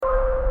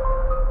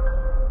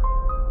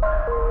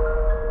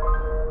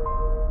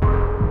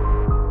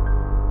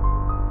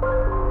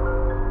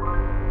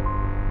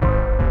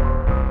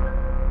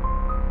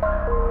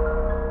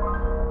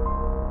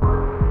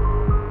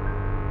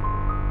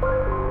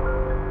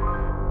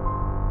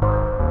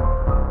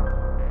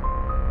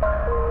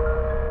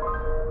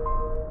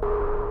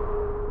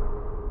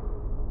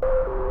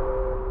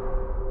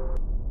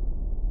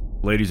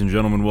Ladies and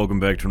gentlemen, welcome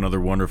back to another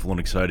wonderful and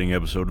exciting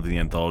episode of the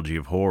Anthology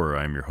of Horror.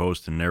 I'm your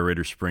host and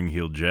narrator,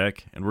 Spring-Heeled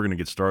Jack, and we're going to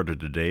get started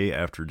today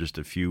after just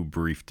a few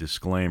brief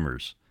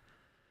disclaimers.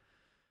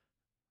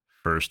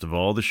 First of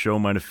all, the show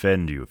might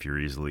offend you. If you're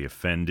easily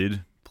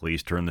offended,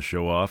 please turn the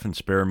show off and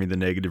spare me the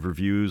negative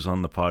reviews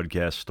on the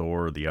podcast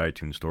store or the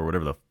iTunes store,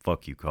 whatever the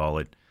fuck you call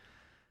it,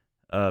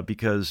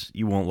 because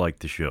you won't like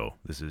the show.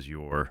 This is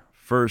your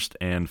first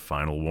and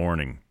final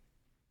warning.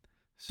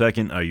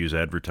 Second, I use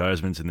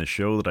advertisements in the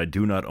show that I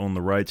do not own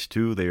the rights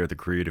to. They are the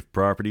creative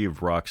property of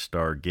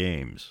Rockstar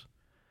Games.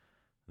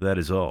 That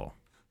is all.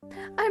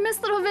 I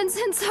miss little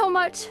Vincent so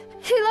much.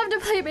 He loved to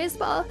play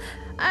baseball.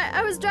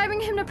 I was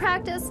driving him to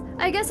practice.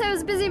 I guess I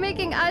was busy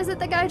making eyes at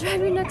the guy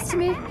driving next to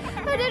me.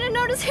 I didn't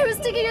notice he was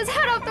sticking his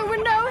head out the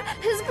window,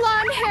 his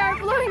blonde hair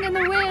blowing in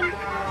the wind.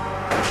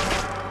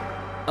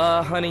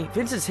 Honey,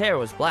 Vince's hair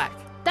was black.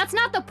 That's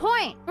not the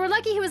point. We're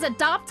lucky he was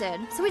adopted,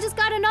 so we just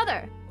got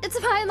another. It's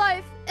my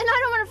life, and I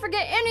don't want to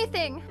forget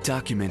anything.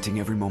 Documenting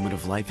every moment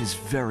of life is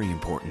very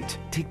important.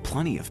 Take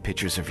plenty of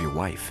pictures of your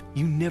wife.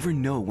 You never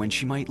know when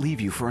she might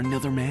leave you for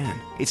another man.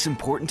 It's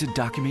important to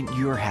document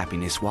your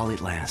happiness while it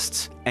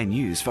lasts. And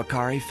use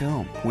Vakari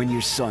Film. When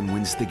your son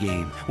wins the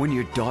game, when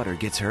your daughter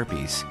gets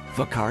herpes.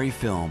 Vakari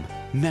Film.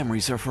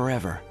 Memories are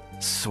forever.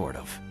 Sort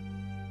of.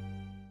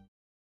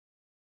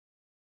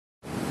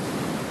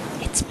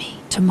 It's me.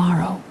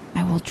 Tomorrow,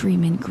 I will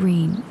dream in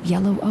green,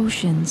 yellow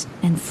oceans,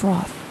 and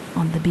froth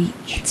on the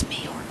beach. It's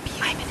me.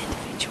 I'm an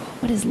individual.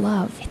 What is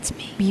love? It's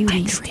me.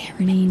 Beauty,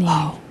 meaning,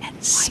 and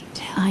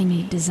light. I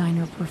need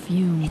designer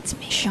perfume. It's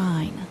me.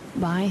 Shine.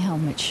 Buy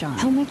Helmet Shine.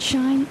 Helmet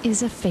Shine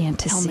is a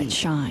fantasy. Helmet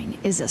Shine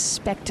is a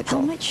spectacle.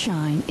 Helmet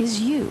Shine is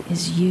you.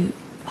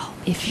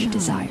 If you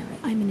desire it.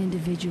 I'm an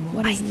individual.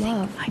 What is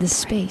love? The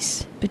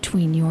space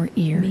between your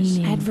ears.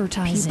 Meaning,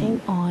 advertising.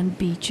 People on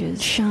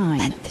beaches. Shine.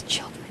 Let the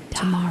children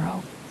die.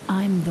 Tomorrow,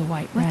 I'm the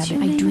white rabbit.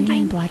 I dream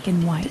in black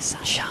and white.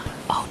 Shine.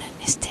 Own a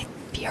mystic.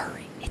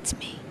 Fury. It's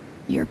me.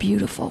 You're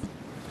beautiful.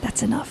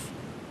 That's enough.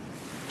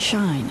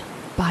 Shine.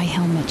 Buy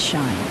Helmet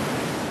Shine.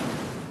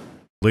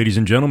 Ladies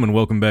and gentlemen,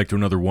 welcome back to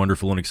another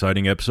wonderful and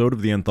exciting episode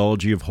of the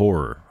Anthology of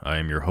Horror. I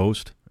am your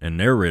host and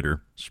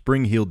narrator,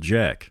 Spring-Heeled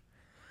Jack.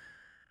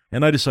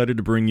 And I decided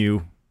to bring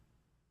you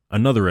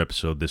another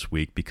episode this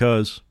week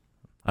because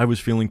I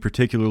was feeling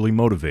particularly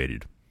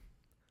motivated.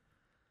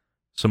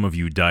 Some of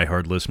you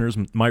diehard listeners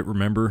might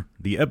remember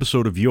the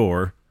episode of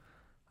yore.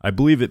 I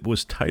believe it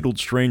was titled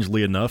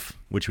Strangely Enough,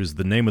 which was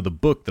the name of the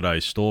book that I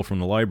stole from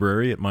the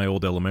library at my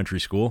old elementary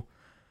school,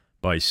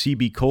 by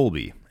C.B.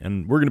 Colby,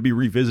 and we're going to be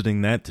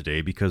revisiting that today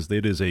because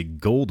it is a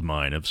gold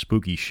mine of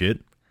spooky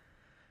shit,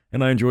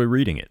 and I enjoy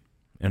reading it,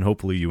 and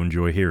hopefully you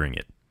enjoy hearing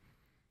it.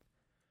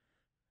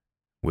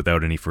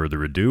 Without any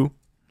further ado,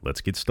 let's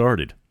get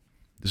started.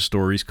 This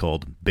story's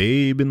called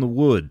Babe in the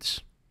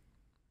Woods.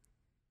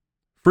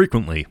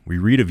 Frequently, we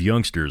read of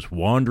youngsters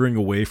wandering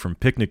away from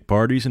picnic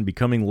parties and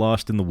becoming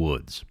lost in the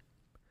woods.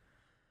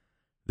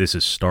 This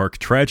is stark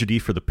tragedy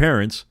for the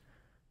parents,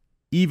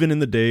 even in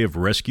the day of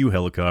rescue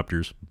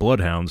helicopters,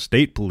 bloodhounds,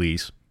 state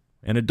police,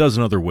 and a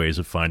dozen other ways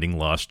of finding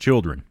lost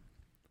children.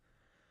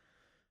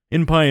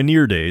 In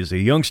pioneer days, a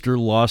youngster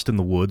lost in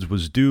the woods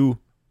was due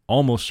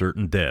almost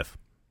certain death.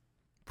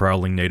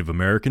 Prowling Native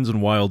Americans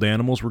and wild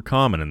animals were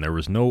common, and there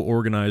was no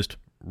organized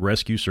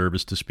rescue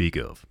service to speak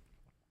of.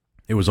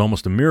 It was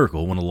almost a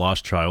miracle when a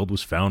lost child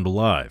was found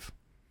alive.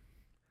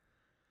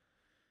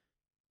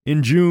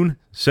 In June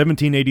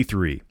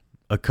 1783,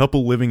 a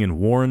couple living in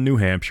Warren, New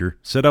Hampshire,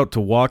 set out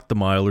to walk the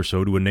mile or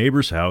so to a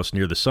neighbor's house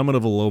near the summit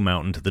of a low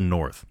mountain to the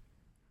north.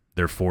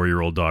 Their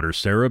 4-year-old daughter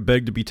Sarah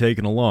begged to be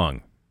taken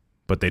along,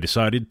 but they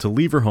decided to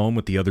leave her home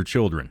with the other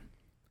children.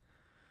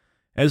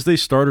 As they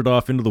started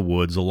off into the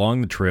woods along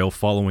the trail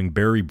following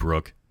Berry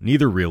Brook,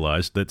 neither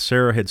realized that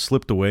Sarah had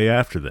slipped away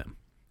after them.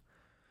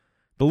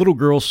 The little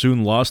girl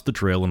soon lost the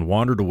trail and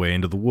wandered away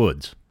into the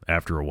woods.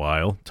 After a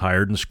while,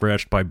 tired and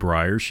scratched by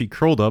briars, she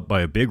curled up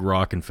by a big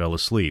rock and fell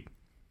asleep.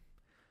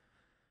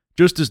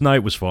 Just as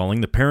night was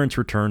falling, the parents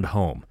returned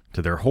home.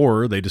 To their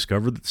horror, they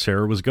discovered that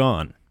Sarah was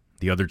gone.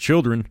 The other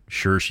children,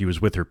 sure she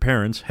was with her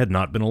parents, had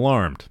not been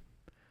alarmed.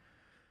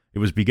 It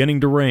was beginning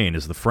to rain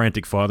as the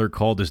frantic father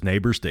called his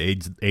neighbors to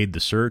aid the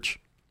search.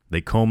 They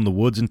combed the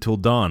woods until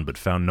dawn, but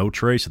found no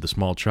trace of the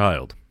small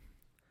child.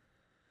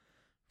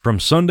 From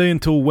Sunday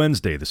until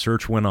Wednesday, the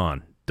search went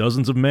on.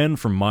 Dozens of men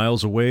from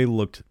miles away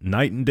looked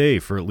night and day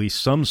for at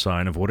least some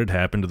sign of what had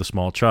happened to the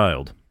small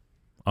child.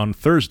 On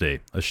Thursday,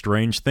 a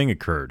strange thing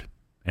occurred,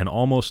 an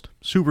almost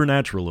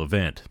supernatural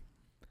event.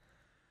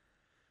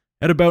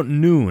 At about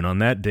noon on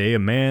that day, a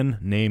man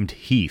named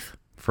Heath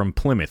from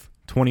Plymouth,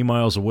 20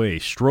 miles away,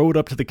 strode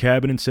up to the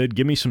cabin and said,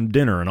 "Give me some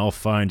dinner and I'll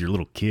find your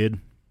little kid."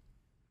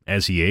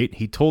 As he ate,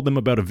 he told them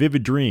about a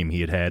vivid dream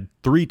he had had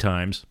 3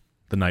 times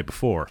the night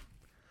before.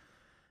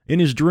 In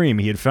his dream,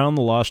 he had found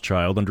the lost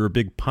child under a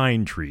big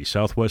pine tree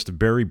southwest of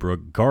Berry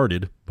Brook,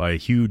 guarded by a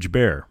huge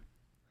bear.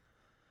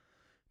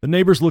 The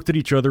neighbors looked at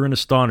each other in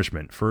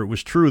astonishment, for it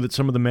was true that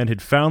some of the men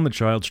had found the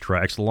child's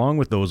tracks along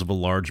with those of a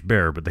large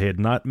bear, but they had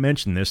not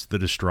mentioned this to the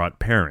distraught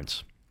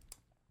parents.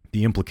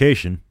 The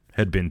implication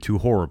had been too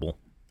horrible.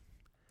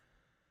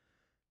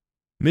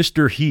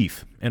 Mr.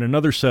 Heath and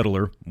another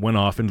settler went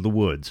off into the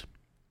woods,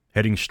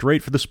 heading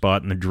straight for the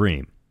spot in the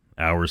dream.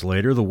 Hours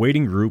later, the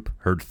waiting group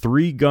heard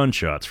 3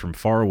 gunshots from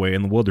far away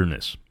in the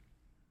wilderness.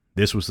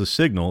 This was the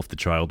signal if the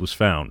child was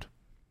found.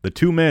 The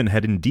 2 men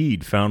had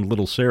indeed found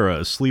little Sarah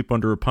asleep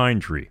under a pine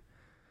tree.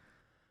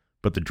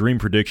 But the dream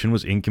prediction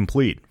was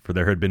incomplete, for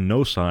there had been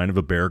no sign of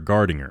a bear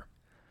guarding her.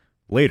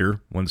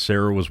 Later, when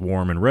Sarah was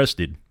warm and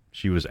rested,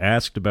 she was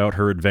asked about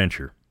her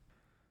adventure.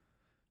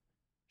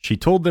 She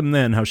told them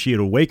then how she had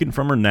awakened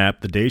from her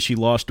nap the day she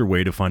lost her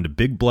way to find a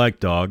big black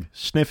dog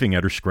sniffing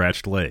at her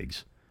scratched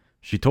legs.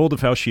 She told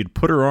of how she had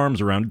put her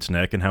arms around its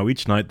neck and how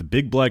each night the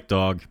big black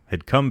dog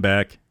had come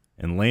back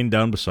and lain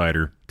down beside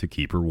her to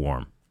keep her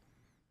warm.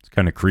 It's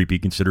kind of creepy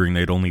considering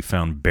they'd only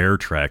found bear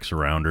tracks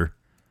around her.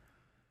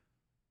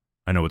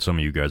 I know what some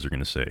of you guys are going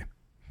to say.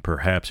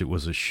 Perhaps it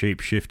was a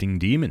shape-shifting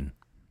demon.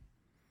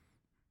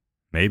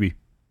 Maybe.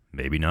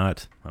 Maybe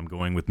not. I'm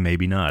going with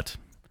maybe not.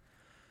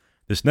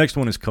 This next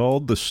one is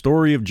called The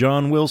Story of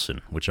John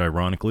Wilson, which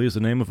ironically is the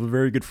name of a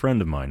very good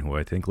friend of mine who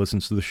I think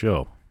listens to the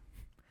show.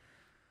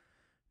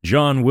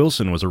 John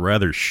Wilson was a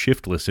rather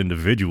shiftless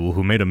individual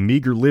who made a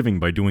meager living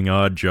by doing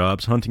odd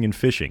jobs hunting and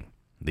fishing.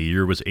 The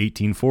year was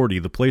 1840.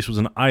 The place was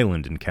an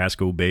island in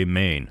Casco Bay,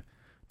 Maine.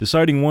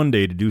 Deciding one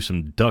day to do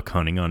some duck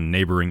hunting on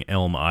neighboring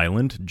Elm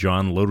Island,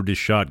 John loaded his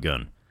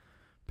shotgun,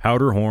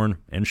 powder horn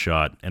and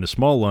shot, and a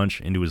small lunch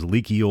into his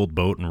leaky old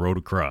boat and rowed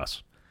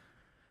across.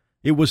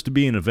 It was to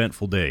be an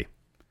eventful day.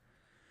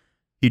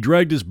 He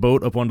dragged his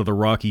boat up onto the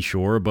rocky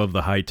shore above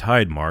the high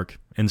tide mark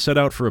and set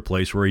out for a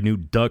place where he knew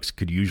ducks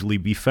could usually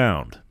be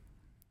found.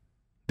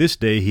 This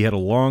day he had a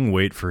long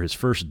wait for his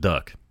first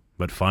duck,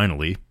 but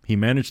finally he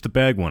managed to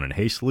bag one and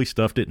hastily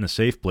stuffed it in a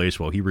safe place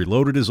while he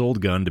reloaded his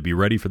old gun to be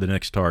ready for the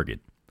next target.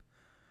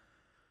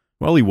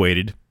 While he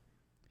waited,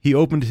 he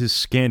opened his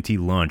scanty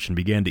lunch and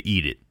began to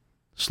eat it,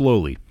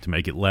 slowly to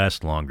make it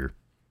last longer,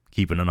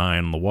 keeping an eye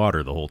on the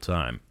water the whole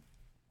time.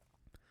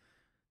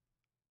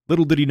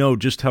 Little did he know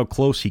just how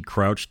close he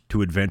crouched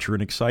to adventure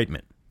and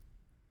excitement.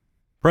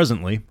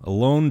 Presently, a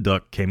lone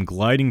duck came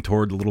gliding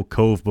toward the little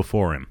cove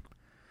before him.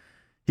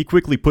 He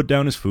quickly put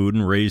down his food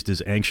and raised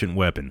his ancient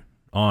weapon.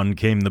 On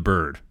came the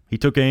bird. He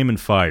took aim and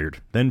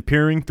fired. Then,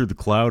 peering through the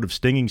cloud of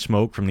stinging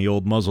smoke from the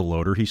old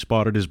muzzleloader, he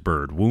spotted his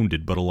bird,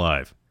 wounded but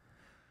alive.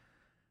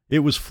 It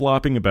was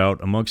flopping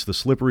about amongst the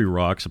slippery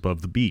rocks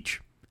above the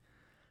beach.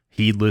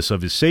 Heedless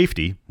of his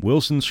safety,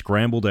 Wilson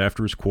scrambled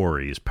after his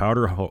quarry, his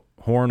powder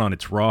horn on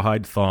its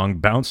rawhide thong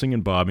bouncing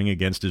and bobbing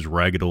against his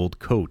ragged old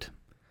coat.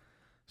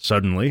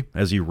 Suddenly,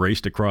 as he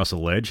raced across a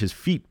ledge, his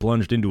feet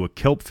plunged into a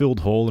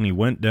kelp-filled hole and he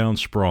went down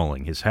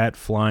sprawling, his hat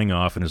flying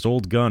off and his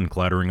old gun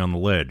clattering on the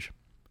ledge.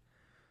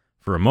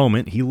 For a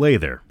moment, he lay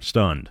there,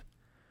 stunned.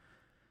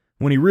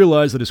 When he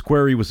realized that his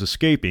quarry was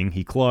escaping,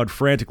 he clawed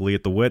frantically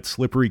at the wet,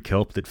 slippery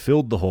kelp that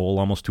filled the hole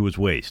almost to his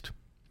waist.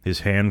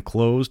 His hand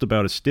closed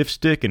about a stiff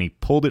stick and he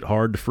pulled it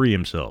hard to free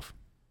himself.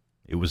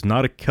 It was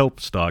not a kelp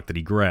stalk that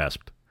he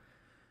grasped.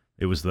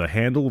 It was the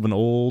handle of an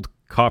old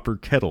copper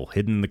kettle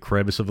hidden in the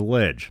crevice of the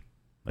ledge.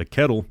 A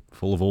kettle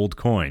full of old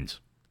coins,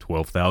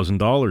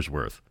 $12,000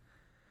 worth.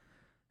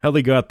 How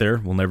they got there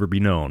will never be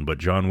known, but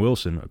John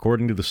Wilson,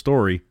 according to the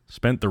story,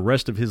 spent the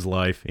rest of his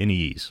life in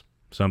ease,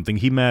 something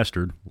he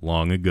mastered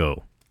long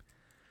ago.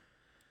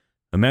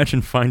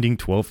 Imagine finding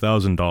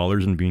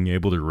 $12,000 and being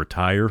able to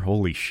retire.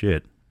 Holy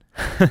shit.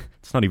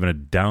 It's not even a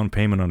down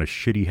payment on a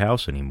shitty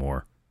house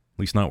anymore. At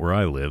least not where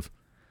I live.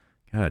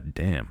 God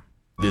damn.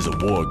 There's a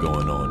war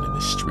going on in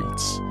the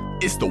streets.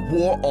 It's the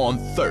war on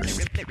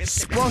thirst.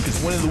 Sprunk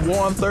is winning the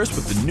war on thirst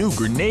with the new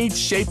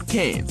grenade-shaped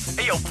can.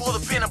 Hey, yo, pull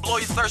the pin and blow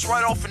your thirst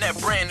right off in that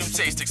brand new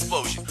taste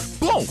explosion.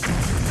 Boom!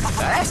 Now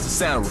that's the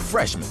sound of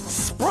refreshment.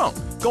 Sprunk.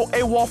 Go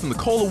AWOL from the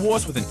cola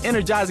wars with an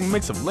energizing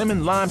mix of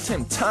lemon, lime,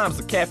 10 times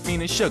the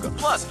caffeine and sugar.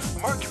 Plus,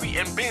 mercury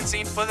and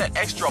benzene for that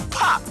extra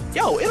pop.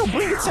 Yo, it'll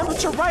bring the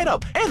temperature right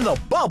up. And the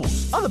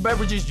bubbles. Other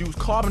beverages use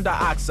carbon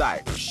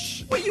dioxide.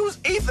 We use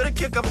ether to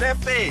kick up that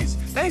phase.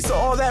 Thanks to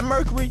all that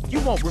mercury, you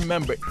won't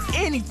remember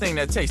anything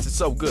that tasted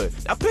so good.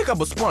 Now pick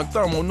up a Sprunk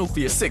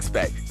Thermonuclear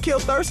 6-pack. Kill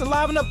thirst and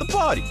liven up the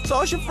party.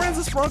 Toss your friends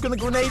a Sprunk in the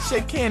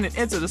grenade-shaped can and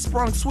enter the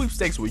Sprunk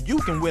sweepstakes where you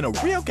can win a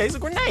real case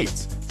of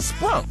grenades.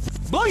 Sprunk.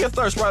 Blow your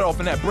thirst right off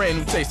in that brand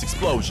new taste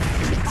explosion.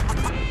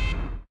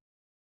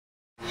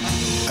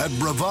 At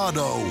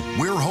Bravado,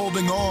 we're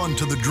holding on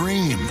to the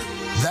dream.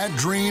 That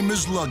dream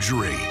is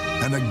luxury,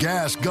 and a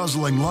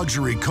gas-guzzling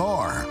luxury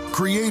car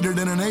created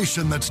in a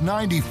nation that's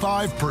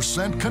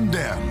 95%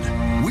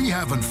 condemned. We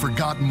haven't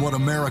forgotten what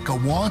America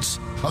wants.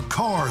 A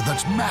car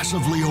that's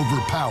massively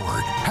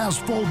overpowered, has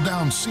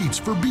fold-down seats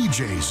for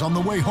BJs on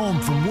the way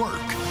home from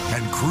work,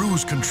 and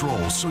cruise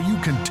control so you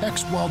can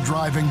text while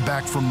driving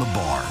back from the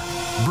bar.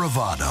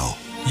 Bravado.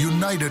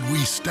 United we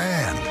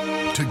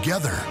stand.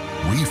 Together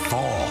we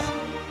fall.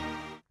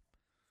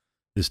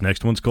 This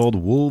next one's called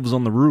Wolves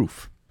on the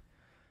Roof.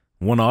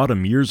 One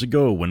autumn years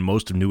ago, when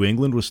most of New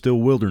England was still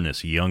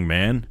wilderness, a young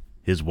man,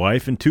 his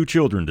wife, and 2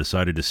 children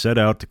decided to set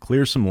out to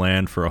clear some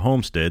land for a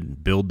homestead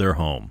and build their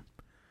home.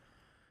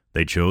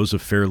 They chose a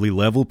fairly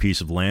level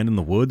piece of land in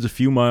the woods a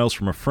few miles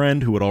from a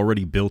friend who had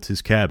already built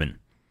his cabin.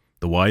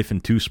 The wife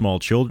and 2 small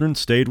children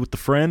stayed with the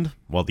friend,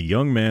 while the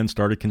young man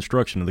started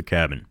construction of the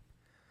cabin.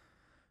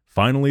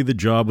 Finally, the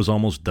job was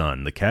almost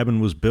done. The cabin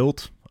was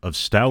built of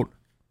stout,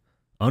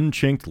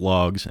 unchinked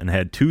logs and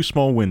had 2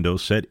 small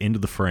windows set into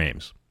the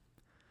frames,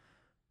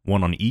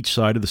 one on each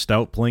side of the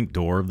stout plank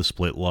door of the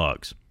split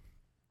logs.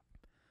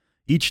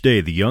 Each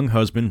day, the young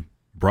husband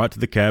brought to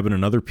the cabin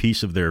another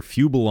piece of their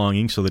few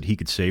belongings so that he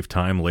could save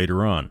time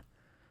later on.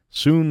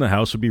 Soon, the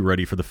house would be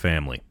ready for the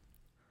family.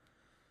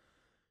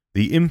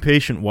 The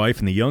impatient wife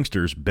and the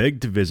youngsters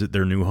begged to visit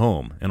their new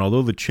home, and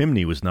although the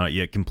chimney was not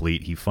yet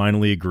complete, he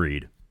finally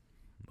agreed.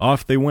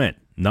 Off they went,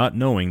 not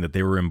knowing that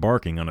they were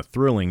embarking on a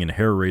thrilling and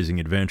hair-raising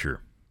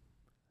adventure.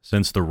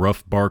 Since the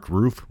rough bark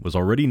roof was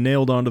already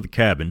nailed onto the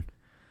cabin,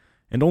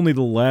 and only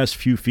the last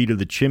few feet of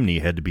the chimney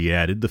had to be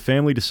added, the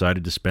family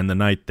decided to spend the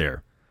night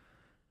there.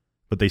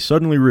 But they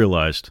suddenly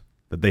realized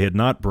that they had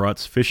not brought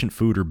sufficient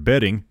food or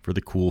bedding for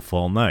the cool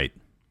fall night.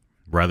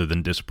 Rather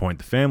than disappoint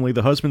the family,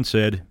 the husband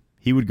said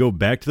he would go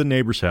back to the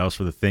neighbor's house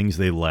for the things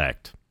they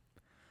lacked.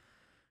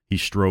 He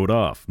strode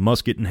off,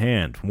 musket in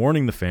hand,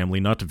 warning the family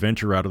not to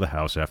venture out of the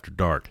house after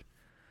dark.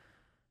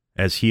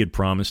 As he had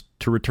promised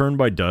to return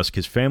by dusk,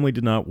 his family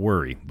did not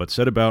worry, but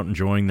set about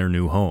enjoying their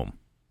new home.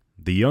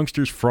 The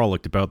youngsters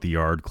frolicked about the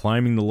yard,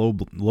 climbing the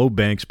low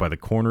banks by the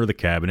corner of the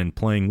cabin and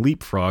playing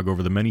leapfrog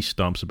over the many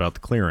stumps about the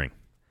clearing.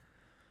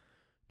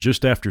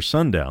 Just after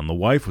sundown, the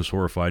wife was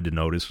horrified to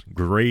notice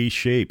gray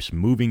shapes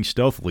moving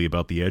stealthily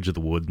about the edge of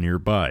the wood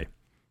nearby.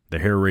 The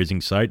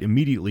hair-raising sight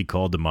immediately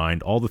called to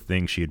mind all the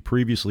things she had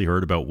previously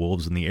heard about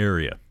wolves in the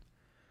area.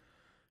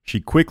 She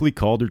quickly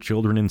called her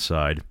children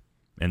inside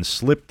and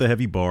slipped the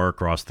heavy bar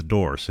across the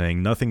door,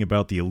 saying nothing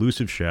about the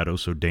elusive shadow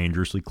so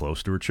dangerously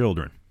close to her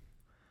children.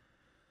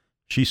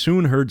 She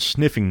soon heard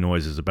sniffing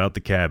noises about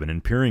the cabin,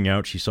 and peering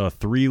out she saw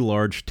 3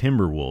 large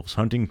timber wolves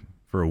hunting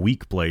for a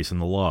weak place in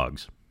the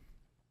logs.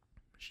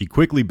 She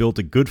quickly built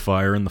a good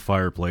fire in the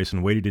fireplace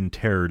and waited in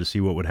terror to see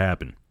what would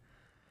happen.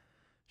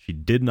 She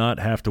did not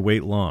have to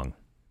wait long.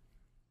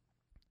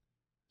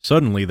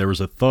 Suddenly there was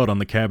a thud on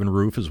the cabin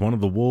roof as one of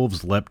the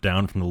wolves leapt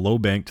down from the low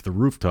bank to the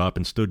rooftop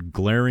and stood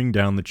glaring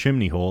down the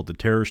chimney hole at the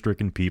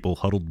terror-stricken people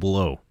huddled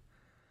below.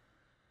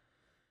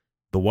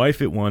 The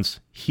wife at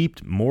once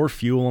heaped more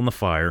fuel on the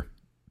fire,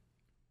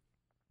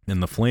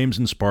 and the flames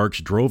and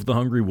sparks drove the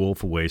hungry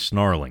wolf away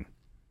snarling.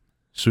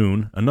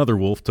 Soon another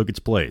wolf took its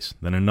place,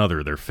 then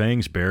another, their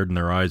fangs bared and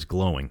their eyes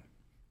glowing.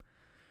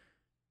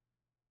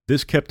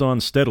 This kept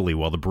on steadily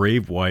while the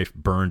brave wife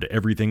burned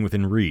everything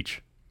within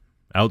reach.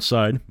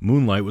 Outside,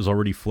 moonlight was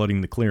already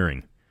flooding the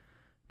clearing.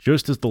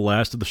 Just as the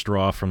last of the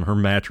straw from her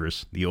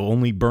mattress, the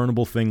only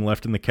burnable thing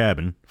left in the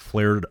cabin,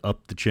 flared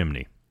up the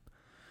chimney.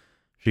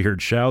 She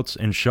heard shouts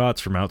and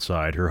shots from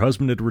outside. Her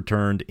husband had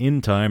returned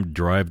in time to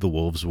drive the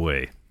wolves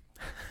away.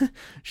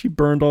 She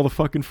burned all the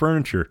fucking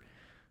furniture.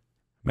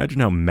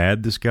 Imagine how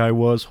mad this guy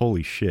was.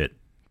 Holy shit.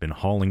 Been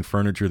hauling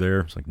furniture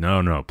there. It's like,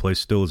 no, place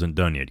still isn't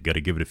done yet. You got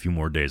to give it a few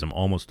more days. I'm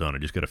almost done. I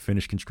just got to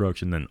finish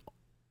construction.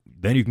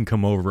 Then you can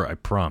come over. I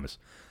promise.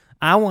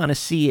 I want to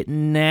see it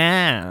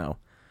now.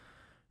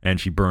 And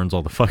she burns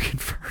all the fucking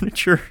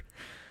furniture.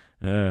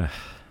 Could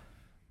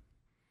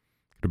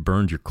have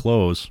burned your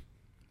clothes.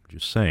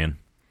 Just saying.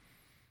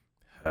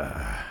 All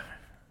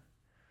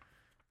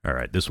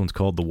right, this one's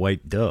called The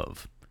White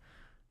Dove.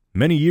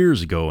 Many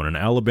years ago in an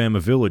Alabama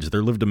village,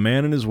 there lived a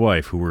man and his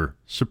wife who were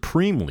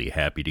supremely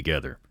happy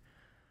together.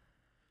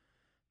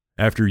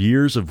 After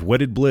years of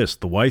wedded bliss,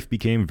 the wife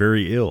became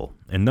very ill,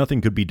 and nothing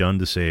could be done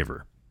to save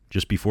her.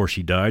 Just before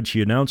she died,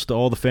 she announced to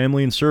all the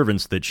family and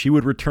servants that she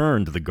would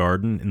return to the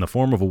garden in the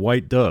form of a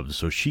white dove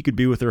so she could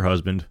be with her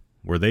husband,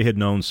 where they had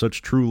known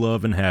such true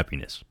love and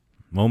happiness.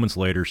 Moments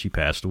later, she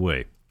passed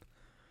away.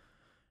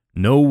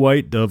 No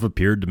white dove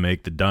appeared to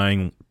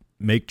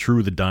make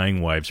true the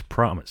dying wife's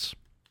promise.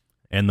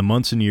 And the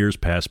months and years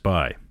passed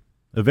by.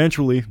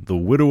 Eventually, the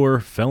widower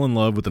fell in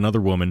love with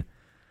another woman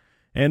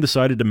and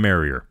decided to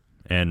marry her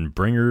and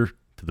bring her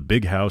to the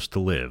big house to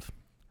live.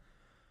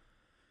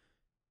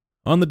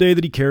 On the day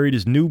that he carried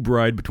his new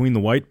bride between the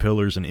white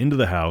pillars and into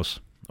the house,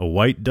 a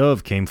white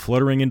dove came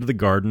fluttering into the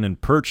garden and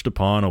perched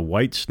upon a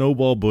white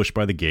snowball bush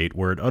by the gate,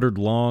 where it uttered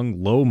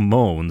long, low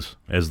moans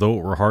as though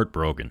it were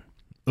heartbroken.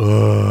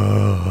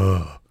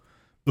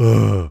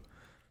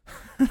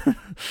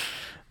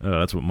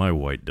 That's what my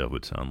white dove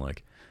would sound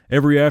like.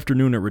 Every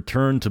afternoon it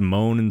returned to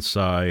moan and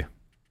sigh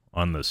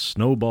on the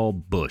snowball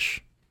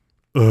bush.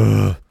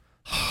 The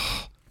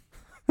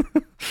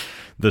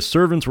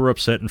servants were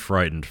upset and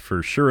frightened,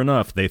 for sure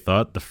enough, they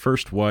thought the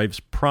first wife's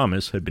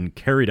promise had been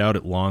carried out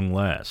at long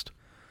last.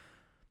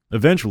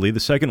 Eventually, the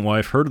second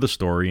wife heard of the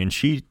story, and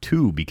she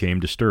too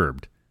became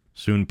disturbed.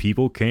 Soon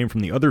people came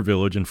from the other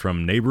village and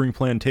from neighboring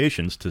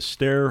plantations to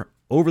stare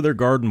over their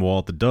garden wall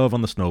at the dove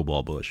on the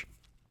snowball bush.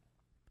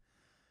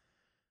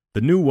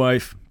 The new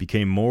wife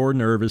became more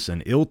nervous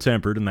and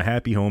ill-tempered, and the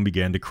happy home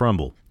began to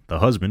crumble. The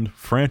husband,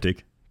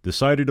 frantic,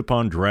 decided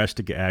upon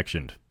drastic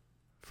action.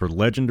 For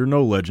legend or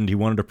no legend, he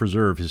wanted to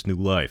preserve his new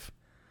life.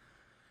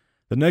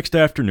 The next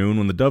afternoon,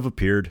 when the dove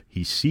appeared,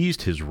 he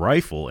seized his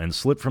rifle and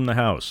slipped from the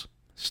house,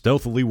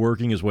 stealthily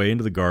working his way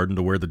into the garden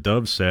to where the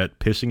dove sat,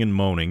 pissing and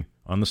moaning,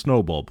 on the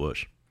snowball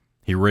bush.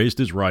 He raised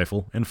his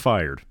rifle and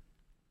fired.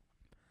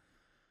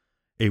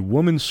 A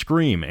woman's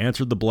scream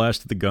answered the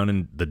blast of the gun,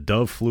 and the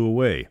dove flew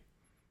away,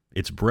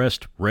 its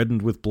breast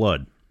reddened with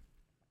blood.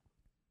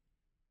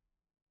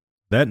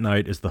 That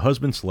night, as the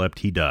husband slept,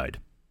 he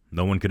died.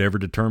 No one could ever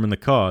determine the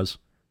cause.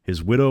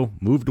 His widow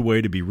moved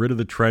away to be rid of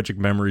the tragic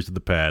memories of the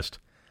past,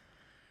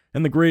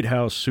 and the great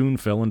house soon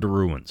fell into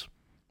ruins,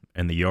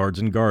 and the yards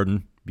and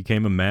garden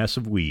became a mass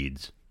of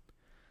weeds.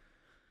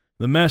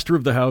 The master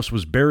of the house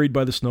was buried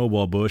by the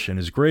snowball bush, and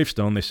his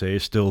gravestone, they say,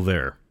 is still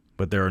there.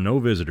 But there are no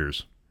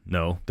visitors.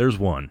 No, there's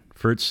one,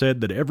 for it's said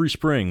that every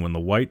spring when the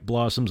white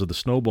blossoms of the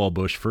snowball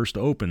bush first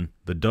open,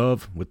 the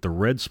dove with the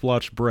red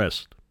splotched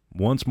breast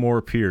once more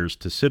appears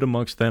to sit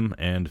amongst them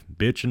and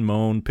bitch and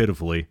moan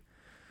pitifully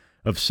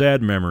of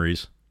sad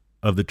memories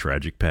of the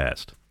tragic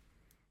past.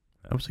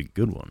 That was a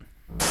good one.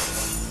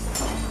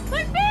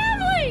 My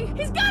family!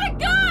 He's got a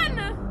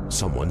gun!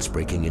 Someone's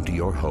breaking into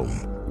your home.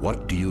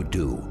 What do you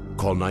do?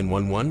 Call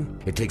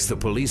 911? It takes the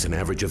police an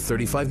average of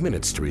 35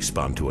 minutes to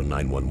respond to a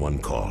 911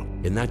 call.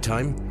 In that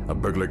time, a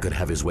burglar could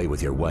have his way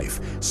with your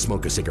wife,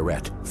 smoke a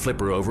cigarette, flip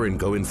her over, and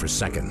go in for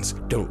seconds.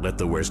 Don't let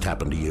the worst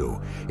happen to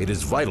you. It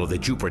is vital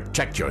that you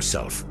protect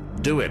yourself.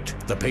 Do it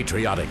the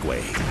patriotic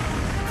way.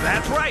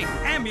 That's right.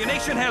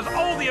 Ammunition has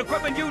all the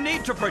equipment you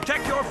need to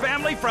protect your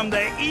family from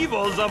the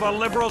evils of a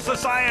liberal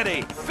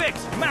society.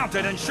 Fixed,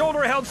 mounted, and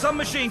shoulder-held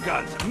submachine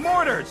guns,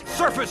 mortars,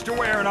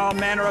 surface-to-air and all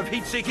manner of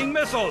heat-seeking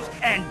missiles,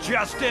 and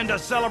just in to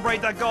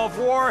celebrate the Gulf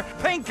War,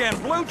 pink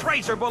and blue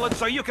tracer bullets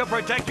so you can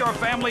protect your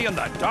family in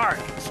the dark.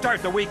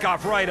 Start the week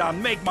off right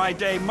on Make My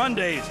Day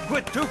Mondays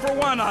with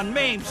 2-for-1 on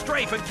maim,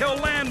 strafe, and kill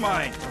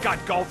landmines.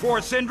 Got Gulf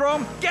War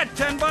syndrome? Get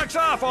 $10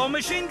 off all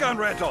machine gun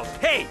rentals.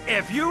 Hey,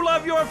 if you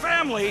love your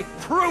family,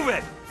 prove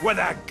it with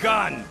a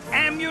gun.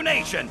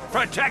 Ammunition,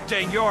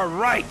 protecting your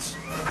rights.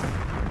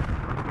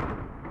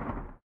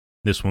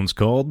 This one's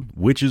called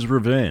Witch's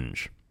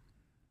Revenge.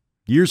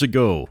 Years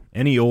ago,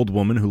 any old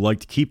woman who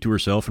liked to keep to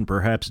herself and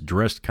perhaps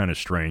dressed kind of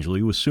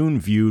strangely was soon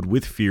viewed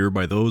with fear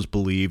by those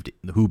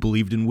who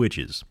believed in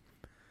witches.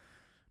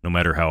 No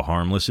matter how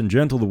harmless and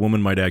gentle the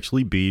woman might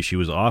actually be, she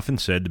was often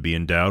said to be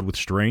endowed with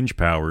strange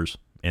powers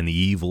and the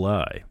evil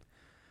eye.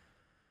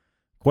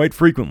 Quite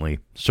frequently,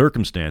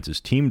 circumstances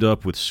teamed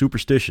up with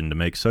superstition to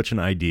make such an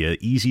idea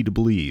easy to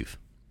believe.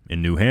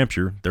 In New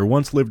Hampshire, there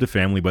once lived a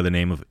family by the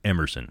name of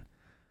Emerson.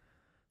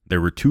 There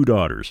were 2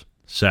 daughters,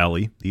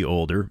 Sally, the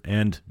older,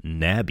 and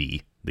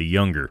Nabby, the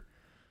younger.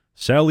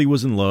 Sally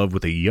was in love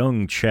with a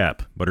young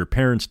chap, but her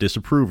parents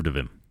disapproved of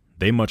him.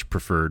 They much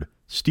preferred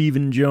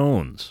Stephen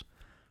Jones.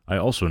 I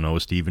also know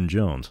a Stephen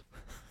Jones.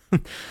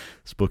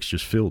 This book's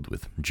just filled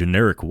with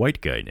generic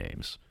white guy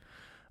names.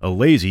 A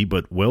lazy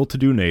but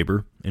well-to-do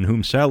neighbor in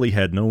whom Sally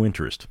had no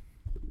interest.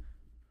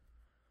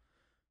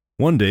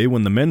 One day,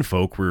 when the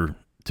menfolk were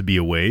to be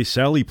away,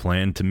 Sally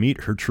planned to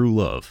meet her true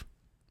love,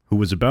 who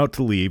was about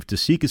to leave to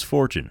seek his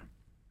fortune.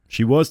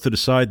 She was to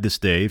decide this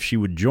day if she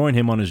would join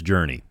him on his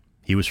journey.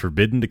 He was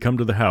forbidden to come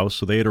to the house,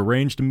 so they had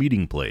arranged a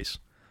meeting place.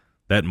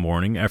 That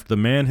morning, after the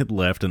man had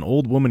left, an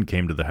old woman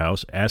came to the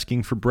house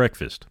asking for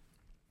breakfast.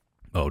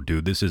 Oh,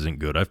 dude, this isn't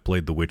good. I've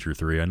played The Witcher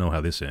 3. I know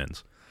how this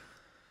ends.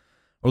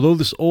 Although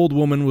this old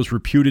woman was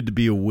reputed to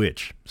be a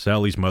witch,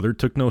 Sally's mother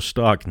took no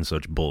stock in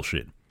such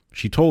bullshit.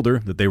 She told her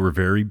that they were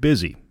very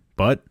busy,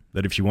 but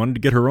that if she wanted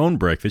to get her own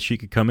breakfast, she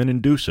could come in and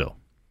do so.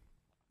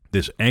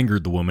 This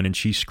angered the woman, and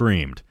she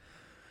screamed,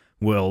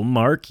 "Well,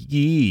 mark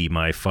ye,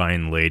 my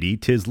fine lady,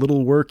 'tis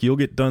little work you'll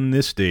get done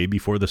this day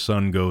before the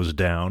sun goes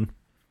down."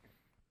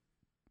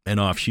 And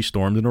off she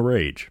stormed in a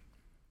rage.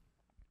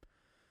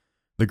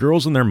 The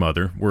girls and their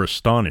mother were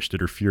astonished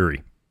at her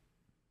fury.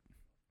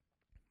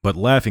 But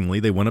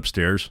laughingly they went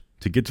upstairs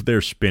to get to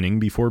their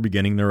spinning before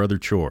beginning their other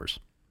chores.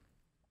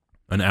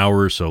 An hour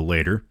or so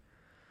later,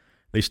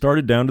 they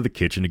started down to the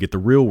kitchen to get the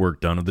real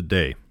work done of the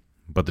day,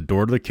 but the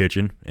door to the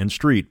kitchen and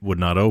street would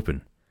not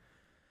open.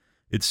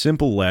 Its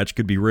simple latch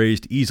could be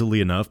raised easily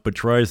enough, but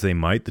try as they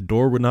might, the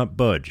door would not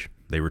budge.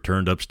 They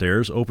returned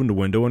upstairs, opened a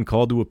window, and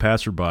called to a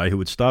passerby who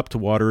had stopped to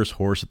water his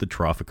horse at the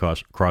trough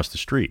across the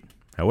street.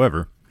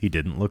 However, he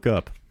didn't look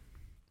up.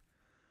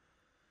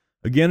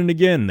 Again and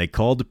again they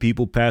called to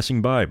people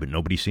passing by, but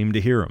nobody seemed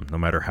to hear them, no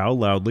matter how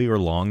loudly or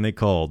long they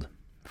called.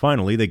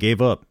 Finally, they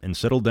gave up and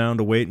settled down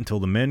to wait until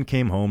the men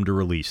came home to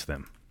release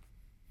them.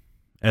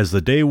 As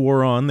the day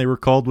wore on, they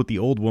recalled what the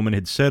old woman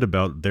had said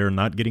about their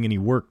not getting any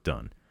work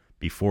done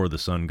before the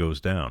sun goes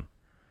down.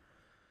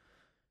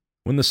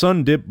 When the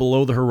sun dipped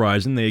below the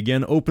horizon, they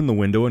again opened the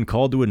window and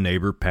called to a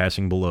neighbor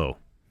passing below.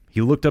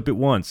 He looked up at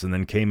once and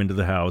then came into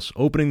the house,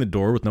 opening the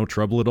door with no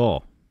trouble at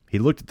all. He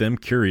looked at them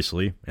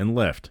curiously and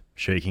left,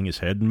 shaking his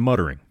head and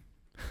muttering.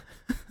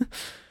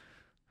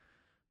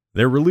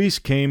 Their release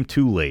came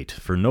too late,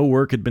 for no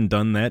work had been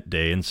done that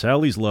day, and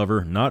Sally's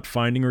lover, not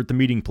finding her at the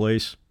meeting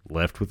place,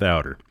 left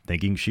without her,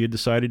 thinking she had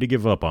decided to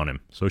give up on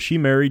him, so she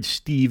married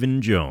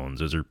Stephen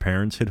Jones, as her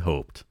parents had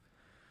hoped.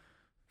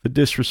 The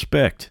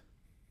disrespect.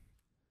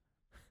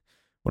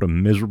 What a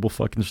miserable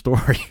fucking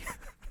story.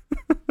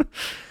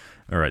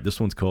 All right, this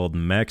one's called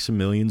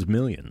Maximilian's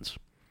Millions.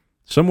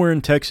 Somewhere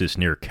in Texas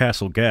near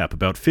Castle Gap,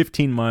 about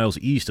 15 miles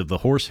east of the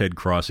Horsehead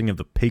crossing of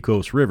the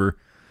Pecos River,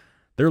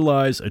 there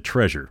lies a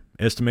treasure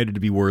estimated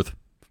to be worth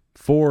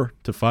 $4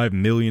 to $5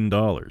 million.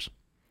 The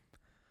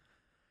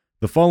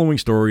following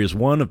story is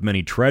one of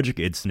many tragic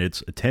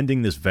incidents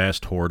attending this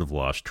vast hoard of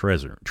lost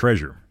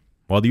treasure.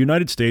 While the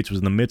United States was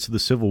in the midst of the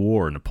Civil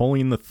War,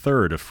 Napoleon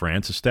III of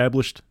France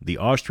established the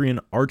Austrian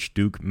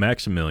Archduke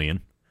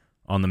Maximilian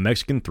on the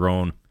Mexican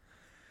throne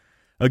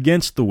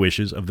against the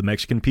wishes of the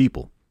Mexican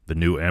people. The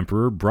new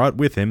emperor brought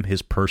with him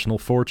his personal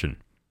fortune,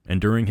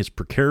 and during his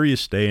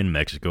precarious stay in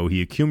Mexico,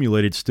 he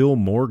accumulated still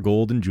more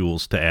gold and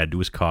jewels to add to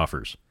his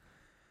coffers.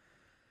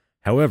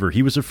 However,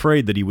 he was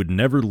afraid that he would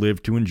never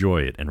live to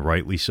enjoy it, and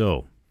rightly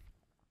so.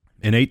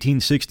 In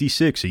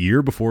 1866, a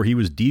year before he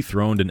was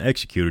dethroned and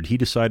executed, he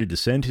decided to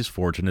send his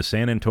fortune to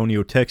San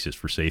Antonio, Texas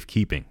for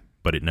safekeeping,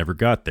 but it never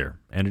got there,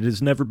 and it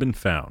has never been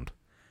found.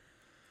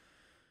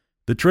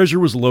 The treasure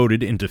was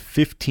loaded into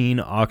 15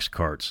 ox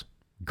carts,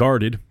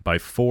 guarded by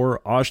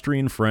 4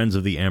 Austrian friends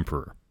of the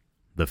emperor.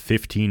 The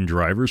 15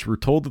 drivers were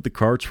told that the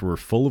carts were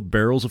full of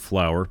barrels of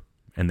flour,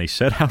 and they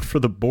set out for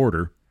the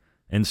border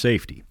and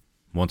safety.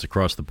 Once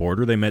across the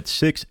border, they met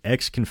 6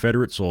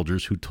 ex-Confederate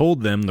soldiers who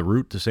told them the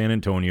route to San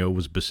Antonio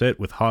was beset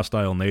with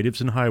hostile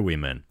natives and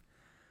highwaymen.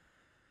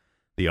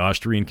 The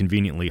Austrian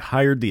conveniently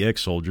hired the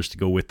ex-soldiers to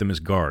go with them as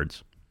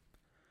guards.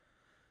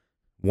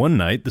 One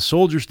night, the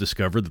soldiers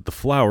discovered that the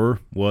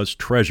flour was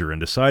treasure and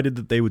decided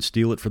that they would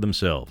steal it for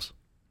themselves.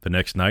 The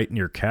next night,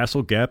 near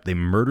Castle Gap, they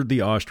murdered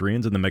the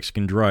Austrians and the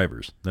Mexican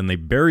drivers. Then they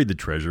buried the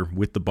treasure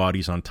with the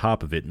bodies on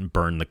top of it and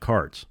burned the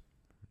carts.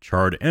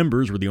 Charred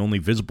embers were the only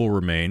visible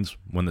remains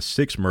when the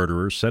 6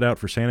 murderers set out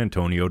for San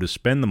Antonio to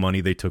spend the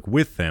money they took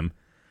with them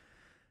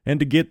and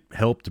to get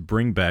help to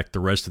bring back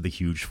the rest of the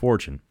huge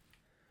fortune.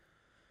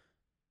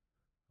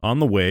 On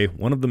the way,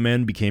 one of the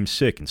men became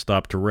sick and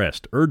stopped to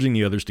rest, urging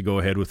the others to go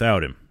ahead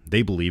without him.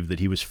 They believed that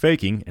he was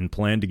faking and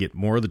planned to get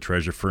more of the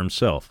treasure for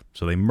himself,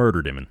 so they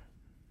murdered him.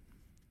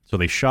 So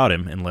they shot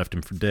him and left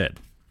him for dead.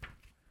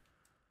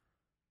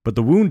 But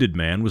the wounded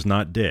man was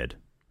not dead,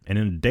 and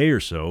in a day or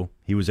so,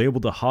 he was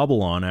able to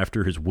hobble on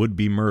after his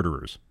would-be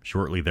murderers.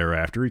 Shortly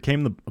thereafter, he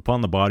came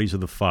upon the bodies of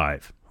the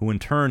 5, who in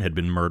turn had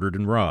been murdered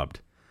and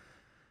robbed.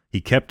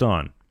 He kept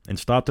on, and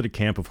stopped at a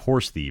camp of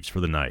horse thieves for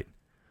the night.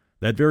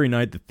 That very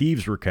night, the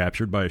thieves were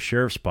captured by a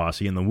sheriff's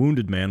posse, and the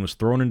wounded man was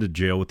thrown into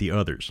jail with the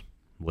others.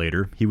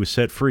 Later, he was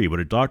set free, but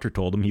a doctor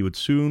told him he would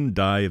soon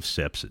die of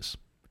sepsis.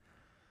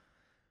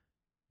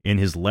 In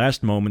his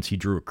last moments, he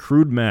drew a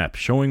crude map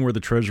showing where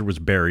the treasure was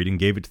buried and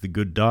gave it to the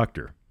good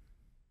doctor.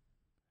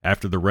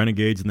 After the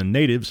renegades and the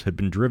natives had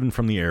been driven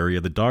from the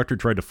area, the doctor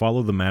tried to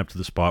follow the map to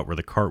the spot where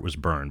the cart was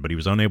burned, but he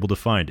was unable to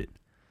find it.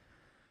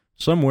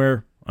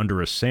 Somewhere,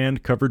 under a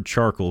sand-covered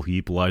charcoal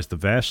heap, lies the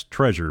vast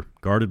treasure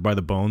guarded by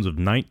the bones of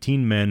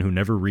 19 men who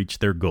never reached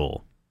their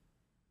goal,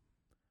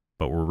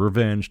 but were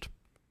revenged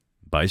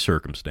by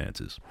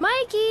circumstances.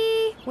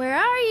 Mikey, where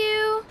are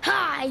you?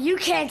 Hi, you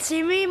can't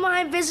see me.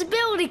 My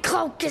invisibility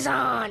cloak is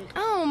on.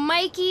 Oh,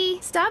 Mikey,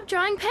 stop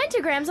drawing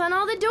pentagrams on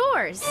all the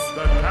doors.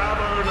 The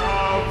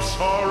Cavern of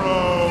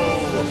Sorrow.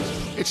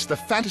 It's the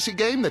fantasy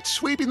game that's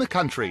sweeping the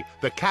country,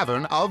 The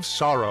Cavern of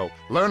Sorrow.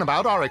 Learn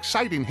about our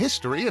exciting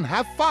history and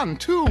have fun,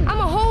 too. I'm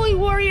a holy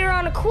warrior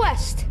on a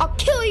quest. I'll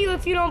kill you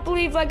if you don't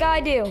believe like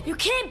I do. You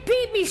can't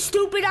beat me,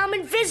 stupid. I'm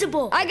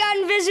invisible. I got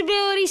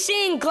invisibility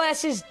seeing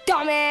glasses,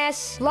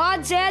 dumbass.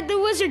 Lord Zad the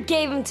Wizard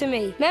gave them to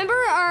me. Remember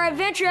our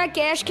adventure at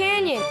Gash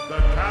Canyon? The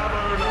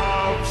Cavern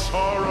of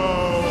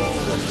Sorrow.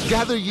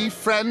 Gather ye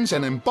friends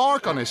and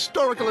embark on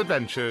historical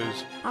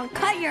adventures. I'll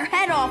cut your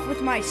head off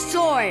with my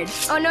sword.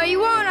 Oh, no, you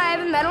won't. I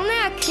have a metal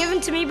neck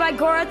given to me by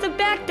Gorath of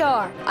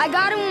Backdar. I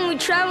got it when we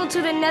traveled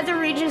to the nether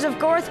regions of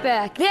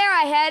Gorthback. There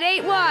I had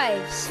 8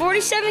 wives,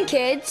 47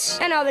 kids,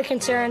 and other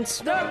concerns.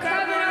 The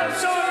Cavern of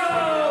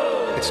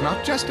Sorrow! It's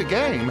not just a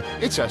game.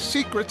 It's a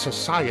secret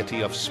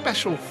society of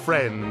special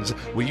friends.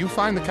 Will you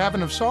find the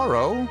Cavern of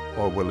Sorrow,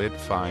 or will it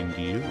find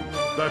you?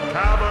 The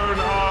Cavern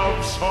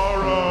of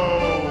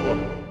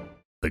Sorrow!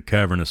 The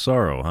Cavern of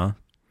Sorrow, huh?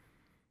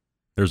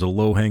 There's a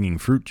low-hanging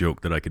fruit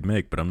joke that I could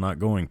make, but I'm not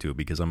going to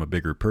because I'm a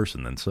bigger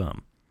person than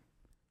some.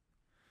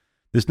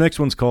 This next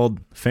one's called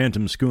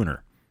Phantom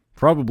Schooner.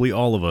 Probably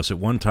all of us at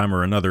one time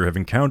or another have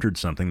encountered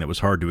something that was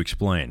hard to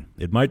explain.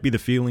 It might be the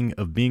feeling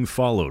of being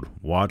followed,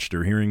 watched,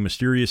 or hearing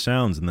mysterious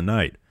sounds in the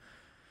night,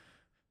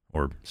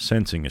 or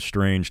sensing a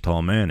strange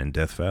tall man in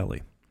Death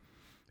Valley.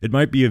 It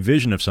might be a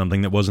vision of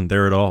something that wasn't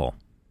there at all.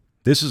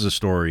 This is a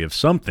story of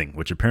something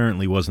which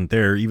apparently wasn't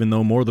there, even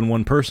though more than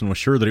one person was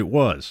sure that it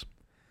was.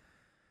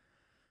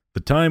 The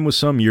time was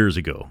some years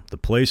ago, the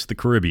place the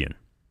Caribbean,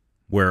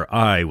 where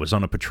I was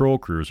on a patrol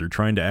cruiser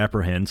trying to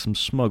apprehend some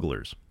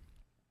smugglers.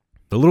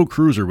 The little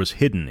cruiser was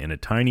hidden in a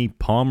tiny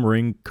palm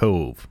ring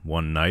cove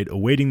one night,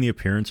 awaiting the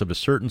appearance of a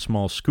certain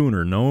small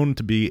schooner known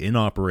to be in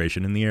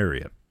operation in the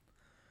area.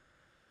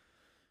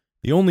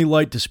 The only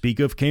light to speak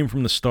of came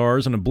from the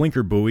stars and a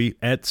blinker buoy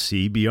at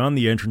sea beyond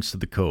the entrance to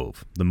the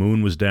cove. The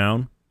moon was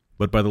down,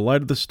 but by the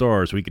light of the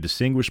stars we could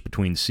distinguish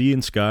between sea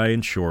and sky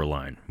and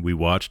shoreline. We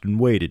watched and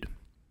waited.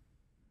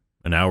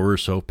 An hour or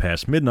so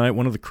past midnight,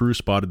 one of the crew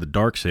spotted the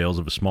dark sails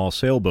of a small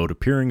sailboat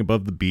appearing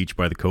above the beach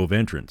by the cove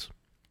entrance.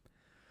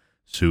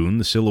 Soon,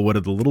 the silhouette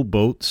of the little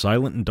boat,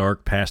 silent and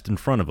dark, passed in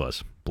front of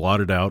us,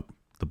 blotted out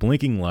the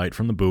blinking light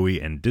from the buoy,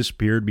 and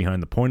disappeared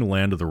behind the point of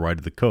land to the right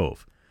of the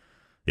cove.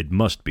 It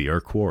must be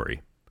our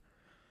quarry.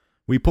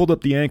 We pulled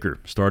up the anchor,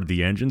 started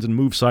the engines, and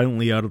moved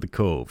silently out of the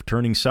cove,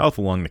 turning south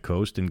along the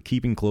coast and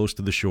keeping close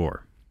to the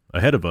shore.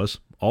 Ahead of us,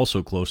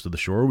 also close to the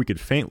shore, we could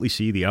faintly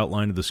see the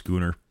outline of the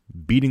schooner,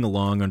 beating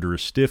along under a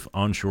stiff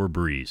onshore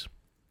breeze.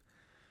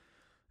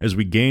 As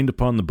we gained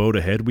upon the boat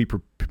ahead,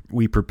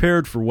 we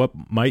prepared for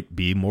what might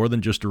be more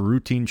than just a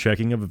routine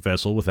checking of a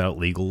vessel without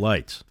legal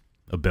lights.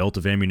 A belt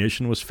of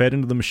ammunition was fed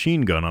into the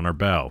machine gun on our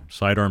bow,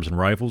 sidearms and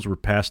rifles were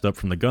passed up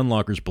from the gun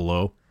lockers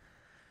below,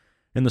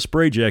 and the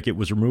spray jacket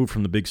was removed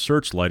from the big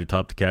searchlight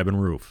atop the cabin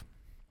roof.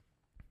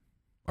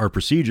 Our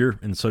procedure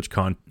in such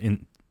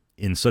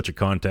a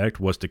contact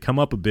was to come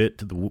up a bit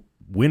to the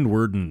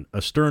windward and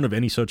astern of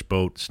any such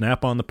boat,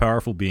 snap on the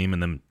powerful beam,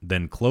 and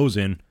then close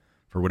in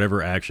for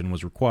whatever action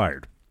was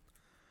required,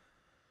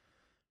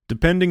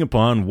 depending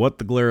upon what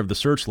the glare of the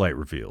searchlight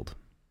revealed.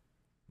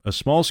 A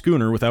small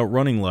schooner without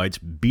running lights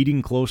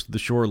beating close to the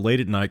shore late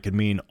at night could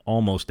mean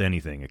almost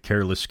anything. A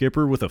careless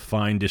skipper with a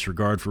fine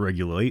disregard for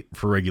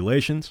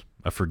regulations,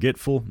 a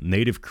forgetful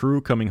native crew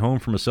coming home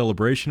from a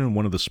celebration in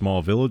one of the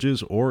small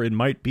villages, or it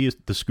might be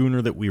the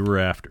schooner that we were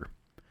after.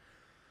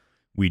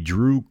 We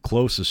drew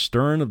close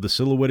astern of the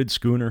silhouetted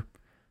schooner,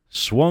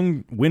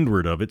 swung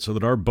windward of it so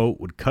that our boat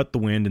would cut the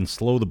wind and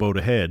slow the boat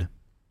ahead,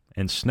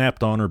 and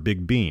snapped on our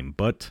big beam,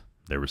 but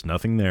there was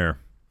nothing there.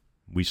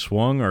 We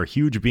swung our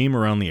huge beam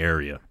around the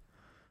area,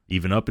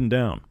 even up and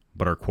down,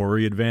 but our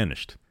quarry had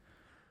vanished.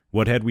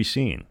 What had we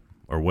seen,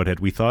 or what had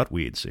we thought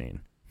we had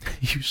seen?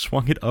 You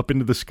swung it up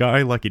into the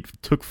sky like it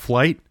took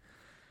flight?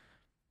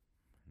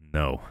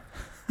 No.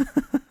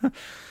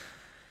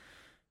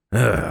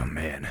 Oh,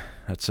 man,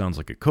 that sounds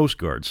like a Coast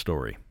Guard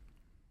story.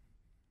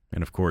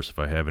 And of course, if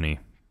I have any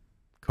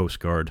Coast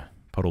Guard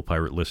Puddle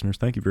Pirate listeners,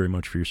 thank you very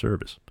much for your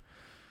service.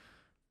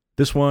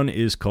 This one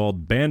is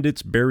called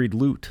Bandits Buried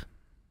Loot.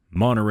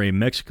 Monterrey,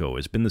 Mexico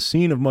has been the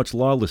scene of much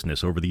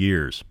lawlessness over the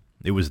years.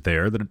 It was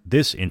there that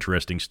this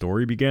interesting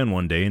story began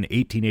one day in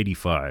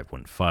 1885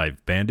 when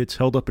 5 bandits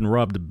held up and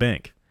robbed a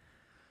bank.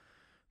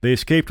 They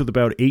escaped with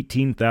about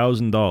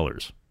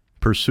 $18,000.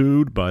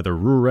 Pursued by the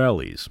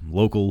rurales,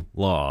 local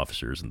law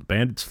officers, and the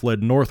bandits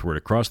fled northward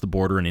across the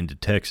border and into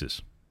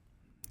Texas.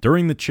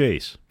 During the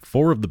chase,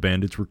 4 of the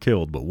bandits were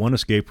killed, but 1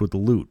 escaped with the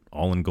loot,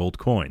 all in gold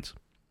coins.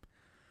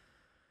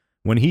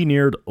 When he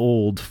neared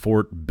old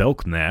Fort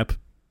Belknap,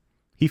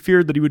 he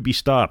feared that he would be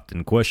stopped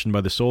and questioned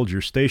by the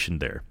soldiers stationed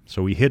there,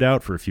 so he hid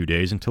out for a few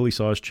days until he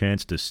saw his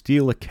chance to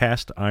steal a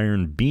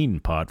cast-iron bean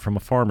pot from a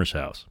farmer's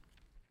house.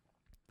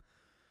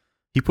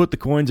 He put the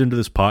coins into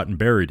this pot and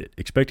buried it,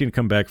 expecting to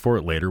come back for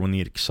it later when the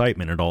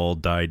excitement had all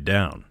died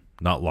down.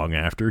 Not long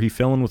after, he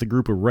fell in with a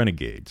group of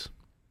renegades.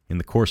 In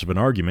the course of an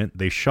argument,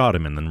 they shot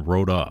him and then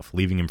rode off,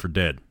 leaving him for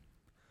dead.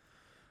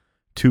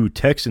 2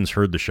 Texans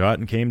heard the shot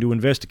and came to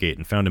investigate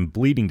and found him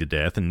bleeding to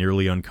death and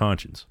nearly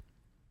unconscious.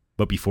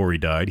 But before he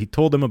died, he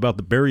told them about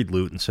the buried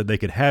loot and said they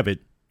could have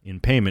it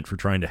in payment for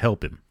trying to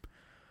help him.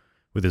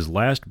 With his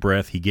last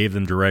breath, he gave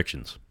them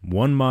directions.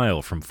 1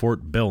 mile from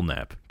Fort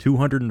Belknap,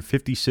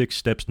 256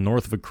 steps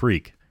north of a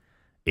creek,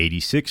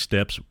 86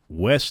 steps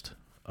west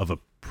of a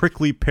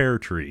prickly pear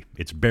tree.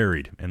 It's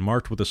buried and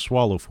marked with a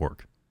swallow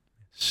fork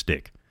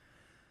stick.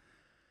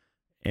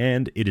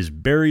 And it is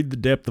buried the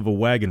depth of a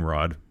wagon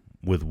rod,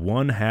 with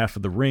 1/2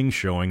 of the ring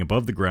showing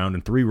above the ground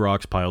and 3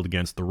 rocks piled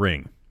against the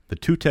ring. The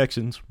 2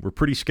 Texans were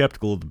pretty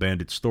skeptical of the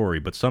bandit's story,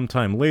 but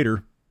sometime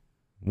later,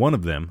 one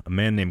of them, a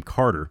man named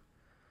Carter,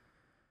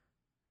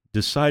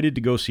 decided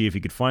to go see if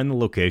he could find the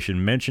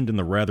location mentioned in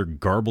the rather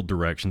garbled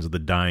directions of the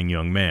dying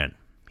young man.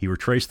 He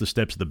retraced the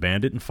steps of the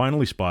bandit and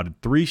finally spotted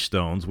 3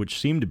 stones which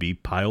seemed to be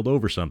piled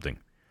over something.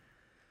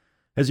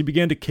 As he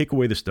began to kick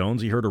away the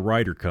stones, he heard a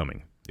rider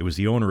coming. It was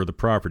the owner of the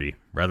property.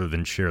 Rather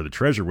than share the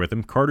treasure with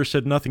him, Carter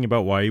said nothing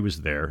about why he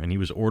was there, and he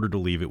was ordered to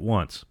leave at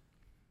once.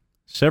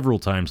 Several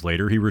times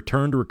later, he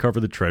returned to recover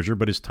the treasure,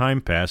 but as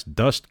time passed,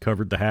 dust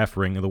covered the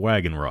half-ring of the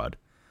wagon rod.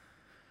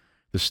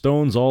 The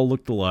stones all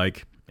looked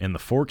alike, and the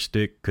forked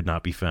stick could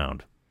not be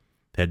found.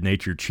 Had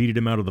nature cheated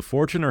him out of the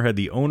fortune, or had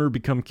the owner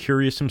become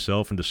curious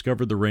himself and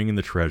discovered the ring and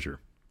the treasure?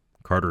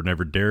 Carter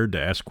never dared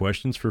to ask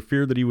questions for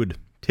fear that he would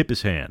tip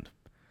his hand.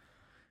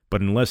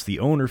 But unless the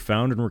owner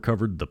found and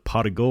recovered the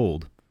pot of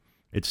gold,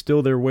 it's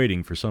still there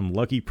waiting for some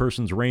lucky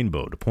person's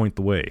rainbow to point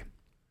the way.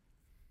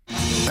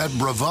 At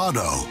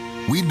Bravado,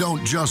 we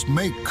don't just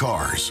make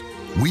cars,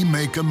 we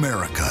make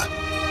America.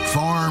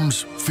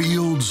 Farms,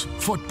 fields,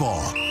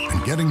 football,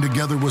 and getting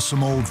together with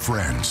some old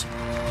friends.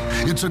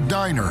 It's a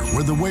diner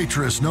where the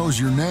waitress knows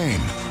your name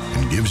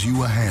and gives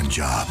you a hand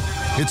job.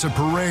 It's a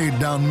parade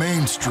down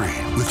Main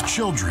Street with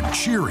children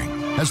cheering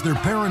as their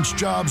parents'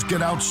 jobs get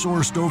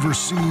outsourced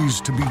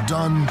overseas to be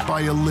done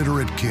by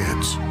illiterate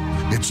kids.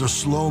 It's a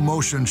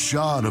slow-motion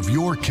shot of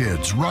your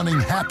kids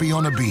running happy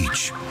on a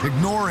beach,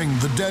 ignoring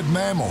the dead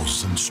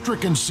mammals and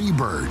stricken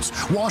seabirds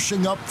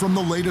washing up from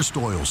the latest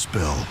oil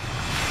spill.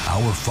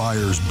 Our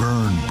fires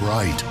burn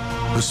bright,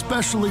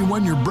 especially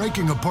when you're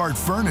breaking apart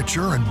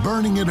furniture and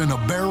burning it in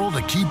a barrel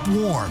to keep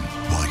warm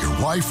while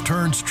your wife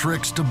turns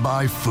tricks to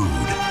buy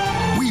food.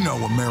 We know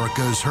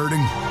America is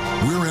hurting.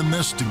 We're in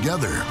this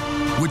together,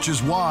 which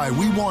is why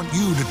we want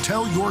you to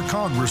tell your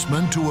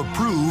congressman to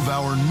approve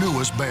our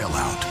newest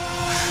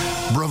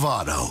bailout.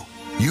 Bravado.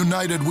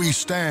 United we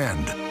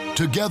stand.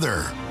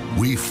 Together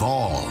we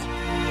fall.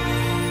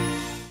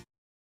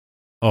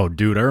 Oh,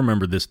 dude, I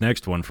remember this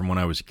next one from when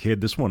I was a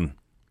kid. This one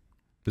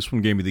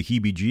gave me the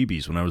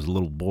heebie-jeebies when I was a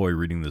little boy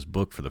reading this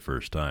book for the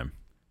first time.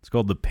 It's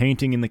called The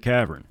Painting in the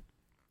Cavern.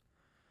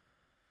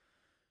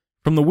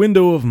 From the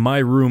window of my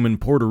room in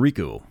Puerto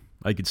Rico,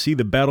 I could see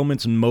the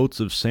battlements and moats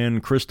of San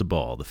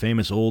Cristobal, the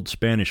famous old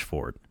Spanish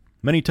fort.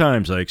 Many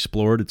times I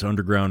explored its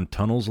underground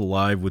tunnels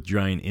alive with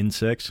giant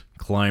insects,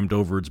 climbed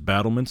over its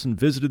battlements, and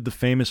visited the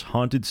famous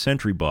haunted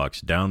sentry box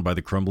down by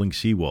the crumbling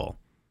seawall.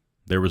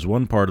 There was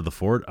one part of the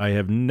fort I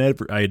had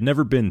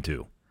never been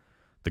to,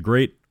 the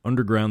great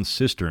underground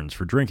cisterns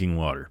for drinking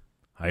water.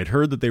 I had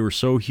heard that they were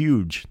so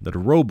huge that a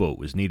rowboat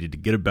was needed to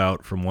get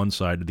about from one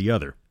side to the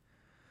other.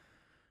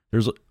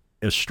 There's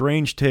a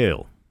strange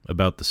tale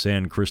about the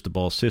San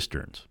Cristobal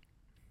cisterns.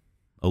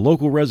 A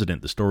local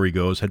resident, the story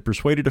goes, had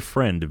persuaded a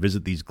friend to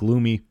visit these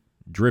gloomy,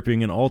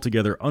 dripping, and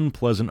altogether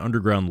unpleasant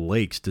underground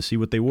lakes to see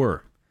what they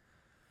were.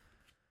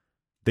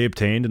 They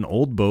obtained an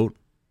old boat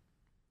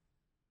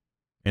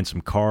and some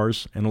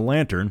cars and a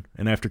lantern,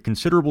 and after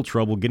considerable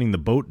trouble getting the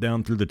boat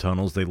down through the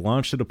tunnels, they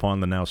launched it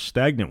upon the now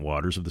stagnant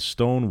waters of the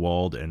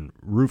stone-walled and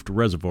roofed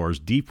reservoirs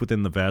deep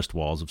within the vast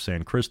walls of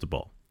San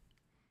Cristobal.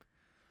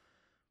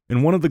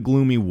 In one of the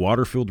gloomy,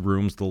 water-filled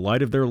rooms, the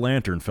light of their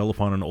lantern fell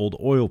upon an old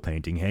oil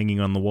painting hanging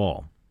on the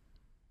wall.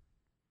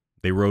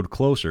 They rode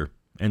closer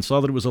and saw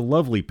that it was a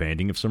lovely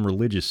painting of some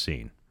religious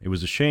scene. It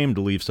was a shame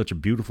to leave such a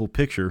beautiful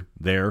picture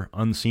there,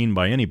 unseen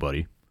by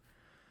anybody.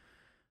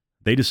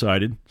 They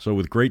decided, so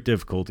with great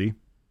difficulty,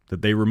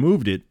 that they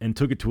removed it and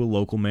took it to a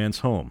local man's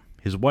home.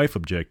 His wife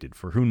objected,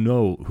 for who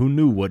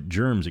knew what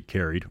germs it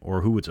carried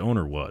or who its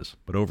owner was,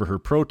 but over her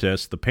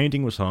protests, the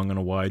painting was hung on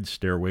a wide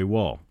stairway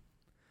wall.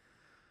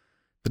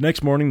 The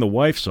next morning, the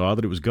wife saw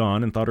that it was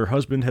gone and thought her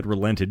husband had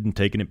relented and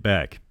taken it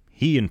back.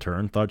 He, in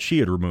turn, thought she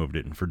had removed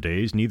it, and for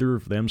days neither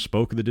of them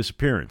spoke of the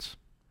disappearance,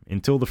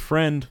 until the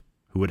friend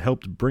who had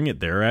helped bring it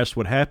there asked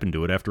what happened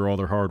to it after all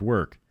their hard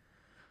work.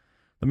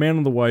 The man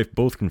and the wife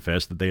both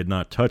confessed that they had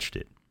not touched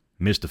it.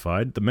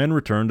 Mystified, the men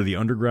returned to the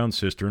underground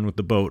cistern with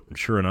the boat, and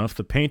sure enough,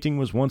 the painting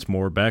was once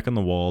more back on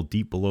the wall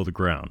deep below the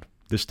ground.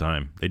 This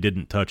time, they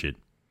didn't touch it.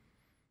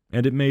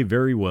 And it may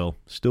very well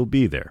still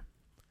be there.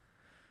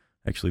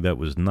 Actually, that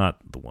was not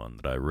the one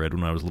that I read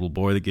when I was a little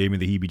boy that gave me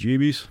the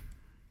heebie-jeebies,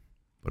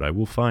 but I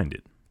will find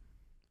it.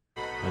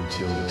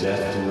 Until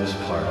death do us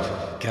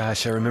part.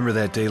 Gosh, I remember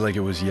that day like it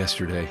was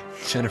yesterday.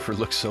 Jennifer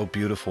looked so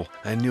beautiful.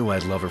 I knew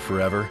I'd love her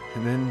forever.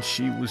 And then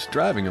she was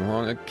driving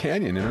along a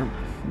canyon and her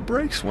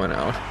brakes went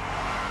out.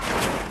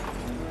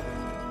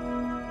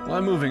 Well,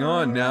 I'm moving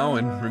on now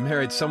and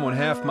remarried someone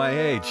half my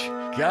age.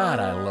 God,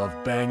 I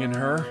love banging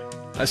her.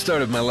 I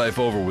started my life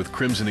over with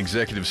Crimson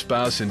Executive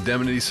Spouse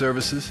Indemnity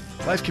Services.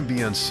 Life can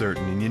be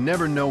uncertain, and you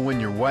never know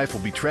when your wife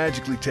will be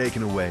tragically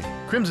taken away.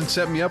 Crimson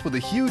set me up with a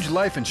huge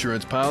life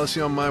insurance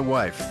policy on my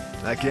wife.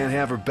 I can't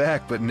have her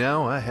back, but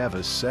now I have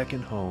a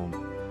second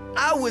home.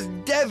 I was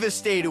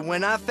devastated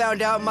when I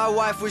found out my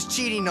wife was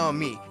cheating on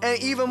me,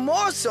 and even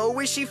more so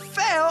when she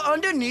fell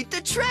underneath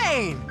the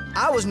train.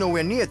 I was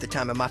nowhere near at the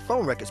time, and my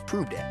phone records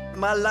proved it.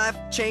 My life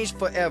changed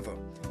forever.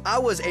 I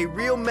was a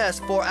real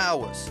mess for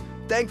hours.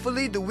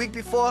 Thankfully, the week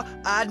before,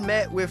 I'd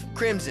met with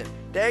Crimson.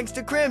 Thanks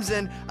to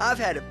Crimson, I've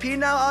had a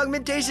penile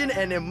augmentation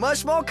and am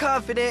much more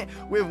confident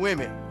with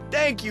women.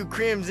 Thank you,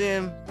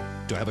 Crimson.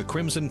 To have a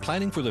Crimson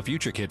Planning for the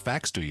Future kit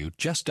faxed to you,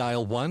 just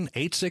dial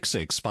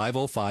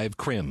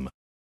 1-866-505-CRIM.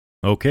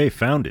 Okay,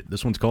 found it.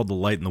 This one's called The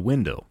Light in the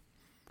Window.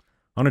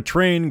 On a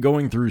train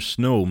going through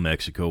snow,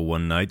 Mexico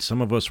one night,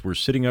 some of us were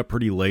sitting up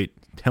pretty late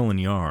telling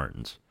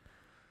yarns.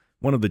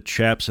 One of the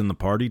chaps in the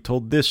party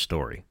told this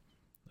story.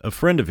 A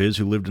friend of his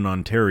who lived in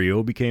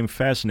Ontario became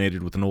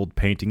fascinated with an old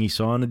painting he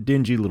saw in a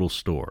dingy little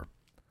store.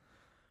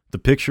 The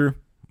picture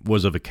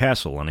was of a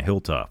castle on a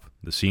hilltop.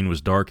 The scene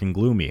was dark and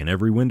gloomy, and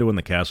every window in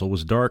the castle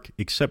was dark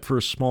except for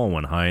a small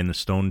one high in the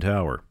stone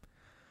tower.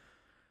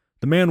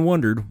 The man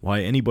wondered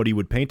why anybody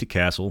would paint a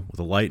castle with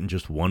a light in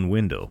just one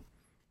window.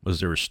 Was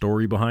there a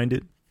story behind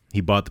it?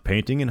 He bought the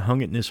painting and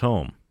hung it in his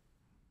home.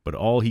 But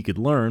all he could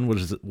learn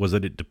was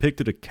that it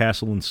depicted a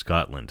castle in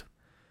Scotland,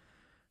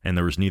 and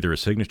there was neither a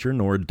signature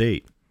nor a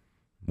date.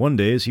 One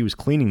day, as he was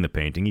cleaning the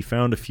painting, he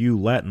found a few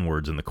Latin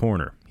words in the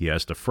corner. He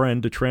asked a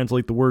friend to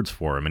translate the words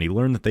for him, and he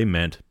learned that they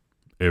meant,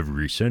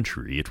 "Every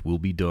century it will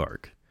be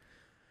dark."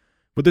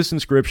 But this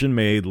inscription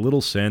made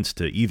little sense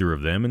to either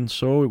of them, and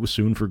so it was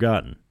soon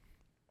forgotten.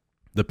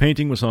 The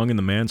painting was hung in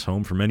the man's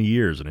home for many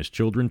years, and his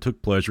children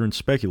took pleasure in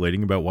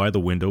speculating about why the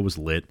window was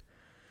lit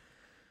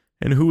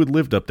and who had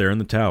lived up there in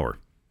the tower.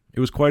 It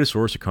was quite a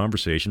source of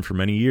conversation for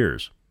many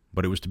years,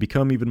 but it was to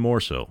become even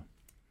more so.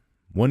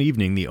 One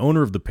evening, the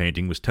owner of the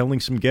painting was telling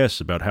some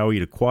guests about how he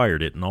had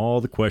acquired it and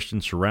all the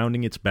questions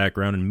surrounding its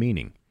background and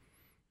meaning.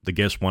 The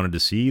guests wanted to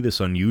see this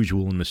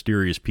unusual and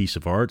mysterious piece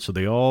of art, so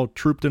they all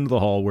trooped into the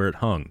hall where it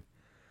hung.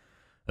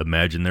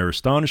 Imagine their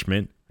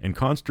astonishment and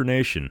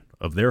consternation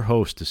of their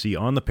host to see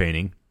on the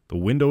painting the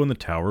window in the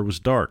tower was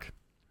dark.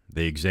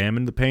 They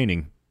examined the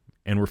painting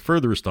and were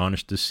further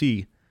astonished to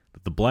see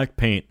that the black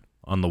paint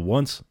on the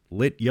once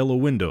lit yellow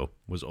window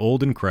was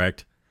old and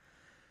cracked,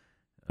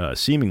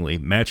 seemingly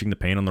matching the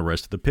paint on the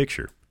rest of the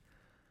picture.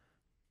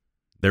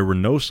 There were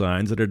no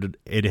signs that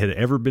it had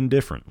ever been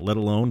different, let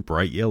alone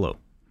bright yellow.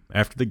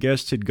 After the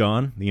guests had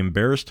gone, the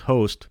embarrassed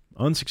host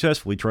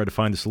unsuccessfully tried to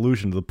find a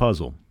solution to the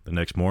puzzle. The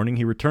next morning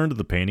he returned to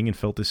the painting and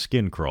felt his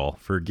skin crawl,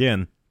 for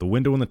again, the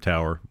window in the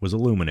tower was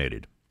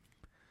illuminated.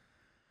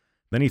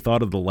 Then he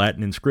thought of the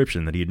Latin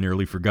inscription that he had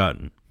nearly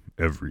forgotten.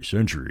 "Every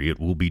century it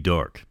will be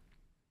dark."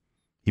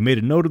 He made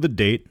a note of the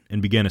date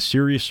and began a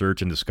serious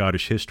search into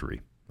Scottish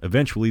history.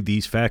 Eventually,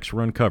 these facts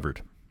were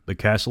uncovered. The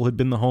castle had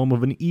been the home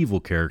of an evil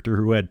character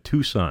who had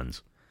 2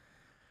 sons.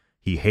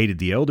 He hated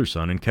the elder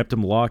son and kept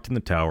him locked in the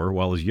tower,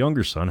 while his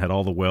younger son had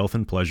all the wealth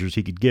and pleasures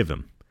he could give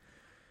him.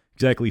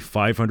 Exactly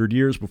 500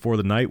 years before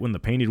the night when the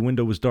painted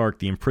window was dark,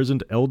 the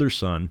imprisoned elder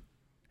son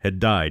had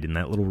died in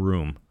that little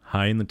room,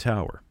 high in the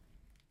tower.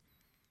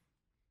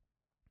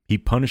 He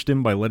punished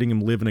him by letting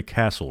him live in a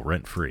castle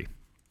rent-free.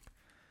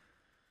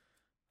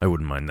 I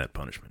wouldn't mind that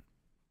punishment.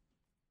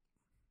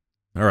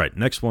 All right,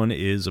 next one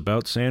is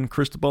about San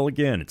Cristobal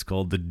again. It's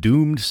called the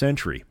Doomed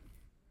Sentry.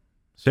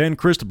 San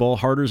Cristobal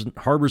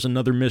harbors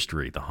another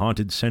mystery, the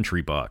haunted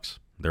sentry box.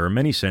 There are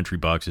many sentry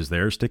boxes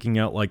there sticking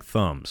out like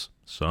thumbs.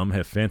 Some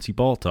have fancy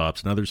ball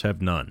tops and others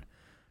have none,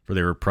 for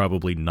they were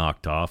probably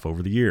knocked off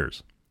over the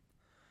years.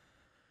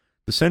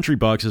 The sentry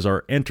boxes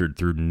are entered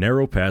through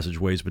narrow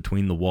passageways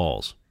between the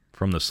walls.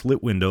 From the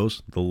slit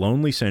windows, the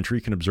lonely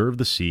sentry can observe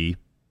the sea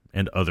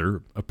and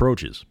other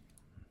approaches.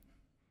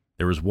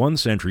 There is one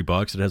sentry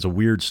box that has a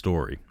weird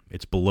story.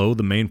 It's below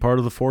the main part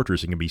of the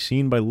fortress and can be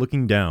seen by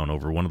looking down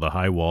over one of the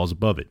high walls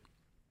above it.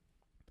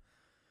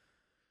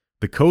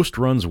 The coast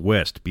runs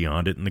west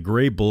beyond it, and the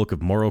gray bulk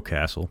of Morro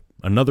Castle,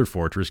 another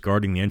fortress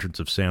guarding the entrance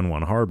of San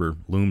Juan Harbor,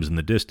 looms in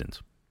the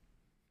distance.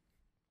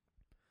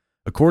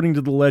 According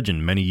to the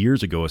legend, many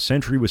years ago a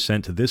sentry was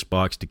sent to this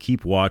box to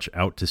keep watch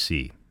out to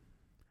sea.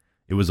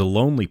 It was a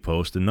lonely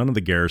post, and none of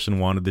the garrison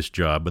wanted this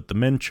job, but the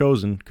men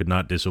chosen could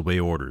not disobey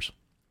orders.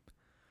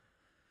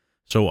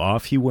 So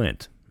off he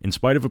went, in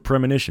spite of a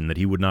premonition that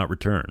he would not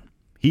return.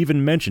 He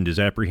even mentioned his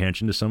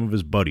apprehension to some of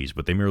his buddies,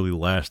 but they merely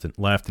laughed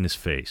in his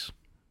face.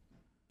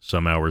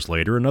 Some hours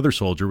later, another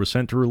soldier was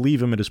sent to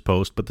relieve him at his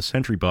post, but the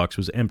sentry box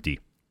was empty.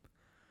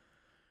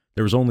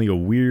 There was only a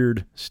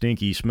weird,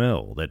 stinky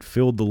smell that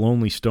filled the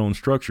lonely stone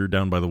structure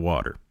down by the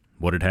water.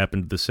 What had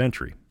happened to the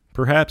sentry?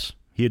 Perhaps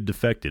he had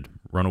defected,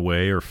 run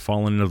away, or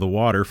fallen into the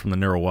water from the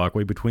narrow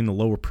walkway between the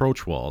low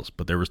approach walls,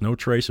 but there was no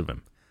trace of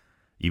him.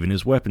 Even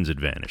his weapons had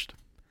vanished.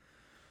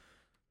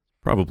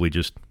 Probably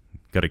just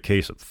got a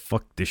case of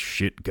 "fuck this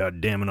shit,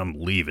 goddammit, I'm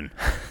leaving."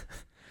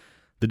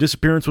 The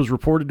disappearance was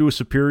reported to his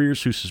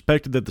superiors, who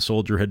suspected that the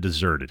soldier had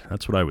deserted.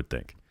 That's what I would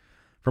think.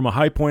 From a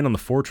high point on the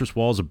fortress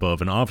walls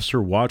above, an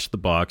officer watched the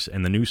box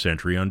and the new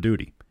sentry on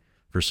duty.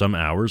 For some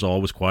hours,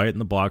 all was quiet in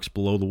the box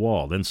below the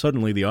wall. Then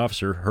suddenly the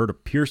officer heard a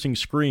piercing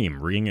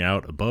scream ringing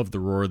out above the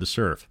roar of the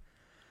surf.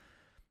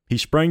 He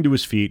sprang to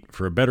his feet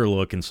for a better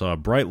look and saw a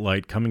bright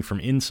light coming from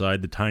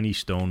inside the tiny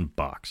stone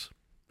box.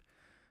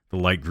 The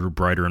light grew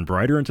brighter and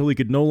brighter until he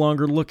could no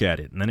longer look at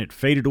it, and then it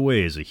faded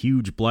away as a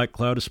huge black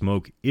cloud of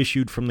smoke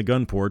issued from the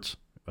gun ports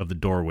of the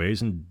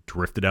doorways and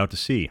drifted out to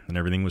sea, and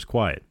everything was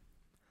quiet.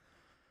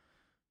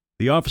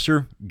 The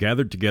officer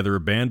gathered together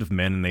a band of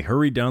men, and they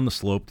hurried down the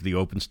slope to the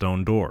open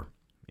stone door.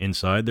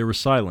 Inside there was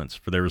silence,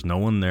 for there was no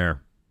one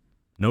there.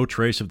 No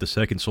trace of the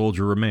second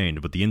soldier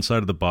remained, but the inside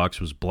of the box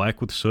was black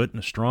with soot,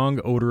 and a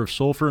strong odor of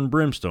sulfur and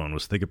brimstone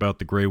was thick about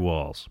the gray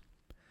walls.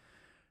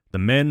 The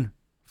men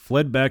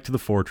fled back to the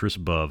fortress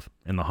above,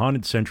 and the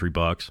haunted sentry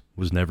box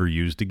was never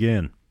used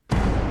again.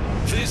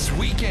 This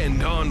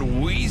weekend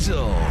on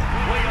Weasel. Will you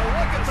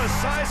look at the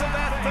size of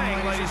that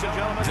thing, ladies and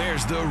gentlemen?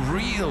 There's the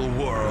real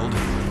world,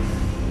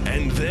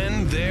 and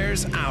then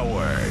there's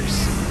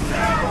ours.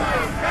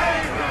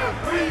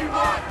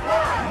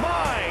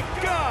 My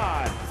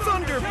God!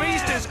 Thunder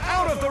Beast is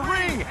out of the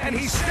ring, and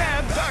he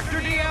stabbed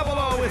Dr.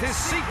 Diavolo with his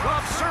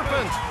Cyclops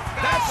serpent.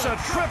 That's a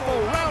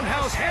triple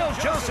roundhouse Hail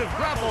Joseph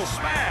grapple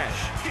smash.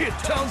 You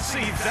don't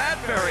see that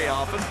very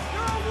often.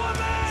 There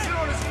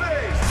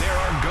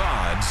are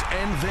gods,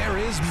 and there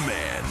is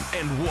man,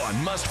 and one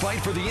must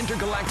fight for the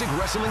Intergalactic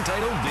Wrestling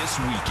title this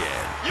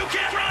weekend. You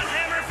can't run,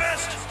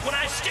 Hammerfist! When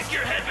I stick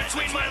your head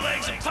between my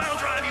legs and pile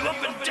drive you up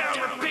and down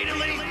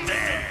repeatedly,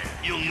 then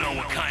you'll know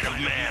what kind of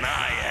man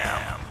I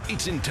am.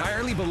 It's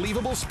entirely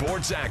believable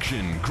sports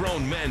action.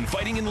 Grown men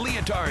fighting in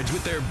leotards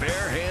with their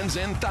bare hands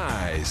and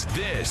thighs.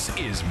 This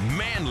is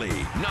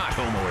manly, not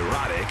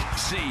homoerotic.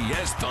 See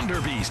as Thunder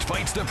Beast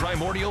fights the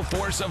primordial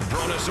force of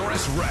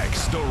Brontosaurus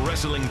Rex, the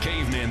wrestling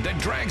caveman that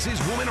drags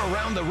his woman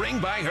around the ring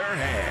by her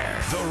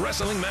hair. The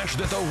wrestling match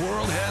that the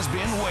world has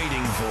been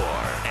waiting for.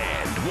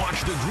 And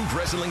watch the group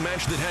wrestling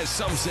match that has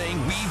some saying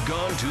we've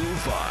gone too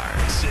far.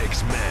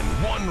 6 men,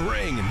 1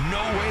 ring,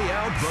 no way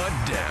out but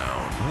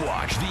down.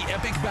 Watch the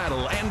epic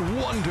battle and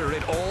wonder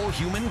at all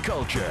human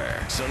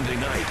culture. Sunday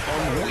night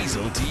on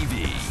Weasel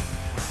TV.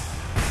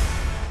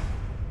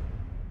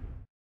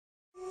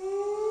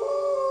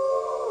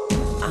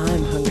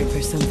 I'm hungry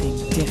for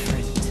something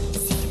different.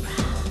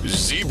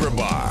 Zebra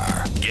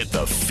Bar. Get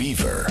the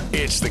fever.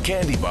 It's the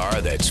candy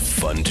bar that's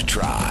fun to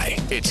try.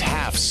 It's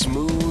half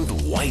smooth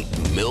white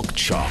milk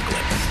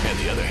chocolate, and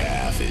the other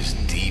half is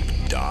deep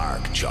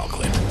dark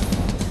chocolate.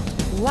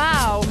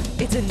 Wow,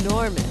 it's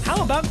enormous.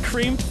 How about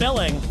cream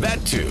filling?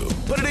 That too.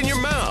 Put it in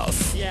your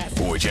mouth. Yes.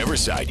 Whichever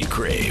side you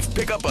crave,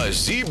 pick up a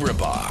Zebra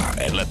Bar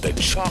and let the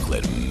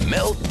chocolate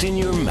melt in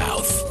your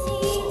mouth.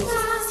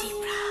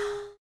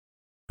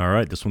 All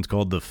right, this one's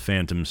called the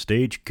Phantom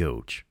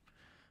Stagecoach.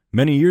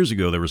 Many years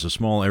ago, there was a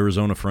small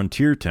Arizona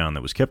frontier town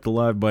that was kept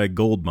alive by a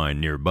gold mine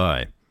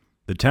nearby.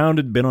 The town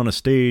had been on a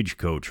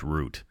stagecoach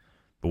route,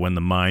 but when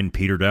the mine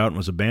petered out and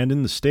was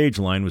abandoned, the stage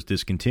line was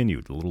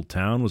discontinued. The little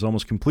town was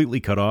almost completely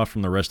cut off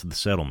from the rest of the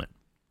settlement.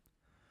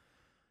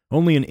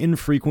 Only an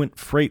infrequent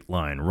freight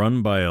line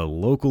run by a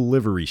local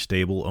livery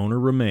stable owner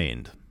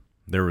remained.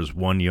 There was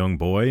one young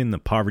boy in the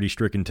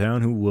poverty-stricken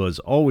town who was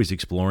always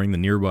exploring the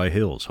nearby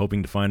hills,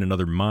 hoping to find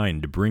another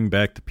mine to bring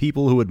back the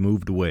people who had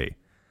moved away.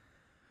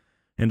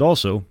 And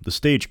also the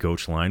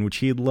stagecoach line, which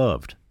he had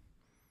loved.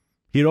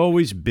 He had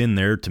always been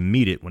there to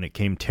meet it when it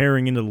came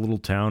tearing into the little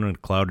town in a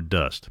cloud of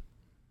dust.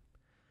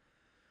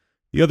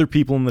 The other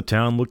people in the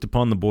town looked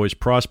upon the boy's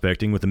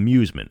prospecting with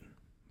amusement,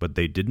 but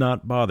they did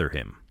not bother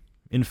him.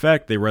 In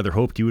fact, they rather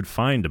hoped he would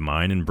find a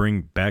mine and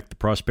bring back the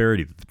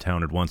prosperity that the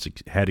town had once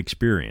had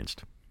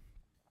experienced.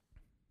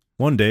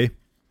 One day,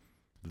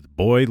 the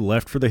boy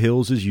left for the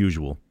hills as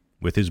usual,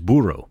 with his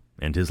burro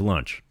and his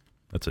lunch.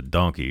 That's a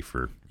donkey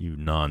for you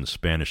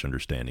non-Spanish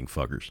understanding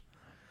fuckers.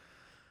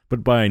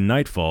 But by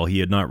nightfall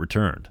he had not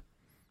returned.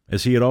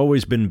 As he had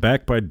always been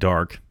back by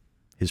dark,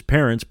 his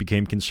parents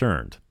became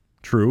concerned.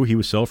 True, he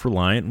was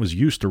self-reliant and was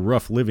used to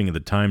rough living at the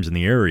times in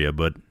the area,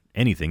 but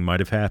anything might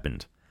have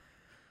happened.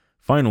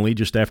 Finally,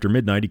 just after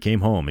midnight, he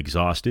came home,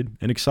 exhausted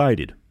and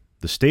excited.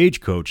 The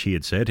stagecoach, he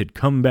had said, had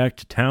come back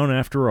to town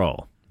after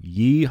all.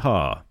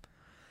 Yee-haw.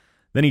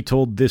 Then he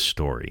told this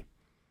story.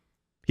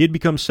 He had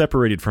become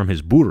separated from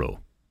his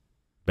burro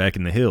back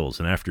in the hills,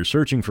 and after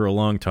searching for a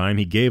long time,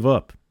 he gave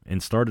up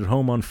and started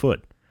home on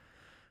foot.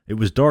 It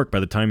was dark by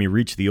the time he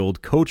reached the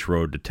old coach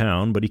road to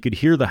town, but he could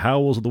hear the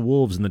howls of the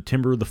wolves in the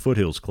timber of the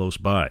foothills close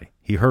by.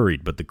 He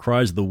hurried, but the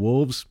cries of the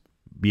wolves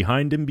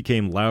behind him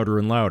became louder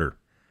and louder.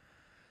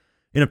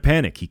 In a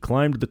panic, he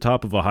climbed to the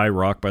top of a high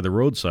rock by the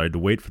roadside to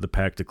wait for the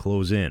pack to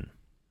close in.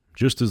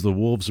 Just as the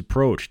wolves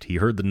approached, he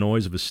heard the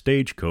noise of a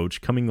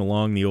stagecoach coming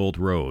along the old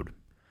road.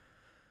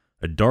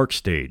 A dark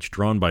stage,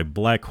 drawn by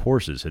black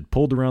horses, had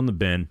pulled around the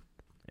bend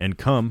and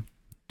come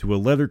to a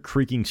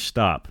leather-creaking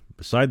stop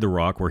beside the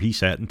rock where he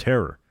sat in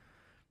terror.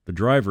 The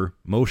driver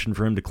motioned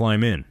for him to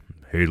climb in.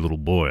 "Hey, little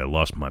boy, I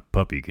lost my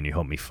puppy. Can you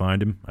help me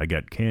find him? I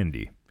got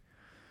candy."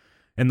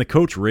 And the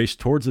coach raced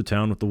towards the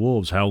town with the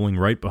wolves howling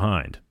right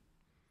behind.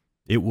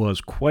 It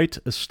was quite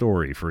a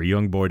story for a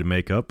young boy to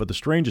make up, but the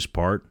strangest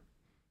part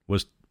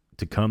was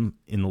to come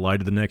in the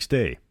light of the next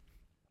day.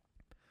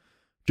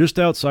 Just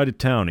outside of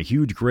town, a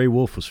huge gray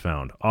wolf was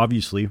found,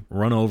 obviously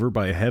run over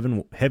by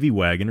a heavy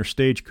wagon or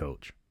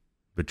stagecoach.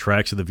 The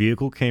tracks of the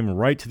vehicle came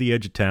right to the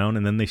edge of town,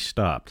 and then they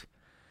stopped.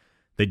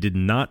 They did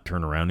not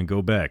turn around and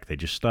go back. They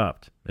just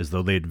stopped, as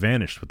though they had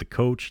vanished with the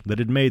coach that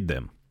had made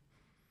them.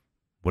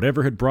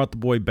 Whatever had brought the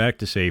boy back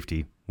to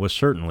safety was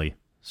certainly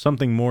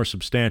something more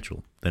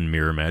substantial than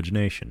mere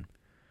imagination.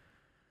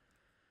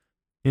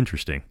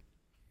 Interesting.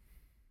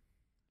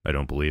 I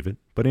don't believe it,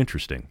 but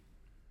interesting.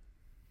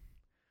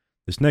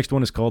 This next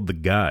one is called The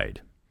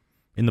Guide.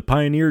 In the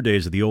pioneer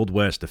days of the Old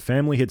West, a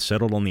family had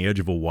settled on the edge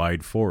of a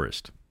wide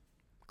forest.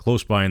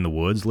 Close by in the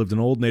woods lived an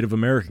old Native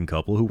American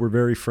couple who were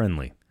very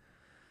friendly.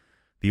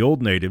 The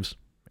old natives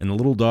and the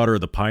little daughter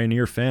of the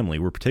pioneer family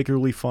were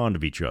particularly fond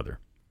of each other.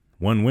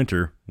 One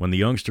winter, when the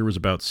youngster was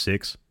about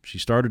 6, she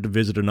started to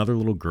visit another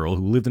little girl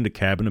who lived in a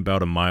cabin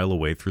about a mile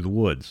away through the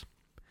woods.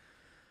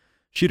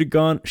 She had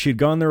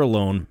gone there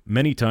alone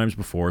many times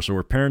before, so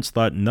her parents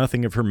thought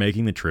nothing of her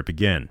making the trip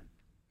again,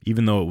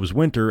 even though it was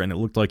winter and it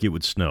looked like it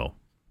would snow.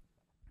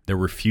 There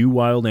were few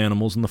wild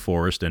animals in the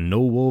forest, and no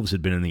wolves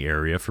had been in the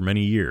area for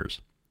many years.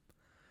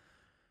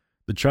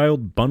 The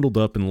child bundled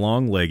up in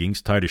long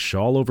leggings, tied a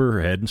shawl over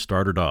her head, and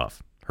started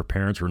off. Her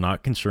parents were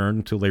not concerned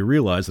until they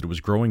realized that it was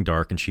growing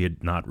dark and she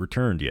had not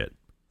returned yet.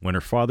 When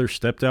her father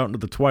stepped out into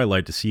the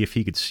twilight to see if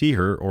he could see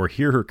her or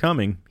hear her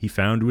coming, he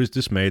found to his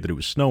dismay that it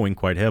was snowing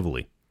quite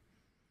heavily.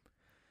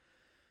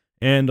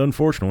 and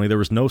unfortunately there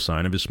was no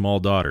sign of his small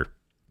daughter.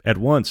 At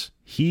once,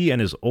 he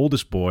and his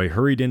oldest boy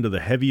hurried into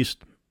their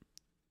heaviest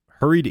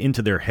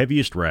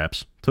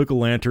wraps, took a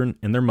lantern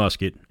and their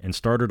musket, and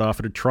started off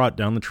at a trot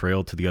down the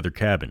trail to the other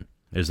cabin.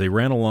 As they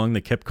ran along,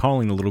 they kept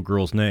calling the little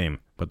girl's name,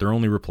 but their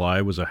only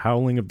reply was a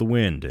howling of the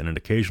wind and an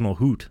occasional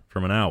hoot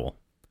from an owl.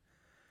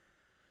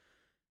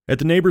 At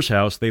the neighbor's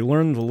house, they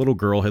learned the little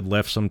girl had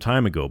left some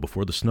time ago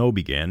before the snow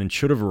began and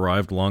should have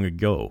arrived long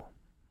ago.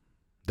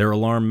 Their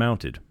alarm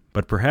mounted,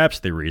 but perhaps,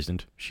 they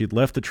reasoned, she had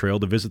left the trail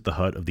to visit the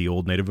hut of the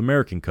old Native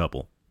American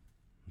couple.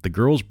 The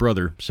girl's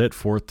brother set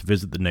forth to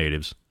visit the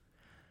natives,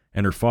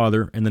 and her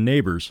father and the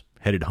neighbors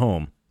headed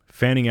home,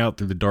 fanning out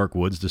through the dark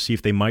woods to see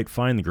if they might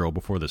find the girl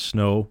before the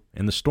snow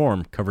and the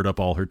storm covered up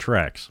all her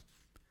tracks.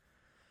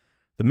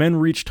 The men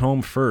reached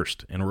home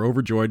first and were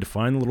overjoyed to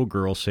find the little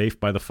girl safe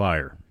by the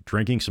fire,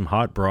 drinking some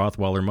hot broth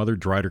while her mother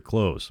dried her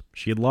clothes.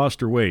 She had lost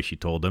her way, she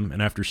told them,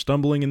 and after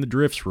stumbling in the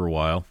drifts for a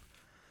while,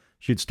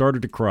 she had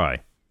started to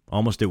cry.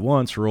 Almost at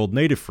once, her old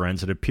native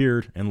friends had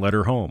appeared and led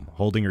her home,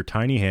 holding her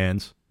tiny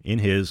hands in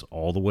his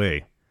all the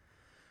way,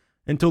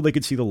 until they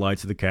could see the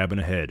lights of the cabin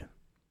ahead.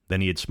 Then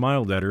he had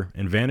smiled at her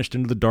and vanished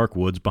into the dark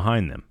woods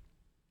behind them.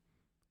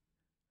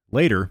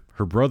 Later,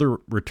 her brother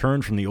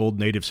returned from the old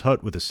native's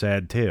hut with a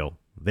sad tale.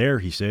 There,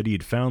 he said, he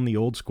had found the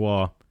old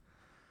squaw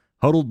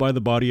huddled by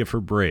the body of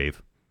her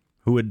brave,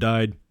 who had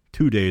died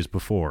 2 days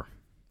before.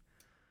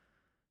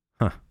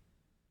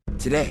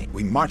 Today,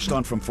 we marched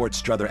on from Fort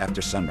Strother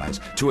after sunrise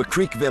to a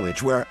creek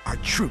village where our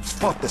troops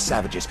fought the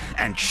savages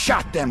and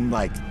shot them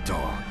like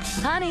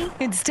dogs. Honey,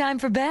 it's time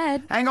for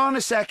bed. Hang on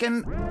a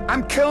second.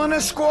 I'm killing a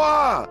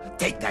squaw.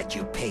 Take that,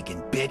 you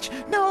pagan bitch.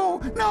 No.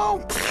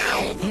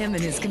 Him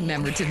and his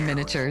commemorative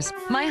miniatures.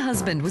 My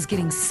husband was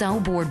getting so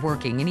bored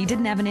working and he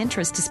didn't have an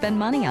interest to spend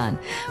money on,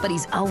 but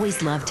he's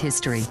always loved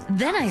history.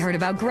 Then I heard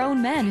about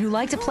grown men who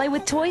like to play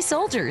with toy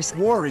soldiers.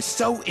 War is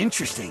so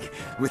interesting.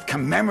 With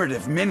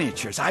commemorative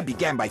miniatures, I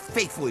began by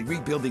faithfully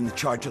rebuilding the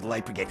charge of the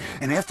Light Brigade,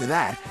 and after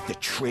that, the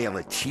Trail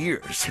of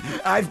Tears.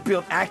 I've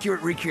built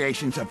accurate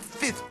recreations of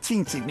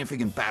 15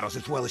 significant battles,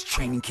 as well as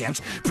training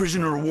camps,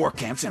 prisoner of war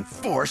camps, and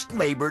forced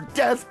labor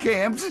death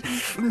camps.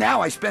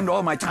 Now I spend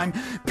all my time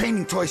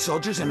painting toy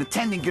soldiers and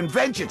attending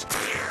conventions.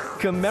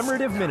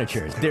 Commemorative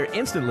miniatures. They're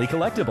instantly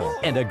collectible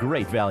and a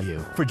great value.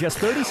 For just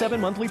 37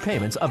 monthly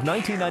payments of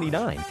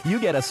 $19.99, you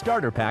get a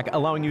starter pack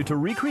allowing you to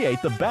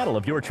recreate the battle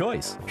of your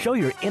choice. Show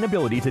your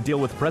inability to deal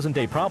with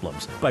present-day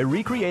problems by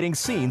recreating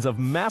scenes of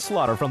mass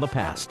slaughter from the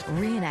past.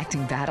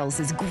 Reenacting battles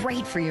is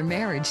great for your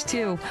marriage,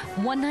 too.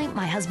 One night,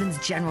 my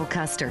husband's General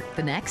Custer.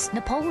 The next,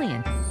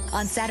 Napoleon.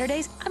 On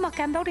Saturdays, I'm a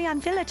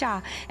Cambodian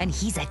villager, and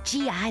he's a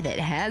GI that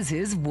has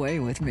his way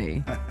with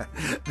me.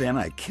 Then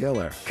I kill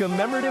her.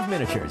 Commemorative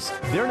miniatures.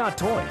 They're not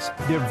toys.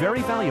 They're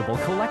very valuable,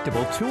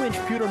 collectible 2-inch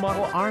pewter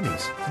model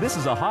armies. This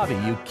is a hobby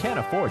you can't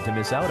afford to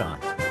miss out on.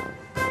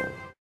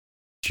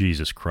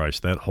 Jesus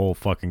Christ, that whole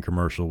fucking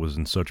commercial was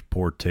in such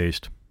poor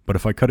taste. But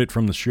if I cut it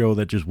from the show,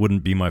 that just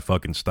wouldn't be my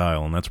fucking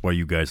style, and that's why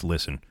you guys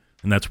listen.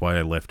 And that's why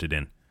I left it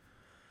in.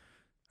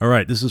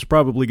 Alright, this is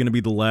probably going to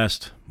be the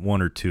last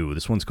one or two.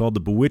 This one's called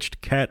The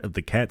Bewitched Cat of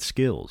the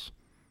Catskills.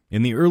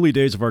 In the early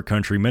days of our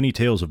country, many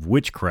tales of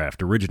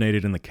witchcraft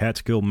originated in the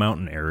Catskill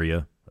Mountain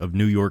area of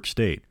New York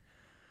State.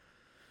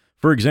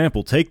 For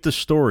example, take the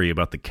story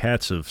about the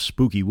cats of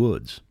Spooky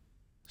Woods.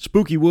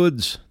 Spooky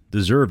Woods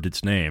deserved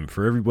its name,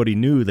 for everybody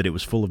knew that it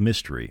was full of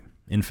mystery.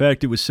 In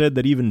fact, it was said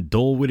that even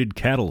dull-witted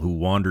cattle who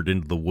wandered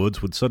into the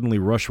woods would suddenly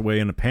rush away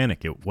in a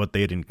panic at what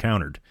they had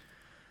encountered.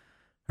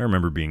 I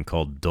remember being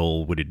called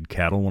dull-witted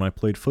cattle when I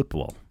played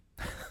football.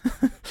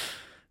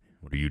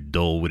 What are you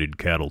dull-witted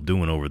cattle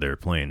doing over there,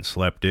 playing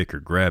slapdick or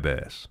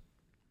grab-ass?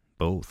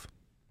 Both.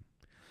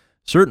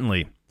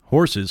 Certainly,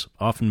 horses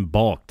often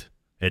balked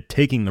at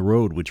taking the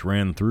road which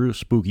ran through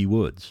Spooky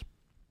Woods.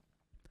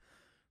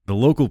 The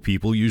local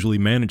people usually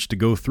managed to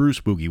go through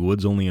Spooky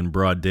Woods only in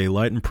broad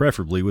daylight and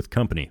preferably with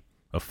company.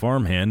 A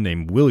farmhand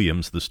named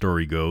Williams, the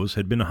story goes,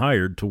 had been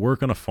hired to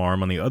work on a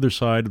farm on the other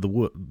side of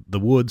the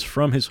woods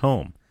from his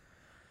home.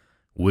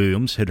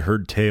 Williams had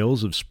heard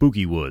tales of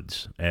Spooky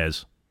Woods,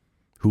 as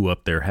who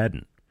up there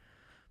hadn't?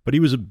 But he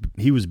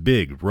was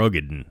big,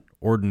 rugged, and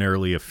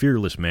ordinarily a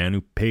fearless man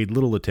who paid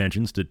little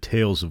attention to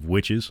tales of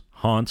witches,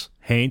 haunts,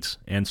 haints,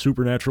 and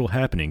supernatural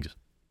happenings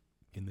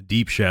in the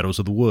deep shadows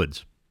of the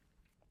woods.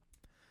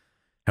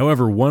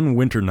 However, one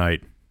winter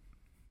night,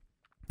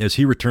 as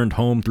he returned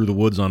home through the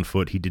woods on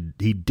foot, he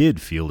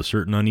did feel a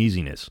certain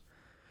uneasiness.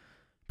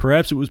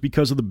 Perhaps it was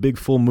because of the big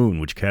full moon,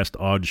 which cast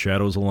odd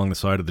shadows along the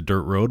side of the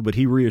dirt road, but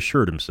he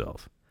reassured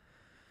himself.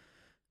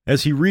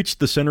 As he reached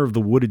the center of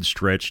the wooded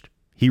stretch,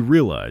 he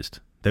realized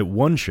that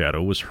one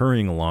shadow was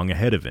hurrying along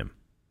ahead of him.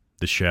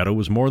 The shadow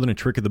was more than a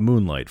trick of the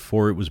moonlight,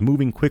 for it was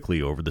moving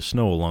quickly over the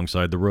snow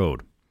alongside the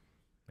road.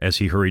 As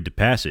he hurried to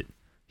pass it,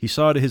 he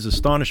saw to his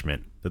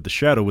astonishment that the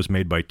shadow was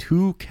made by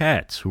 2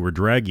 cats who were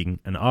dragging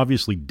an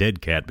obviously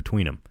dead cat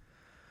between them.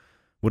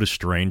 What a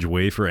strange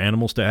way for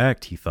animals to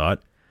act, he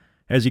thought,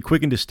 as he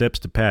quickened his steps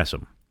to pass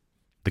him.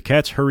 The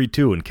cats hurried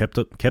too and kept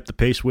the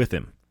pace with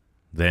him.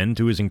 Then,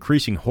 to his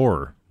increasing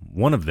horror,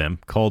 One of them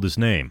called his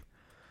name.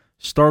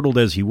 Startled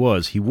as he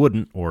was, he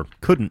wouldn't or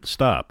couldn't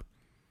stop.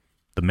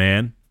 The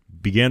man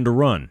began to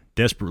run,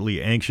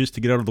 desperately anxious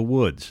to get out of the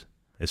woods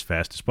as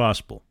fast as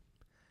possible.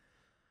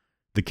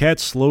 The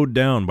cats, slowed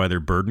down by their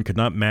burden, could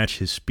not match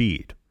his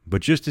speed,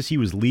 but just as he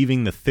was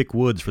leaving the thick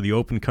woods for the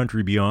open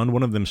country beyond,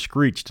 one of them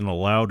screeched in a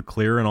loud,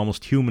 clear, and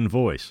almost human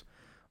voice,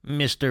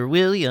 "Mr.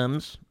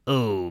 Williams,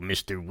 oh,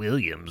 Mr.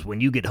 Williams, when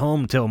you get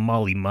home, tell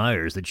Molly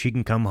Myers that she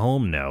can come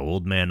home now.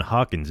 Old man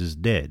Hawkins is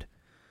dead."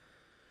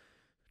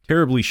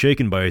 Terribly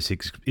shaken by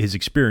his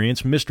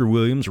experience, Mr.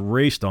 Williams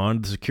raced on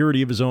to the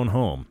security of his own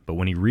home, but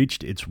when he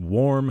reached its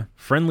warm,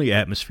 friendly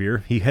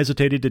atmosphere, he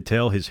hesitated to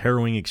tell his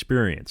harrowing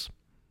experience.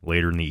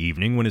 Later in the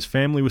evening, when his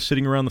family was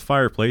sitting around the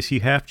fireplace, he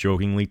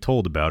half-jokingly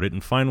told about it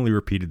and finally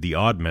repeated the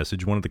odd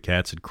message one of the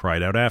cats had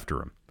cried out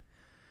after him.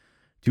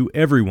 To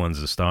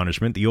everyone's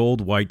astonishment, the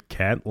old white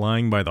cat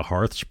lying by the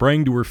hearth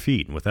sprang to her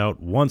feet and,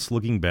 without once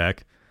looking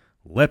back,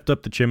 leapt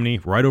up the chimney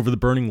right over the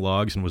burning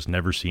logs and was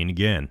never seen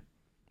again.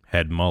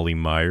 Had Molly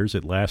Myers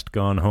at last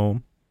gone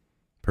home?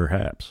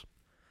 Perhaps.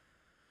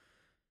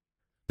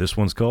 This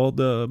one's called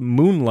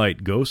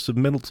Moonlight Ghosts of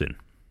Middleton.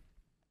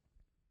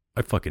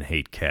 I fucking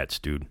hate cats,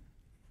 dude.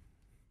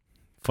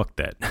 Fuck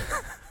that.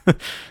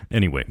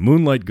 Anyway,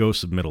 Moonlight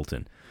Ghosts of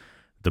Middleton.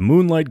 The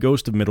Moonlight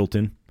Ghost of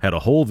Middleton had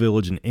a whole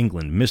village in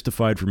England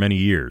mystified for many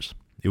years.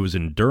 It was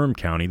in Durham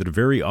County that a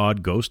very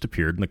odd ghost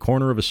appeared in the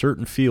corner of a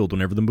certain field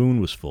whenever the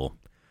moon was full.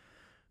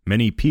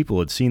 Many people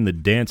had seen the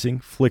dancing,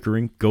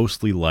 flickering,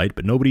 ghostly light,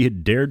 but nobody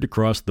had dared to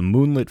cross the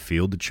moonlit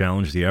field to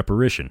challenge the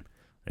apparition.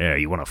 "Yeah,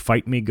 you want to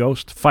fight me,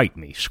 ghost? Fight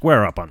me.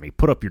 Square up on me.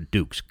 Put up your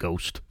dukes,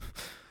 ghost."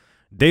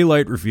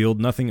 Daylight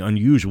revealed nothing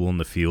unusual in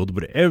the field,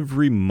 but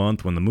every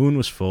month when the moon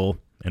was full,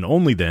 and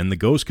only then, the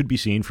ghost could be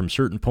seen from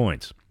certain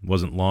points. It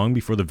wasn't long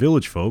before the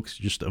village folks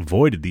just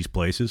avoided these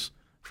places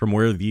from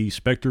where the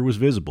specter was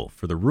visible,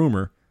 for the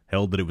rumor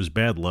held that it was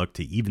bad luck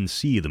to even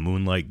see the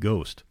moonlight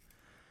ghost.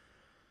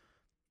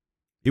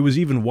 It was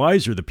even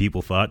wiser, the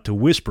people thought, to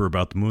whisper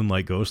about the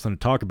moonlight ghost than to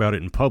talk about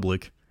it in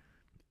public,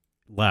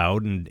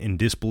 loud and in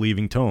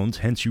disbelieving tones,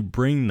 hence you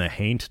bring the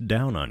haint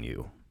down on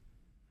you.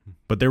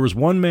 But there was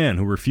one man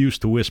who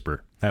refused to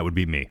whisper. That would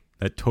be me.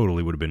 That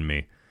totally would have been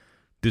me.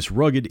 This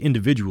rugged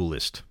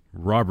individualist,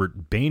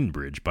 Robert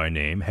Bainbridge by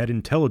name, had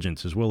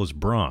intelligence as well as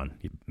brawn.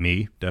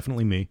 Me,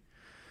 definitely me.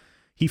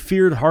 He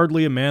feared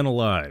hardly a man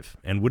alive,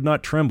 and would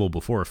not tremble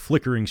before a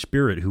flickering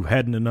spirit who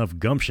hadn't enough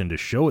gumption to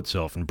show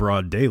itself in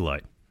broad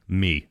daylight.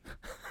 Me.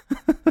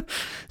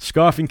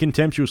 Scoffing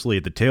contemptuously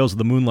at the tales of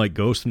the moonlight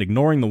ghost and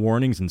ignoring the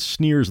warnings and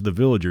sneers of the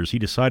villagers, he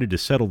decided to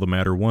settle the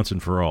matter once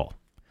and for all.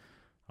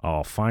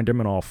 "I'll find him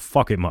and I'll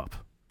fuck him up."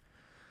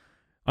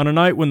 On a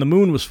night when the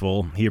moon was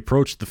full, he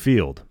approached the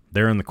field.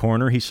 There in the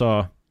corner, he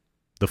saw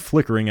the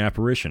flickering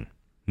apparition.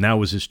 Now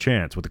was his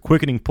chance. With a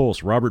quickening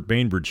pulse, Robert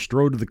Bainbridge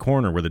strode to the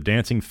corner where the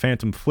dancing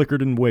phantom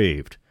flickered and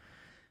waved.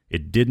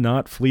 It did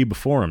not flee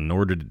before him,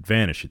 nor did it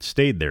vanish. It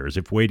stayed there as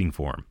if waiting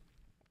for him.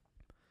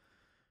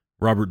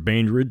 Robert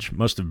Bainbridge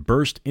must have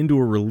burst into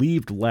a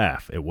relieved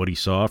laugh at what he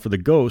saw, for the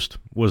ghost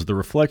was the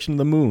reflection of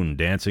the moon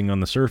dancing on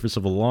the surface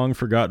of a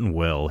long-forgotten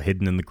well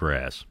hidden in the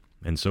grass,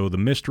 and so the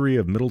mystery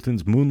of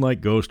Middleton's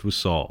moonlight ghost was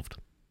solved.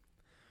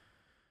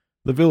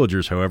 The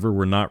villagers, however,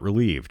 were not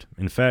relieved.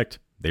 In fact,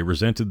 they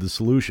resented the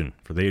solution,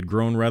 for they had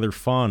grown rather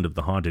fond of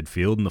the haunted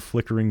field and the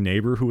flickering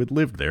neighbor who had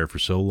lived there for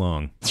so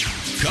long.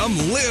 Come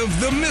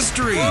live the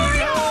mystery!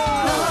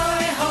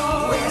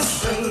 Where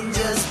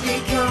strangers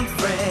become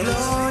friends.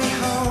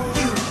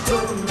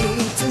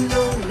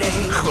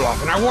 Cool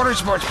off in our water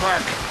sports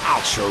park.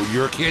 I'll show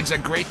your kids a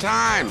great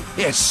time.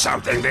 It's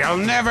something they'll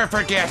never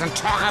forget and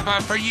talk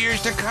about for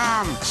years to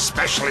come,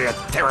 especially at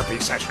therapy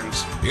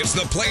sessions. It's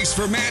the place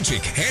for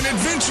magic and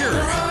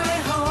adventure.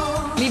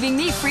 Leaving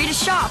me free to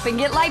shop and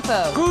get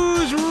lipo.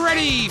 Who's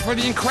ready for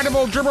the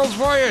incredible Dribbles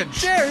voyage?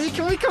 Jerry,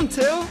 can we come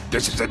too?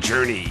 This is a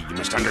journey you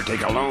must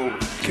undertake alone.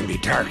 It can be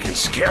dark and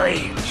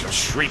scary, but you'll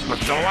shriek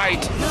with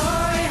delight.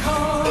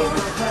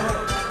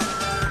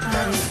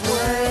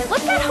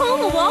 What's that hole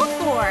in the wall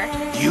for?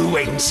 You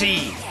wait and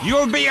see.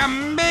 You'll be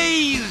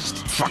amazed.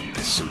 Fuck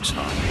the suits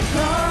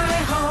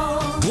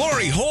on.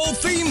 Glory Hole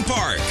Theme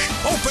Park.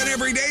 Open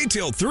every day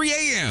till 3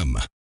 a.m.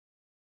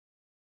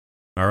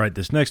 All right,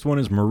 this next one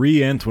is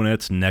Marie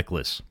Antoinette's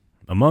necklace.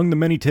 Among the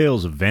many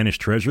tales of vanished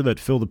treasure that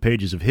fill the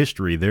pages of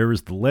history, there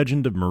is the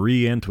legend of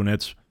Marie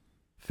Antoinette's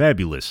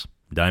fabulous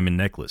diamond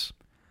necklace.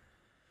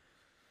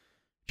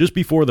 Just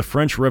before the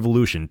French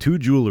Revolution, two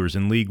jewelers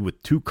in league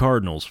with two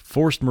cardinals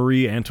forced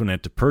Marie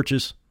Antoinette to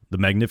purchase the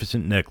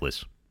magnificent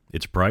necklace.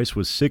 Its price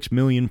was £6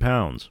 million.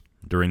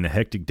 During the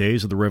hectic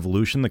days of the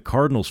Revolution, the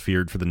cardinals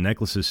feared for the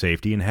necklace's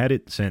safety and had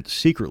it sent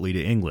secretly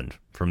to England.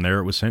 From there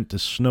it was sent to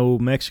Snow,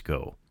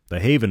 Mexico, the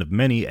haven of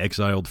many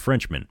exiled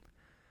Frenchmen.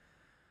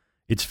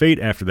 Its fate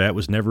after that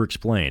was never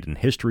explained, and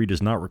history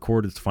does not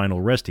record its final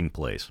resting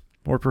place.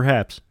 Or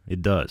perhaps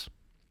it does.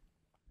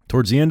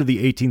 Towards the end of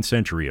the 18th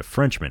century, a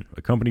Frenchman,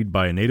 accompanied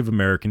by a Native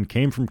American,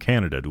 came from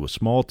Canada to a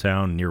small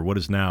town near what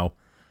is now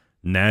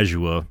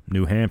Nashua,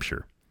 New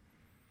Hampshire.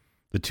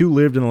 The two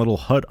lived in a little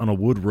hut on a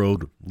wood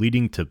road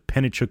leading to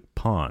Pennachuck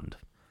Pond.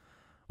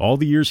 All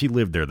the years he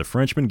lived there, the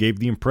Frenchman gave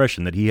the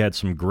impression that he had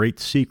some great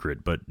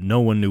secret, but no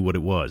one knew what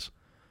it was.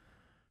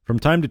 From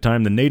time to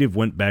time, the native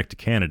went back to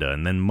Canada,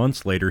 and then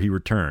months later he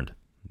returned.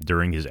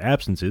 During his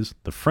absences,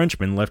 the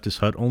Frenchman left his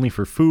hut only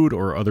for food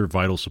or other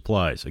vital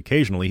supplies.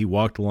 Occasionally, he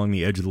walked along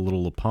the edge of the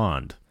little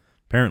pond,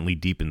 apparently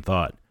deep in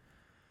thought.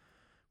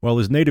 While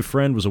his native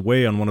friend was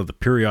away on one of the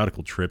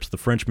periodical trips, the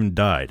Frenchman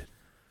died.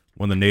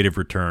 When the native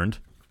returned,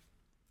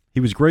 he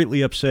was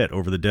greatly upset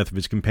over the death of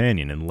his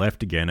companion and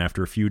left again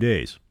after a few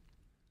days.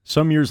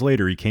 Some years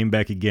later, he came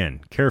back again,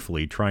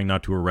 carefully trying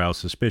not to arouse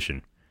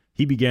suspicion.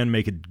 He began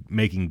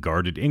making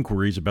guarded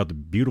inquiries about the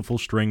beautiful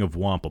string of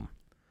wampum.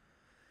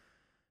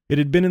 It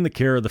had been in the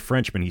care of the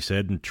Frenchman, he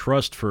said, and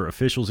trust for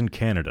officials in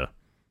Canada.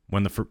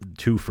 When the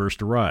two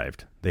first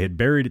arrived, they had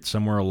buried it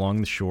somewhere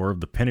along the shore of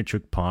the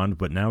Pennachuck Pond,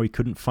 but now he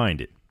couldn't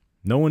find it.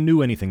 No one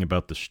knew anything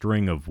about the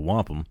string of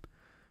wampum,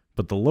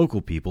 but the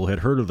local people had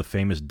heard of the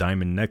famous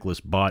diamond necklace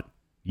bought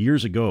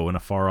years ago in a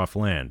far-off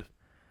land.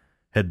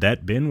 Had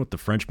that been what the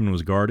Frenchman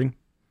was guarding?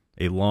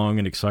 A long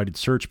and excited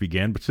search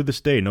began, but to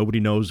this day nobody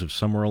knows if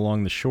somewhere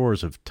along the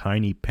shores of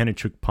tiny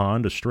Pennachuck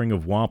Pond a string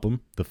of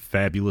wampum, the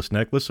fabulous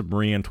necklace of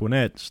Marie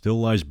Antoinette, still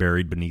lies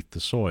buried beneath the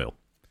soil.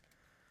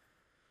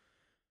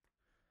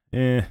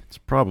 It's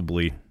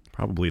probably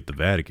at the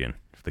Vatican,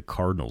 if the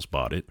cardinals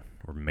bought it,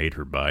 or made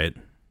her buy it.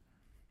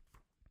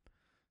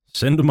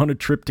 Send them on a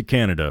trip to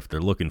Canada if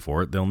they're looking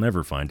for it. They'll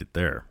never find it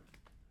there.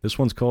 This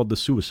one's called the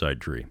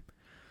suicide tree.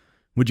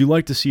 Would you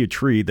like to see a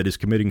tree that is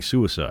committing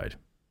suicide?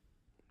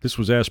 This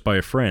was asked by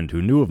a friend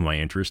who knew of my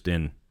interest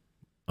in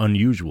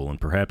unusual and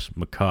perhaps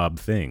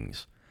macabre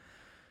things.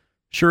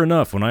 Sure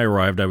enough, when I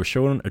arrived, I was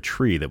shown a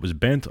tree that was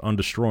bent on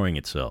destroying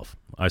itself.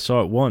 I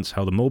saw at once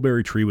how the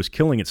mulberry tree was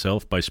killing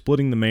itself by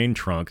splitting the main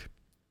trunk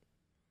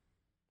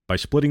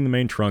as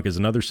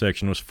another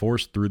section was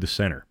forced through the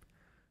center.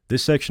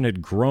 This section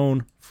had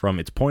grown from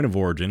its point of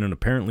origin and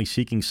apparently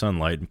seeking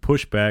sunlight and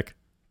pushed back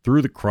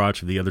through the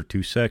crotch of the other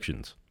two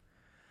sections.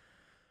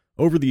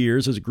 Over the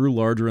years, as it grew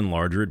larger and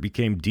larger, it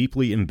became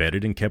deeply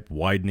embedded and kept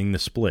widening the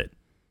split.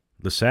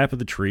 The sap of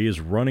the tree is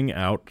running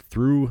out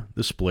through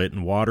the split,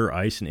 and water,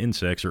 ice, and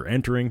insects are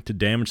entering to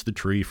damage the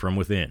tree from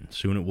within.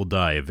 Soon it will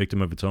die, a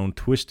victim of its own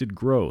twisted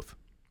growth.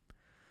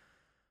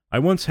 I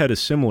once had a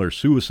similar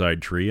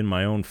suicide tree in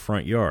my own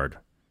front yard.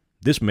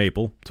 This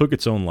maple took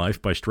its own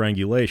life by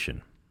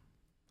strangulation.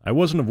 I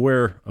wasn't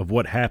aware of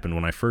what happened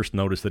when I first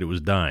noticed that it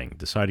was dying.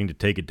 Deciding to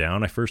take it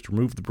down, I first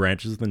removed the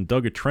branches, then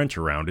dug a trench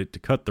around it to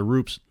cut the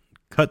roots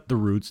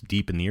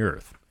deep in the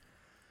earth.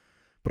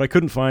 But I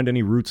couldn't find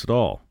any roots at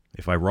all.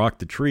 If I rocked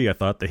the tree, I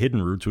thought the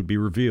hidden roots would be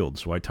revealed,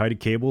 so I tied a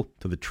cable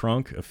to the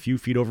trunk a few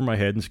feet over my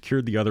head and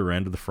secured the other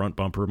end to the front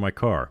bumper of my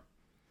car.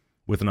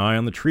 With an eye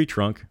on the tree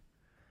trunk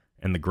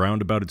and the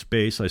ground about its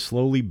base, I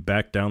slowly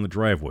backed down the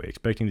driveway,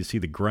 expecting to see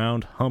the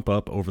ground hump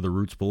up over the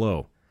roots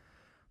below.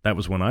 That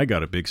was when I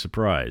got a big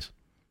surprise.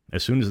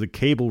 As soon as the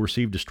cable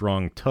received a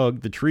strong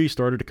tug, the tree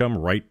started to come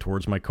right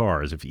towards my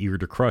car, as if eager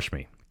to crush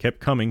me. It kept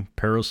coming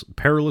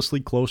perilously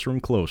closer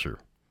and closer.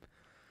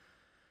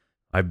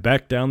 I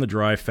backed down the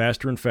drive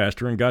faster and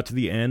faster and got to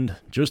the end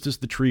just as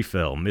the tree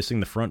fell, missing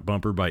the front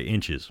bumper by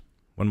inches.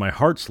 When my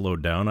heart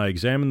slowed down, I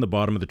examined the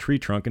bottom of the tree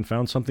trunk and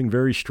found something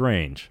very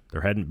strange.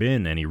 There hadn't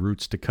been any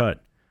roots to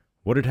cut.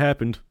 What had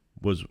happened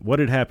was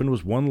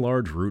one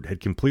large root had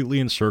completely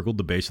encircled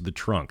the base of the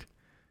trunk,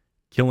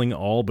 killing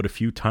all but a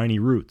few tiny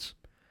roots.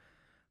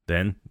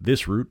 Then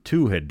this root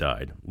too had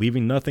died,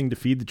 leaving nothing to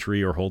feed the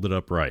tree or hold it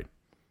upright.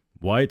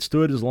 Why it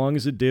stood as long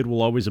as it did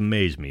will always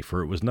amaze me,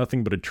 for it was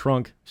nothing but a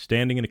trunk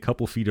standing in a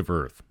couple feet of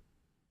earth.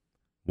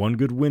 One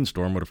good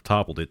windstorm would have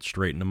toppled it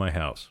straight into my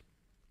house.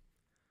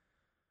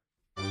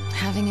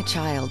 Having a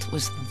child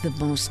was the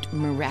most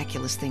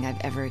miraculous thing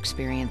I've ever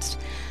experienced.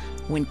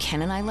 When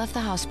Ken and I left the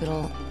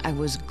hospital, I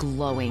was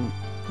glowing.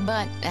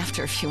 But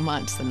after a few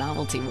months, the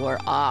novelty wore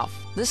off.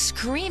 The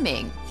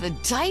screaming, the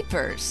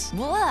diapers,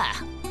 blah.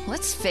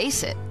 Let's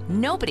face it,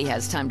 nobody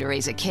has time to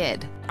raise a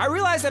kid. I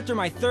realized after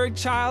my third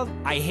child,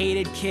 I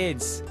hated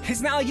kids.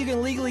 It's not like you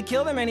can legally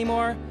kill them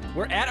anymore.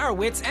 We're at our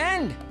wits'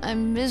 end.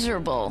 I'm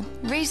miserable.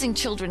 Raising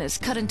children has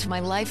cut into my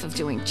life of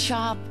doing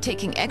CHOP,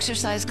 taking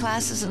exercise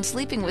classes, and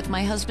sleeping with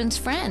my husband's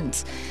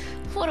friends.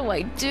 What do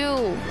I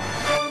do?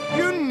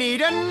 You need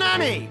a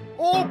nanny!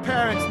 All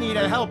parents need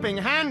a helping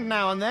hand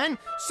now and then,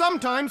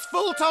 sometimes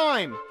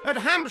full-time. At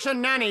Hampshire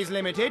Nannies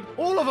Limited,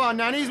 all of our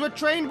nannies were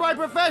trained by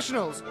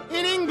professionals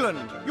in England.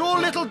 Your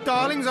little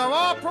darlings are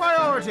our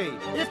priority.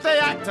 If they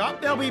act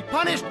up, they'll be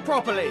punished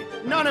properly.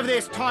 None of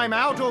this time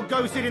out or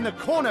go sit in the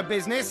corner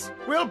business.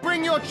 We'll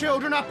bring your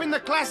children up in the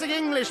classic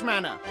English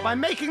manner by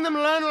making them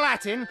learn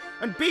Latin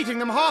and beating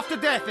them half to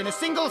death in a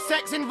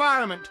single-sex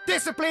environment.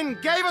 Discipline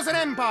gave us an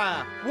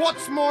empire.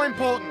 What's more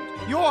important,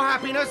 your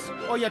happiness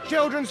or your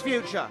children's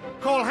future?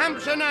 Call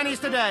Hampshire Nannies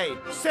today.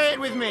 Say it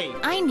with me.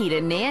 I need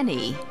a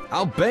nanny.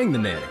 I'll bang the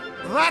nanny.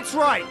 That's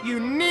right, you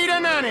need a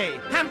nanny.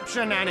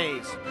 Hampshire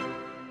Nannies.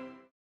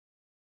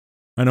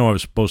 I know I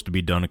was supposed to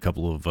be done a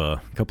couple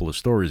of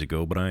stories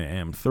ago, but I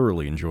am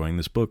thoroughly enjoying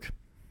this book.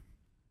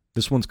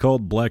 This one's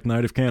called Black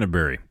Knight of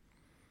Canterbury.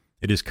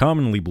 It is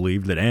commonly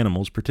believed that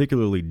animals,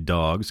 particularly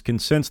dogs, can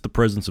sense the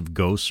presence of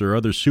ghosts or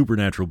other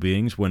supernatural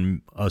beings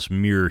when us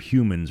mere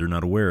humans are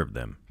not aware of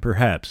them.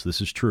 Perhaps this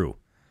is true.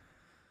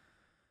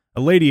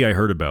 A lady I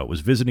heard about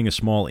was visiting a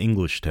small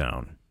English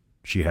town.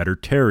 She had her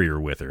terrier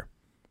with her,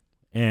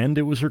 and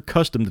it was her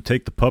custom to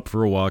take the pup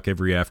for a walk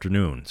every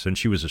afternoon. Since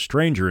she was a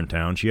stranger in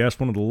town, she asked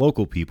one of the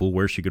local people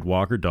where she could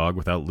walk her dog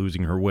without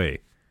losing her way.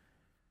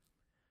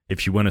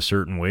 If she went a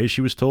certain way,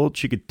 she was told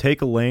she could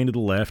take a lane to the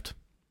left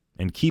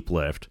and keep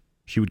left.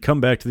 She would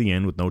come back to the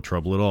inn with no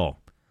trouble at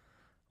all.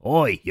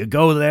 "Oi, you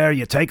go there,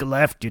 you take a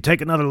left, you take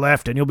another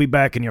left, and you'll be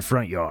back in your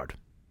front yard."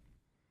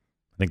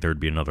 I think there would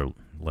be another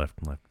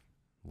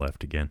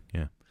left again,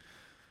 yeah.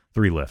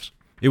 3 lefts.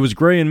 It was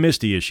gray and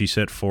misty as she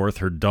set forth,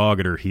 her dog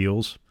at her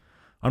heels,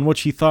 on what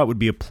she thought would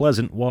be a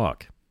pleasant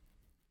walk.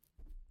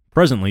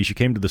 Presently, she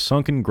came to the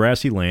sunken,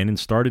 grassy lane and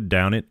started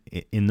down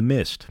it in the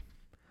mist.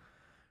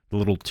 The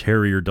little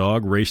terrier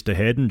dog raced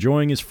ahead,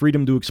 enjoying his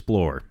freedom to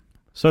explore.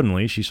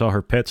 Suddenly, she saw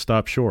her pet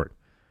stop short,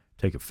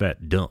 take a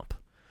fat dump.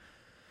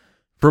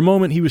 For a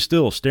moment, he was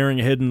still, staring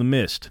ahead in the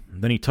mist.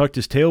 Then he tucked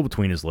his tail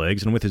between his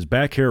legs, and with his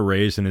back hair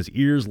raised and his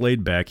ears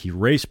laid back, he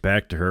raced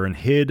back to her and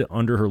hid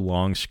under her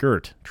long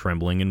skirt,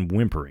 trembling and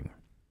whimpering.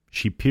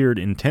 She peered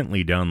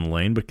intently down the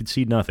lane, but could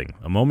see nothing.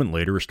 A moment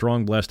later, a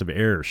strong blast of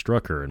air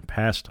struck her and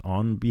passed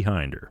on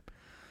behind her,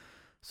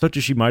 such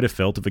as she might have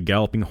felt if a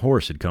galloping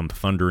horse had come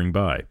thundering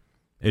by.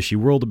 As she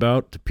whirled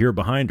about to peer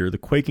behind her, the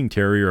quaking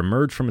terrier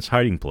emerged from its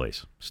hiding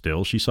place.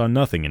 Still, she saw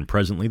nothing, and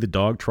presently the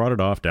dog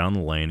trotted off down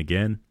the lane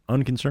again,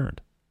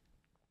 unconcerned.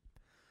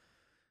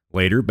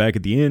 Later, back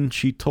at the inn,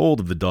 she told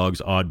of the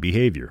dog's odd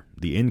behavior.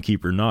 The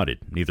innkeeper nodded,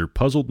 neither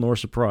puzzled nor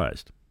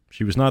surprised.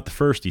 She was not the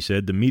first, he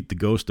said, to meet the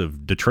ghost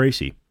of De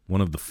Tracy,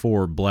 one of the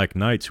 4 Black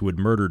Knights who had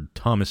murdered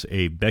Thomas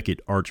A.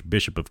 Becket,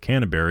 Archbishop of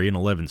Canterbury, in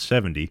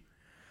 1170.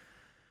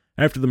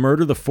 After the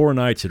murder, the 4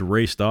 knights had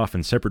raced off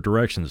in separate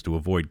directions to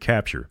avoid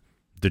capture.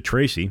 De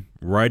Tracy,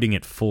 riding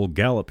at full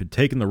gallop, had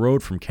taken the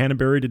road from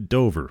Canterbury to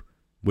Dover,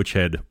 which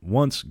had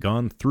once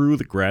gone through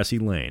the grassy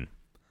lane.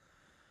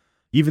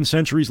 Even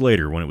centuries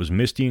later, when it was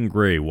misty and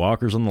gray,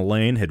 walkers on the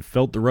lane had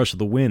felt the rush of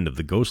the wind of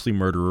the ghostly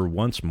murderer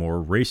once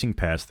more racing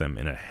past them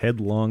in a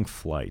headlong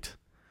flight.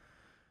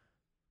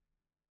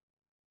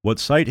 What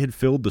sight had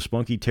filled the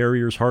spunky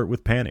terrier's heart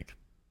with panic?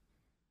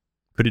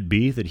 Could it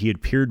be that he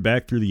had peered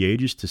back through the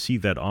ages to see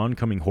that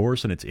oncoming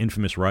horse and its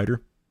infamous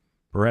rider?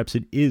 Perhaps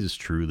it is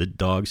true that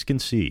dogs can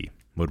see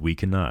what we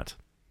cannot.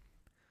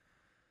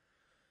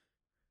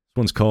 This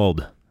one's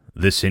called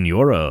The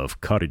Senora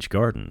of Cottage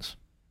Gardens.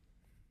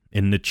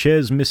 In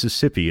Natchez,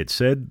 Mississippi, it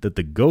said that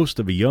the ghost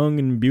of a young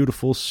and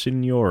beautiful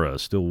senora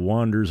still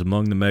wanders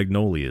among the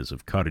magnolias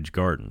of Cottage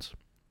Gardens.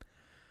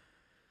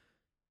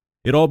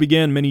 It all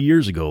began many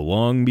years ago,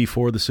 long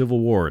before the Civil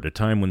War, at a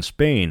time when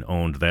Spain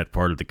owned that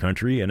part of the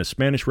country, and a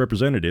Spanish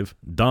representative,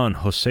 Don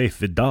José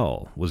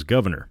Vidal, was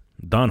governor.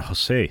 Don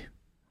José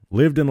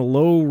lived in a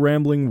low,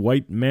 rambling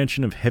white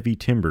mansion of heavy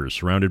timbers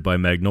surrounded by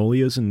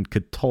magnolias and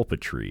catalpa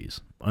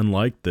trees,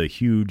 unlike the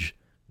huge,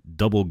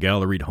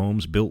 double-galleried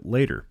homes built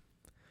later.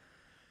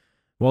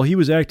 While he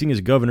was acting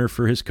as governor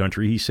for his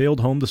country, he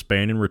sailed home to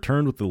Spain and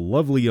returned with the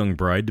lovely young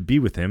bride to be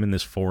with him in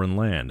this foreign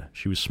land.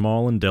 She was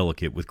small and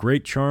delicate, with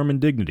great charm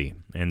and dignity,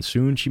 and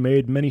soon she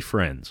made many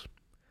friends.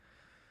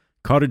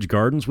 Cottage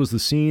Gardens was the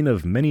scene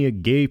of many a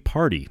gay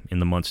party in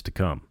the months to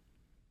come.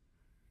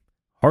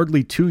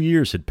 Hardly 2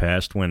 years had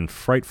passed when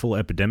frightful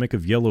epidemic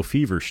of yellow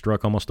fever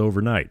struck almost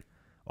overnight.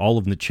 All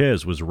of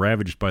Natchez was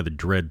ravaged by the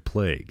dread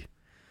plague.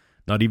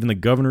 Not even the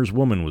governor's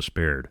woman was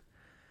spared.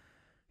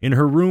 In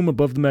her room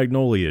above the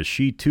magnolias,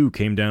 she too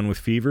came down with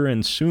fever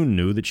and soon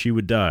knew that she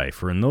would die,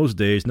 for in those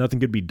days nothing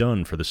could be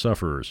done for the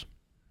sufferers.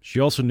 She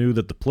also knew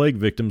that the plague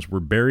victims were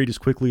buried as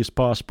quickly as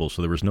possible,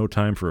 so there was no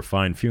time for a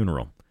fine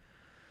funeral.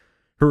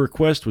 Her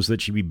request was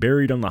that she be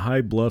buried on the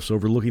high bluffs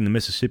overlooking the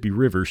Mississippi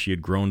River she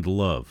had grown to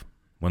love.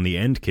 When the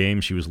end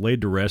came, she was laid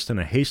to rest in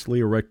a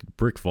hastily erected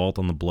brick vault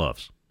on the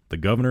bluffs. The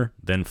governor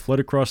then fled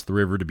across the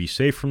river to be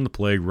safe from the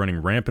plague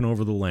running rampant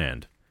over the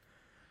land.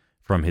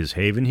 From his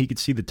haven, he could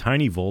see the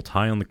tiny vault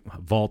high on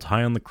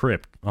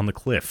the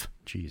cliff.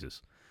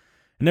 Jesus.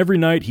 And every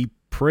night he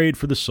prayed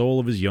for the soul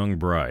of his young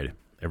bride.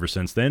 Ever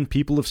since then,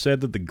 people have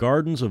said that the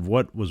gardens of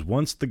what was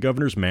once the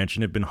governor's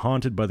mansion have been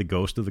haunted by the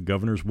ghost of the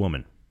governor's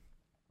woman.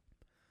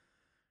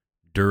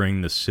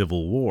 During the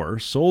Civil War,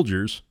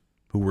 soldiers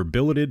who were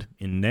billeted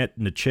in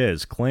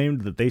Natchez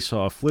claimed that they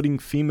saw a flitting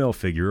female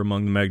figure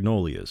among the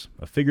magnolias,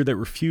 a figure that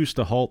refused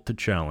to halt to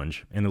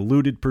challenge and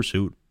eluded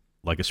pursuit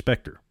like a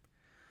specter.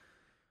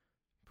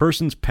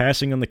 Persons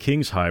passing on the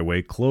King's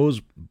Highway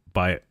close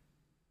by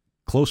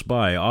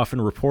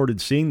often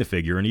reported seeing the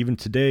figure, and even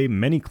today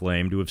many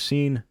claim to have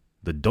seen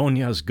the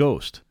Doña's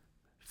ghost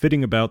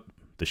flitting about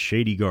the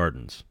shady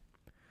gardens.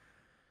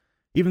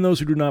 Even those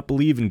who do not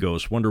believe in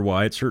ghosts wonder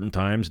why at certain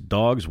times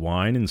dogs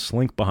whine and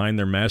slink behind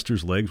their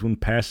master's legs when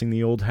passing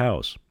the old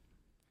house.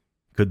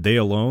 Could they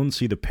alone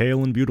see the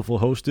pale and beautiful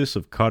hostess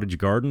of Cottage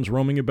Gardens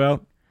roaming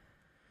about?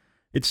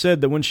 It's said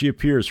that when she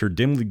appears, her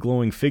dimly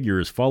glowing figure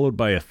is followed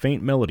by a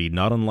faint melody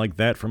not unlike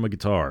that from a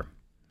guitar.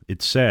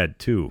 It's sad,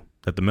 too,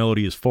 that the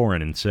melody is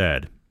foreign and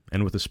sad,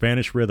 and with a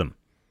Spanish rhythm.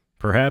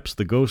 Perhaps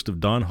the ghost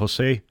of Don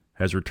Jose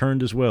has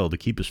returned as well to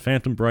keep his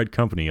phantom bride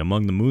company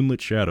among the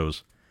moonlit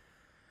shadows,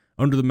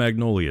 under the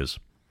magnolias,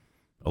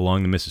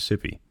 along the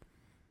Mississippi.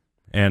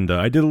 And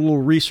I did a little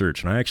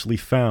research, and I actually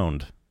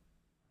found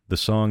the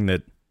song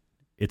that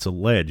it's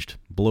alleged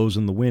blows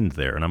in the wind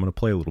there, and I'm going to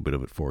play a little bit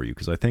of it for you,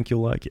 because I think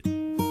you'll like it.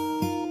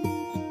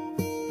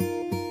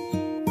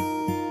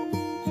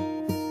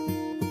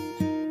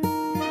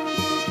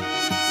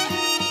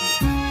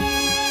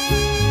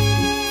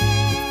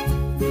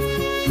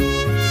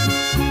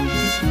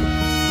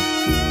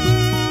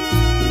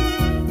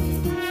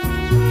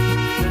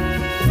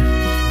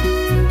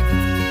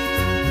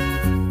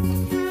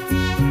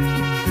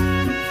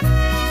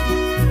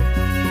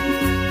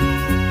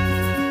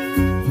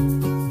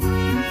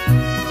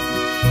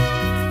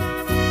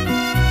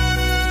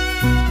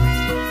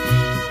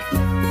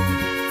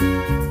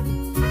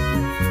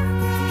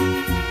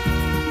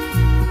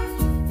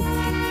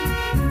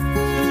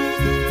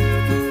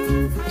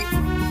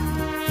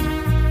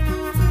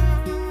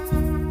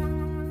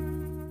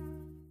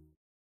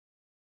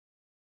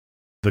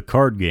 The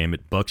card game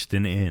at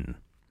Buxton Inn.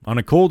 On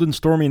a cold and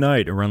stormy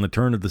night around the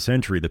turn of the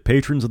century, the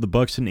patrons of the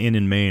Buxton Inn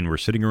in Maine were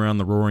sitting around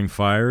the roaring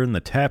fire in the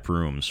tap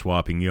room,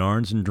 swapping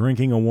yarns and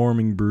drinking a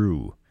warming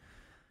brew.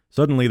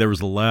 Suddenly there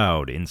was a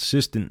loud,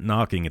 insistent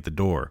knocking at the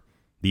door.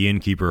 The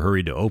innkeeper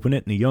hurried to open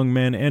it, and a young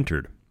man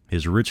entered.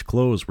 His rich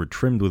clothes were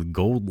trimmed with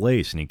gold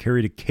lace, and he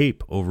carried a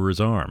cape over his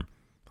arm.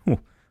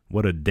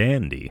 What a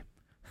dandy.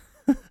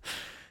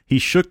 He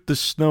shook the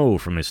snow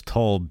from his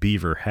tall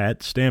beaver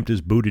hat, stamped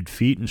his booted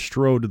feet, and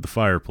strode to the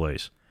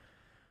fireplace.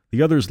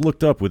 The others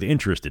looked up with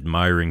interest,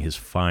 admiring his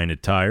fine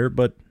attire,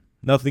 but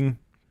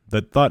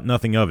thought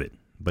nothing of it,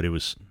 but it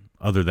was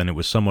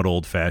somewhat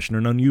old-fashioned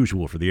and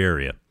unusual for the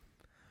area.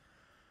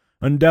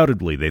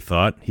 Undoubtedly, they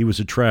thought, he was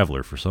a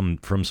traveler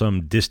from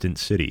some distant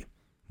city.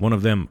 One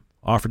of them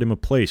offered him a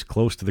place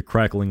close to the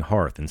crackling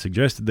hearth and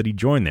suggested that he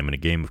join them in a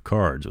game of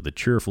cards. With a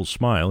cheerful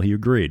smile, he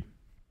agreed.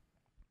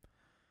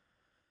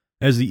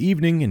 As the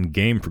evening and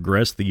game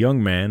progressed, the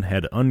young man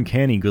had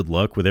uncanny good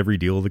luck with every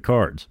deal of the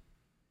cards.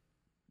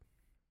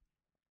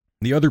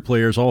 The other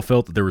players all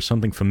felt that there was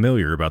something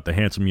familiar about the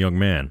handsome young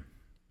man,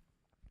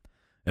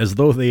 as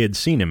though they had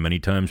seen him many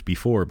times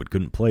before but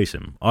couldn't place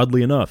him.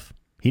 Oddly enough,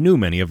 he knew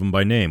many of them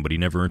by name, but he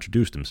never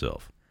introduced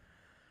himself.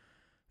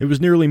 It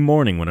was nearly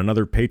morning when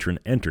another patron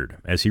entered.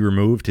 As he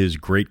removed his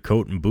great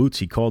coat and boots,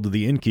 he called to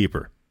the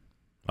innkeeper.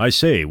 "I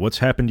say, what's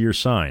happened to your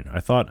sign?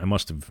 I thought I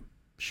must have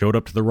showed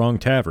up to the wrong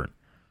tavern."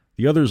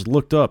 The others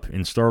looked up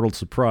in startled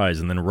surprise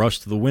and then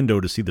rushed to the window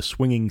to see the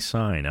swinging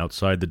sign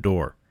outside the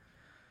door.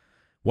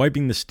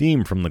 Wiping the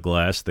steam from the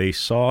glass, they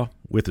saw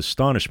with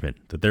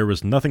astonishment that there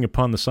was nothing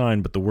upon the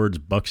sign but the words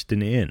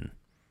Buxton Inn.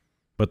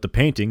 But the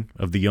painting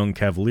of the young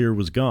cavalier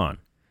was gone.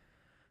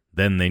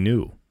 Then they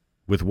knew.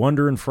 With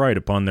wonder and fright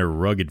upon their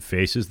rugged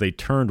faces, they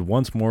turned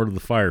once more to the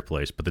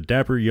fireplace, but the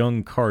dapper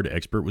young card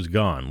expert was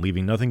gone,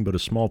 leaving nothing but a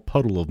small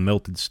puddle of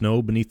melted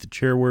snow beneath the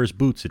chair where his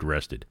boots had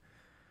rested.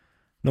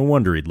 No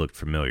wonder he'd looked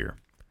familiar.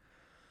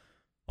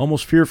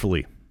 Almost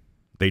fearfully,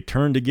 they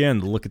turned again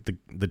to look at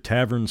the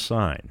tavern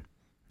sign.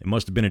 It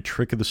must have been a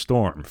trick of the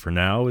storm, for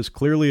now, as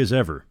clearly as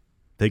ever,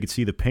 they could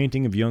see the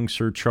painting of young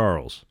Sir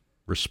Charles,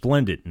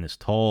 resplendent in his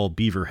tall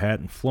beaver hat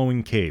and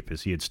flowing cape,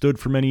 as he had stood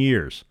for many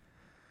years.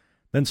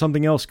 Then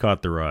something else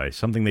caught their eye,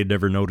 something they'd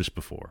never noticed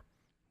before.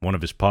 One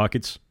of his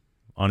pockets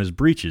on his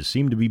breeches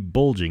seemed to be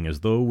bulging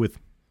as though with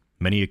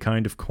many a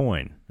kind of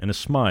coin, and a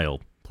smile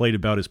played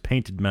about his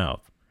painted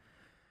mouth.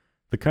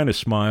 The kind of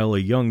smile a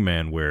young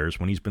man wears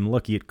when he's been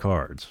lucky at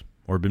cards,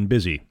 or been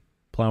busy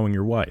plowing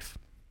your wife.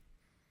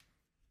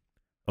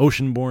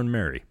 Ocean-born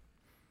Mary.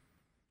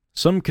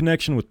 Some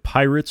connection with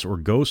pirates or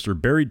ghosts or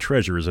buried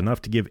treasure is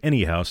enough to give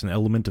any house an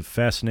element of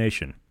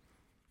fascination.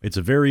 It's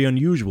a very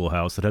unusual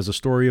house that has a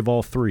story of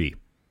all three.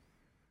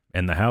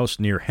 And the house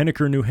near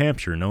Henniker, New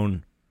Hampshire,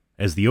 known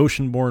as the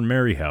Ocean-born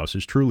Mary House,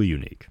 is truly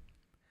unique.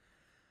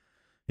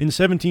 In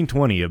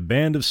 1720, a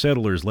band of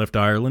settlers left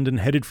Ireland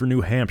and headed for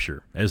New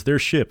Hampshire. As their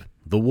ship,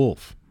 the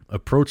Wolf,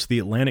 approached the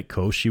Atlantic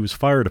coast, she was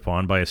fired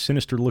upon by a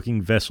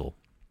sinister-looking vessel,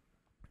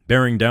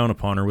 bearing down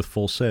upon her with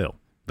full sail.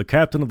 The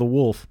captain of the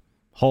Wolf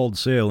hauled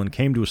sail and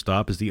came to a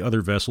stop as the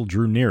other vessel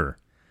drew nearer.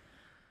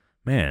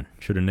 Man,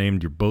 should have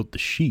named your boat the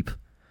Sheep,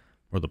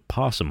 or the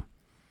Possum.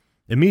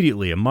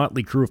 Immediately, a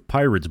motley crew of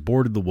pirates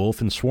boarded the Wolf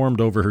and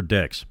swarmed over her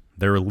decks.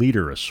 Their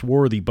leader, a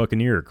swarthy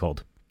buccaneer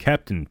called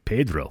Captain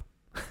Pedro,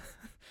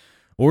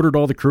 ordered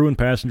all the crew and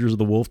passengers of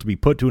the Wolf to be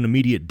put to an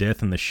immediate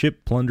death, and the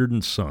ship plundered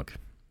and sunk.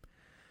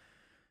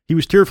 He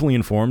was tearfully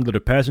informed that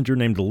a passenger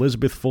named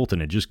Elizabeth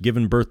Fulton had just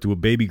given birth to a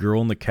baby girl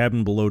in the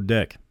cabin below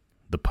deck.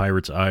 The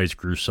pirate's eyes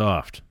grew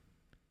soft,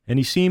 and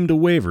he seemed to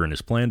waver in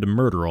his plan to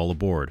murder all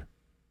aboard.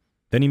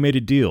 Then he made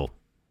a deal,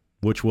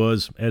 which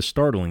was as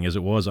startling as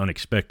it was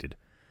unexpected.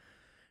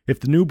 If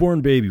the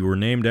newborn baby were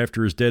named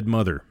after his dead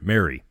mother,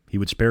 Mary, he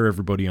would spare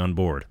everybody on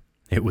board.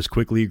 It was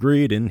quickly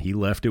agreed, and he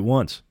left at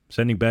once,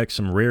 sending back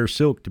some rare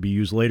silk to be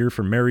used later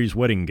for Mary's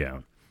wedding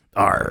gown.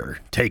 Arr,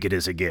 take it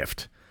as a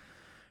gift.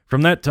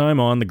 From that time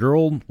on, the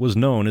girl was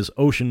known as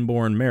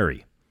Ocean-born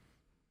Mary.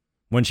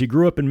 When she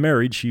grew up and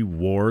married, she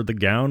wore the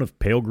gown of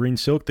pale green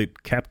silk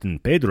that Captain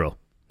Pedro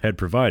had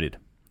provided.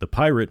 The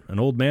pirate, an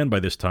old man by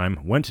this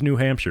time, went to New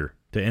Hampshire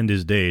to end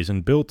his days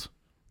and built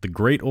the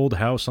great old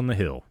house on the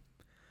hill.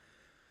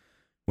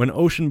 When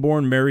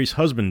Ocean-born Mary's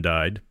husband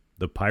died,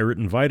 the pirate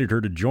invited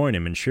her to join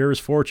him and share his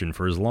fortune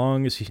for as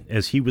long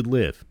as he would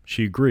live.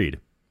 She agreed.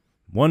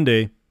 One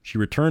day, she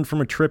returned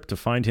from a trip to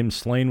find him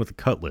slain with a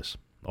cutlass.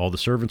 All the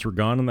servants were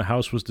gone and the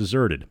house was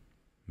deserted.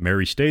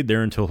 Mary stayed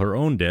there until her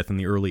own death in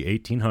the early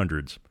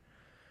 1800s.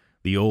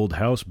 The old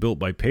house built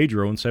by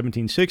Pedro in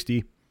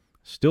 1760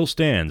 still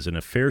stands in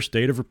a fair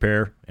state of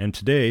repair and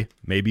today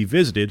may be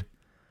visited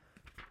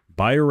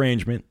by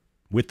arrangement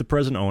with the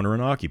present owner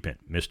and occupant,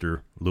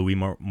 Mr. Louis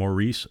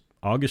Maurice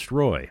Auguste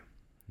Roy.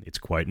 It's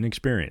quite an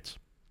experience.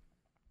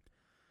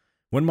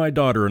 When my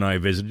daughter and I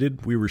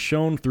visited, we were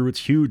shown through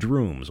its huge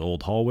rooms,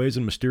 old hallways,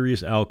 and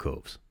mysterious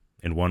alcoves.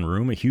 In one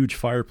room, a huge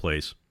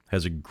fireplace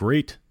has a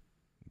great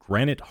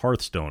granite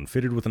hearthstone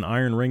fitted with an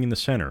iron ring in the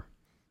center.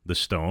 The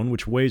stone,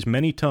 which weighs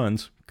many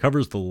tons,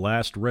 covers the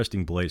last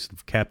resting place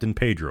of Captain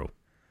Pedro,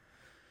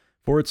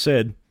 for it's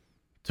said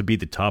to be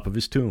the top of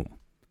his tomb.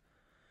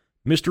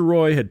 Mr.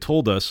 Roy had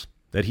told us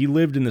that he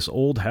lived in this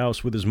old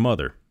house with his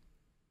mother,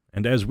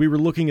 and as we were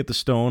looking at the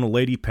stone, a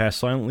lady passed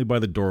silently by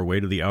the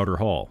doorway to the outer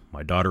hall.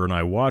 My daughter and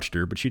I watched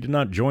her, but she did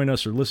not join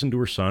us or listen to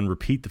her son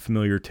repeat the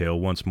familiar tale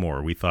once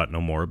more. We thought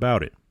no more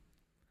about it.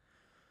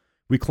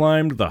 We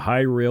climbed the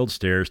high-railed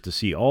stairs to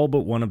see all but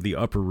one of the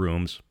upper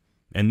rooms,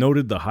 and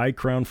noted the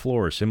high-crowned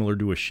floor similar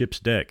to a ship's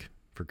deck,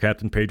 for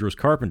Captain Pedro's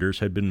carpenters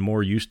had been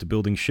more used to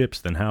building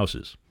ships than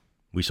houses.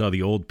 We saw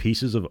the old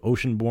pieces of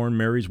Ocean-born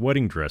Mary's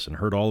wedding dress and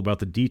heard all about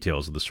the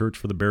details of the search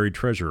for the buried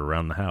treasure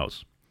around the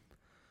house.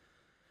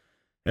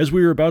 As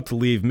we were about to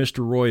leave,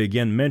 Mr. Roy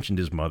again mentioned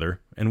his mother,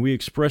 and we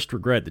expressed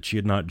regret that she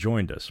had not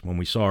joined us when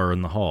we saw her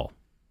in the hall.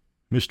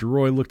 Mr.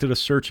 Roy looked at us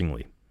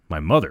searchingly. "My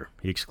mother,"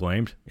 he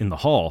exclaimed, "in the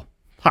hall?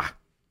 Ha!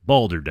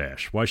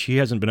 Balderdash! Why, she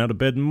hasn't been out of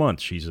bed in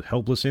months. She's a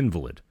helpless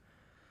invalid."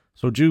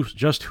 So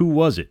just who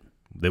was it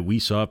that we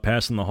saw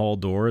pass in the hall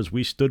door as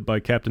we stood by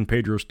Captain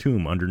Pedro's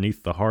tomb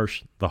underneath the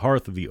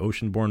hearth of the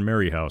Ocean-born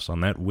Mary house on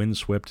that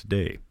wind-swept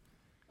day?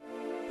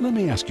 Let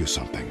me ask you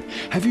something.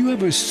 Have you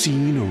ever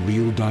seen a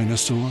real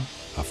dinosaur?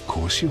 Of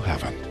course you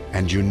haven't,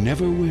 and you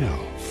never will.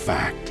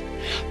 Fact.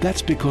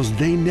 That's because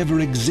they never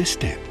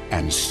existed.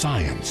 And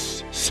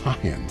science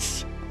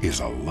is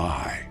a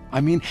lie.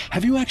 I mean,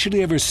 have you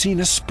actually ever seen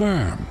a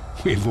sperm?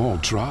 We've all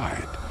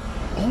tried.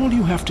 All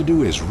you have to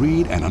do is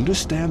read and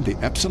understand the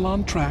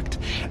Epsilon Tract,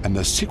 and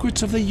the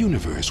secrets of the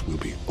universe will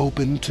be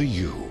open to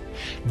you.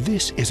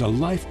 This is a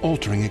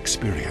life-altering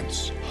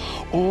experience.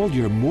 All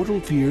your mortal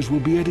fears will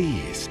be at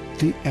ease.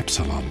 The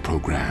Epsilon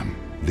Program.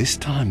 This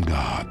time,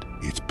 God,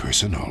 it's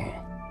personal.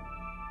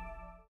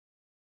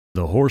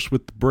 The Horse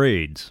with the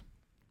Braids.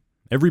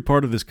 Every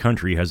part of this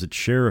country has its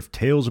share of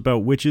tales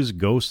about witches,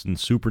 ghosts, and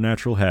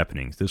supernatural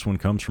happenings. This one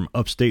comes from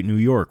upstate New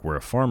York, where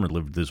a farmer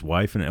lived with his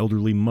wife and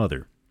elderly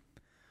mother.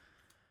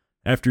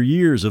 After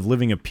years of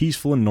living a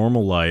peaceful and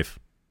normal life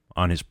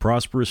on his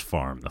prosperous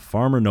farm, the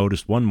farmer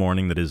noticed one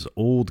morning that his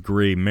old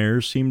gray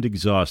mare seemed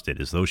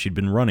exhausted, as though she'd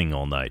been running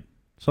all night.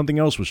 Something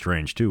else was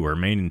strange, too. Her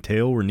mane and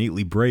tail were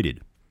neatly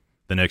braided.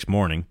 The next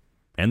morning,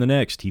 and the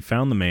next, he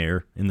found the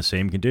mare in the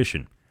same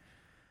condition.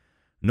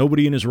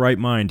 Nobody in his right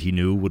mind, he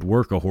knew, would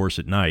work a horse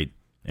at night,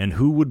 and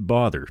who would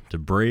bother to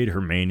braid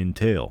her mane and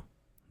tail?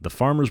 The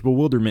farmer's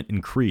bewilderment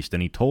increased,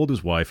 and he told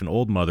his wife and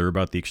old mother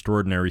about the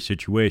extraordinary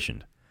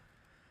situation.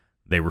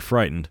 They were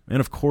frightened, and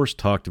of course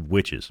talked of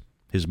witches.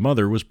 His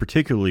mother was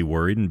particularly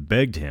worried and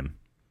begged him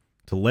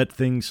to let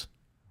things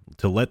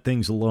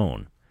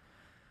alone.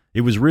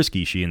 It was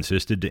risky, she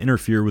insisted, to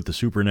interfere with the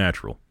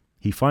supernatural.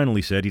 He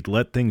finally said he'd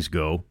let things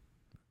go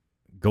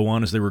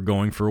on as they were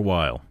going for a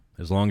while,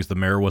 as long as the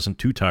mare wasn't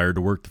too tired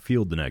to work the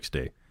field the next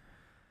day.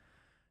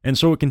 And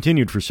so it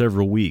continued for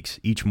several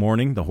weeks. Each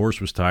morning the horse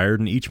was tired,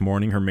 and each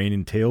morning her mane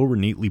and tail were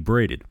neatly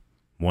braided.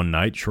 One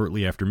night,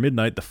 shortly after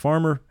midnight, the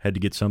farmer had to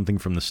get something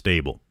from the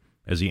stable.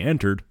 As he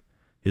entered,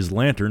 his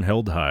lantern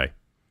held high,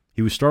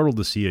 he was startled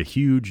to see a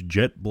huge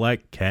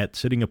jet-black cat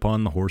sitting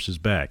upon the horse's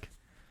back.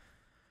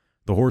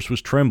 The horse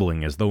was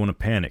trembling as though in a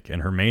panic,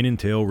 and her mane and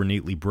tail were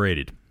neatly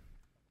braided.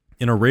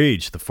 In a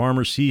rage, the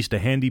farmer seized a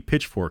handy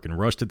pitchfork and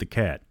rushed at the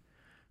cat,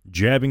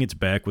 jabbing its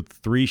back with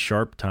 3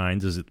 sharp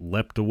tines as it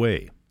leapt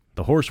away.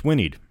 The horse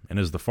whinnied, and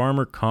as the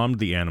farmer calmed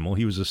the animal,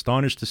 he was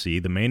astonished to see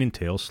the mane and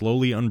tail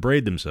slowly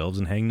unbraid themselves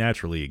and hang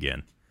naturally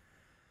again.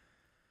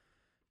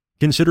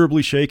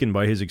 Considerably shaken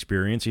by his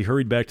experience, he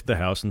hurried back to the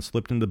house and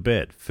slipped into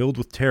bed, filled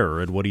with terror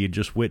at what he had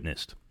just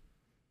witnessed.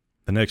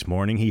 The next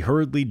morning, he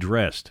hurriedly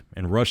dressed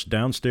and rushed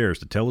downstairs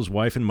to tell his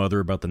wife and mother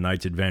about the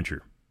night's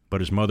adventure,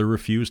 but his mother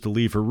refused to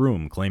leave her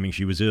room, claiming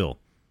she was ill.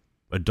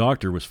 A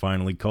doctor was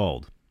finally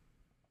called.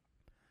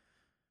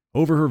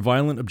 Over her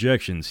violent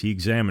objections, he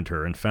examined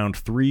her and found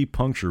 3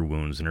 puncture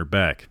wounds in her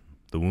back.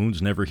 The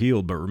wounds never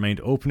healed but remained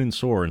open and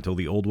sore until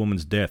the old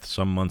woman's death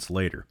some months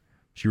later.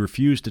 She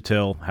refused to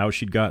tell how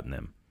she'd gotten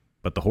them,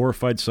 but the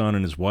horrified son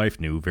and his wife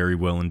knew very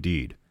well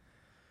indeed.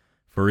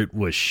 For it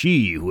was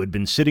she who had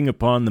been sitting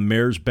upon the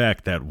mare's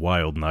back that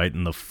wild night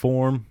in the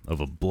form of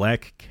a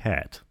black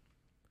cat.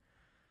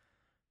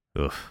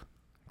 Ugh,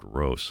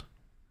 gross.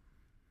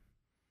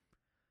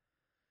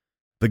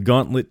 The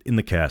Gauntlet in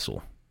the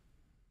Castle.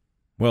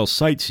 While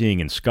sightseeing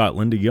in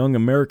Scotland, a young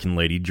American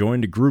lady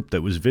joined a group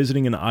that was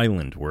visiting an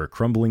island where a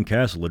crumbling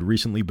castle had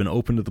recently been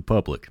opened to the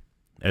public.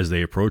 As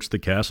they approached the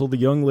castle, the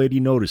young lady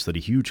noticed that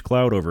a huge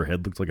cloud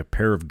overhead looked like a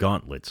pair of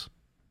gauntlets.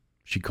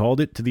 She called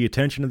it to the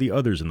attention of the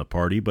others in the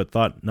party, but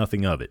thought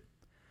nothing of it.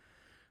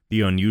 The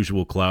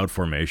unusual cloud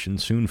formation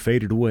soon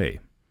faded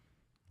away.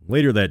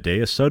 Later that day,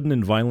 a sudden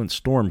and violent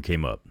storm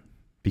came up.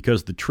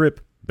 Because the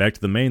trip back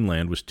to the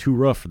mainland was too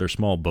rough for their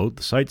small boat,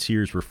 the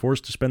sightseers were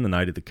forced to spend the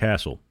night at the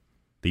castle.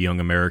 The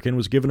young American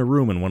was given a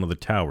room in one of the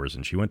towers,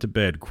 and she went to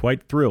bed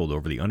quite thrilled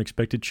over the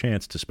unexpected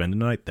chance to spend a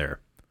night there.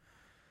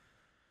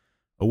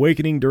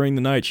 Awakening during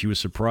the night, she was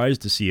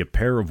surprised to see a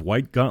pair of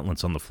white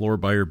gauntlets on the floor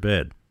by her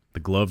bed.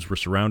 The gloves were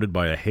surrounded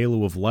by a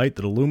halo of light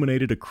that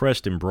illuminated a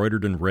crest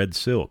embroidered in red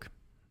silk.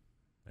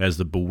 As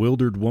the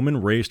bewildered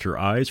woman raised her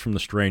eyes from the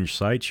strange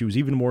sight, she was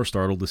even more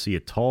startled to see a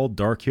tall,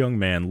 dark young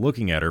man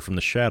looking at her from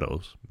the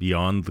shadows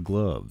beyond the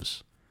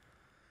gloves.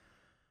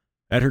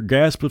 At her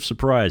gasp of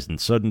surprise and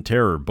sudden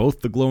terror,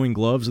 both the glowing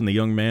gloves and the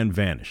young man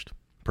vanished.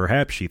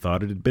 Perhaps she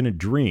thought it had been a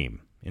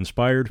dream,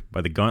 inspired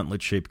by the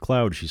gauntlet-shaped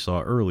cloud she saw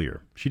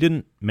earlier. She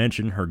didn't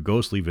mention her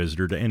ghostly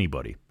visitor to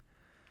anybody.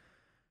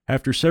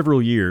 After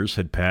several years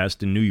had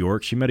passed in New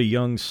York, she met a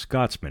young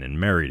Scotsman and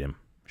married him.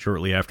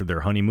 Shortly after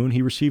their honeymoon,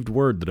 he received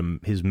word that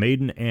his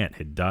maiden aunt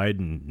had died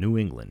in New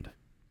England,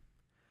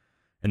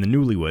 and the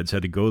newlyweds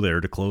had to go there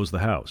to close the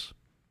house.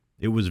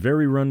 It was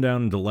very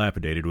run-down and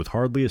dilapidated, with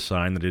hardly a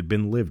sign that it had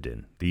been lived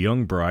in. The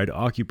young bride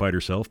occupied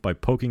herself by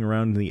poking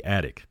around in the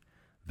attic.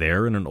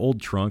 There, in an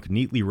old trunk,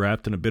 neatly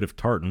wrapped in a bit of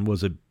tartan,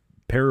 was a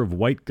pair of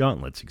white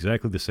gauntlets,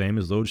 exactly the same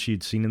as those she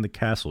had seen in the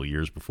castle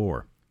years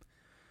before.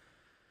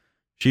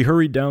 She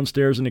hurried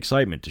downstairs in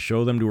excitement to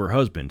show them to her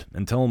husband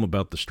and tell him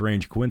about the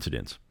strange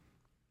coincidence.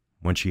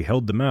 When she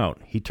held them out,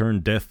 he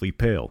turned deathly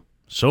pale.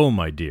 "So,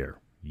 my dear,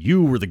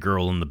 you were the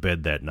girl in the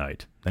bed that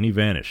night." Then he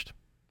vanished.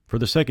 For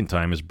the second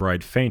time, his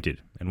bride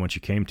fainted, and when she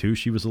came to,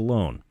 she was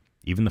alone.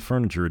 Even the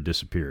furniture had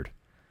disappeared.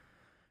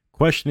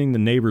 Questioning the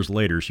neighbors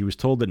later, she was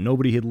told that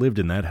nobody had lived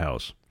in that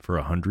house for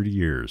 100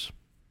 years.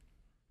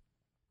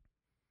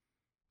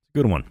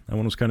 Good one. That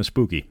one was kind of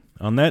spooky.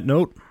 On that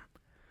note,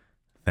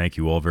 thank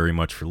you all very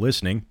much for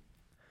listening.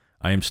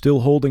 I am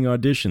still holding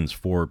auditions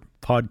for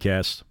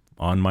podcasts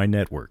on my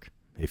network.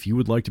 If you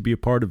would like to be a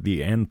part of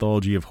the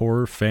Anthology of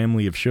Horror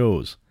family of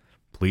shows,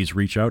 please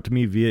reach out to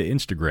me via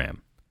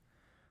Instagram.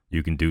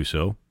 You can do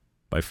so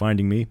by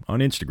finding me on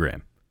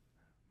Instagram.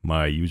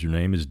 My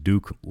username is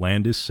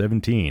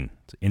DukeLandis17.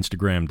 It's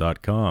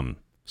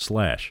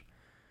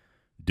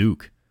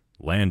Instagram.com/Duke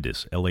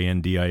Landis,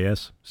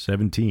 Landis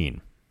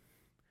 17.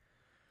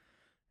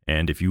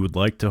 And if you would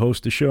like to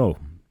host a show,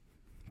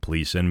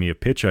 please send me a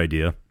pitch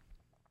idea,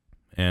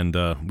 and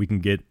we can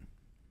get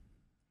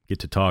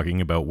to talking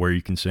about where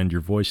you can send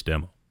your voice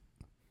demo.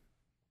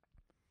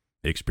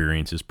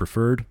 Experience is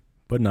preferred,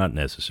 but not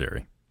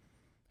necessary.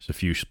 There's a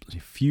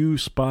few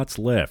spots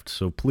left,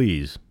 so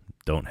please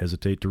don't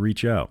hesitate to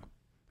reach out.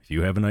 If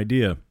you have an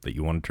idea that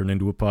you want to turn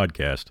into a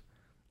podcast,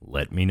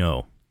 let me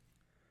know.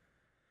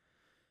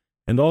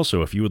 And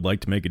also, if you would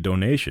like to make a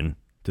donation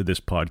to this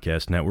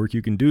podcast network,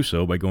 you can do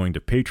so by going to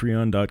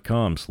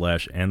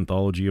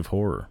patreon.com/Anthology of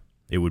Horror.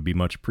 It would be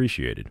much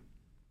appreciated.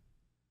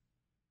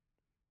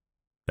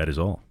 That is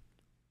all.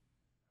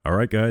 All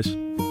right, guys.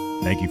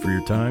 Thank you for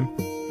your time.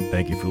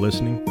 Thank you for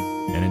listening.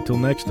 And until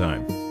next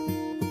time,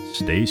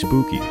 stay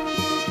spooky.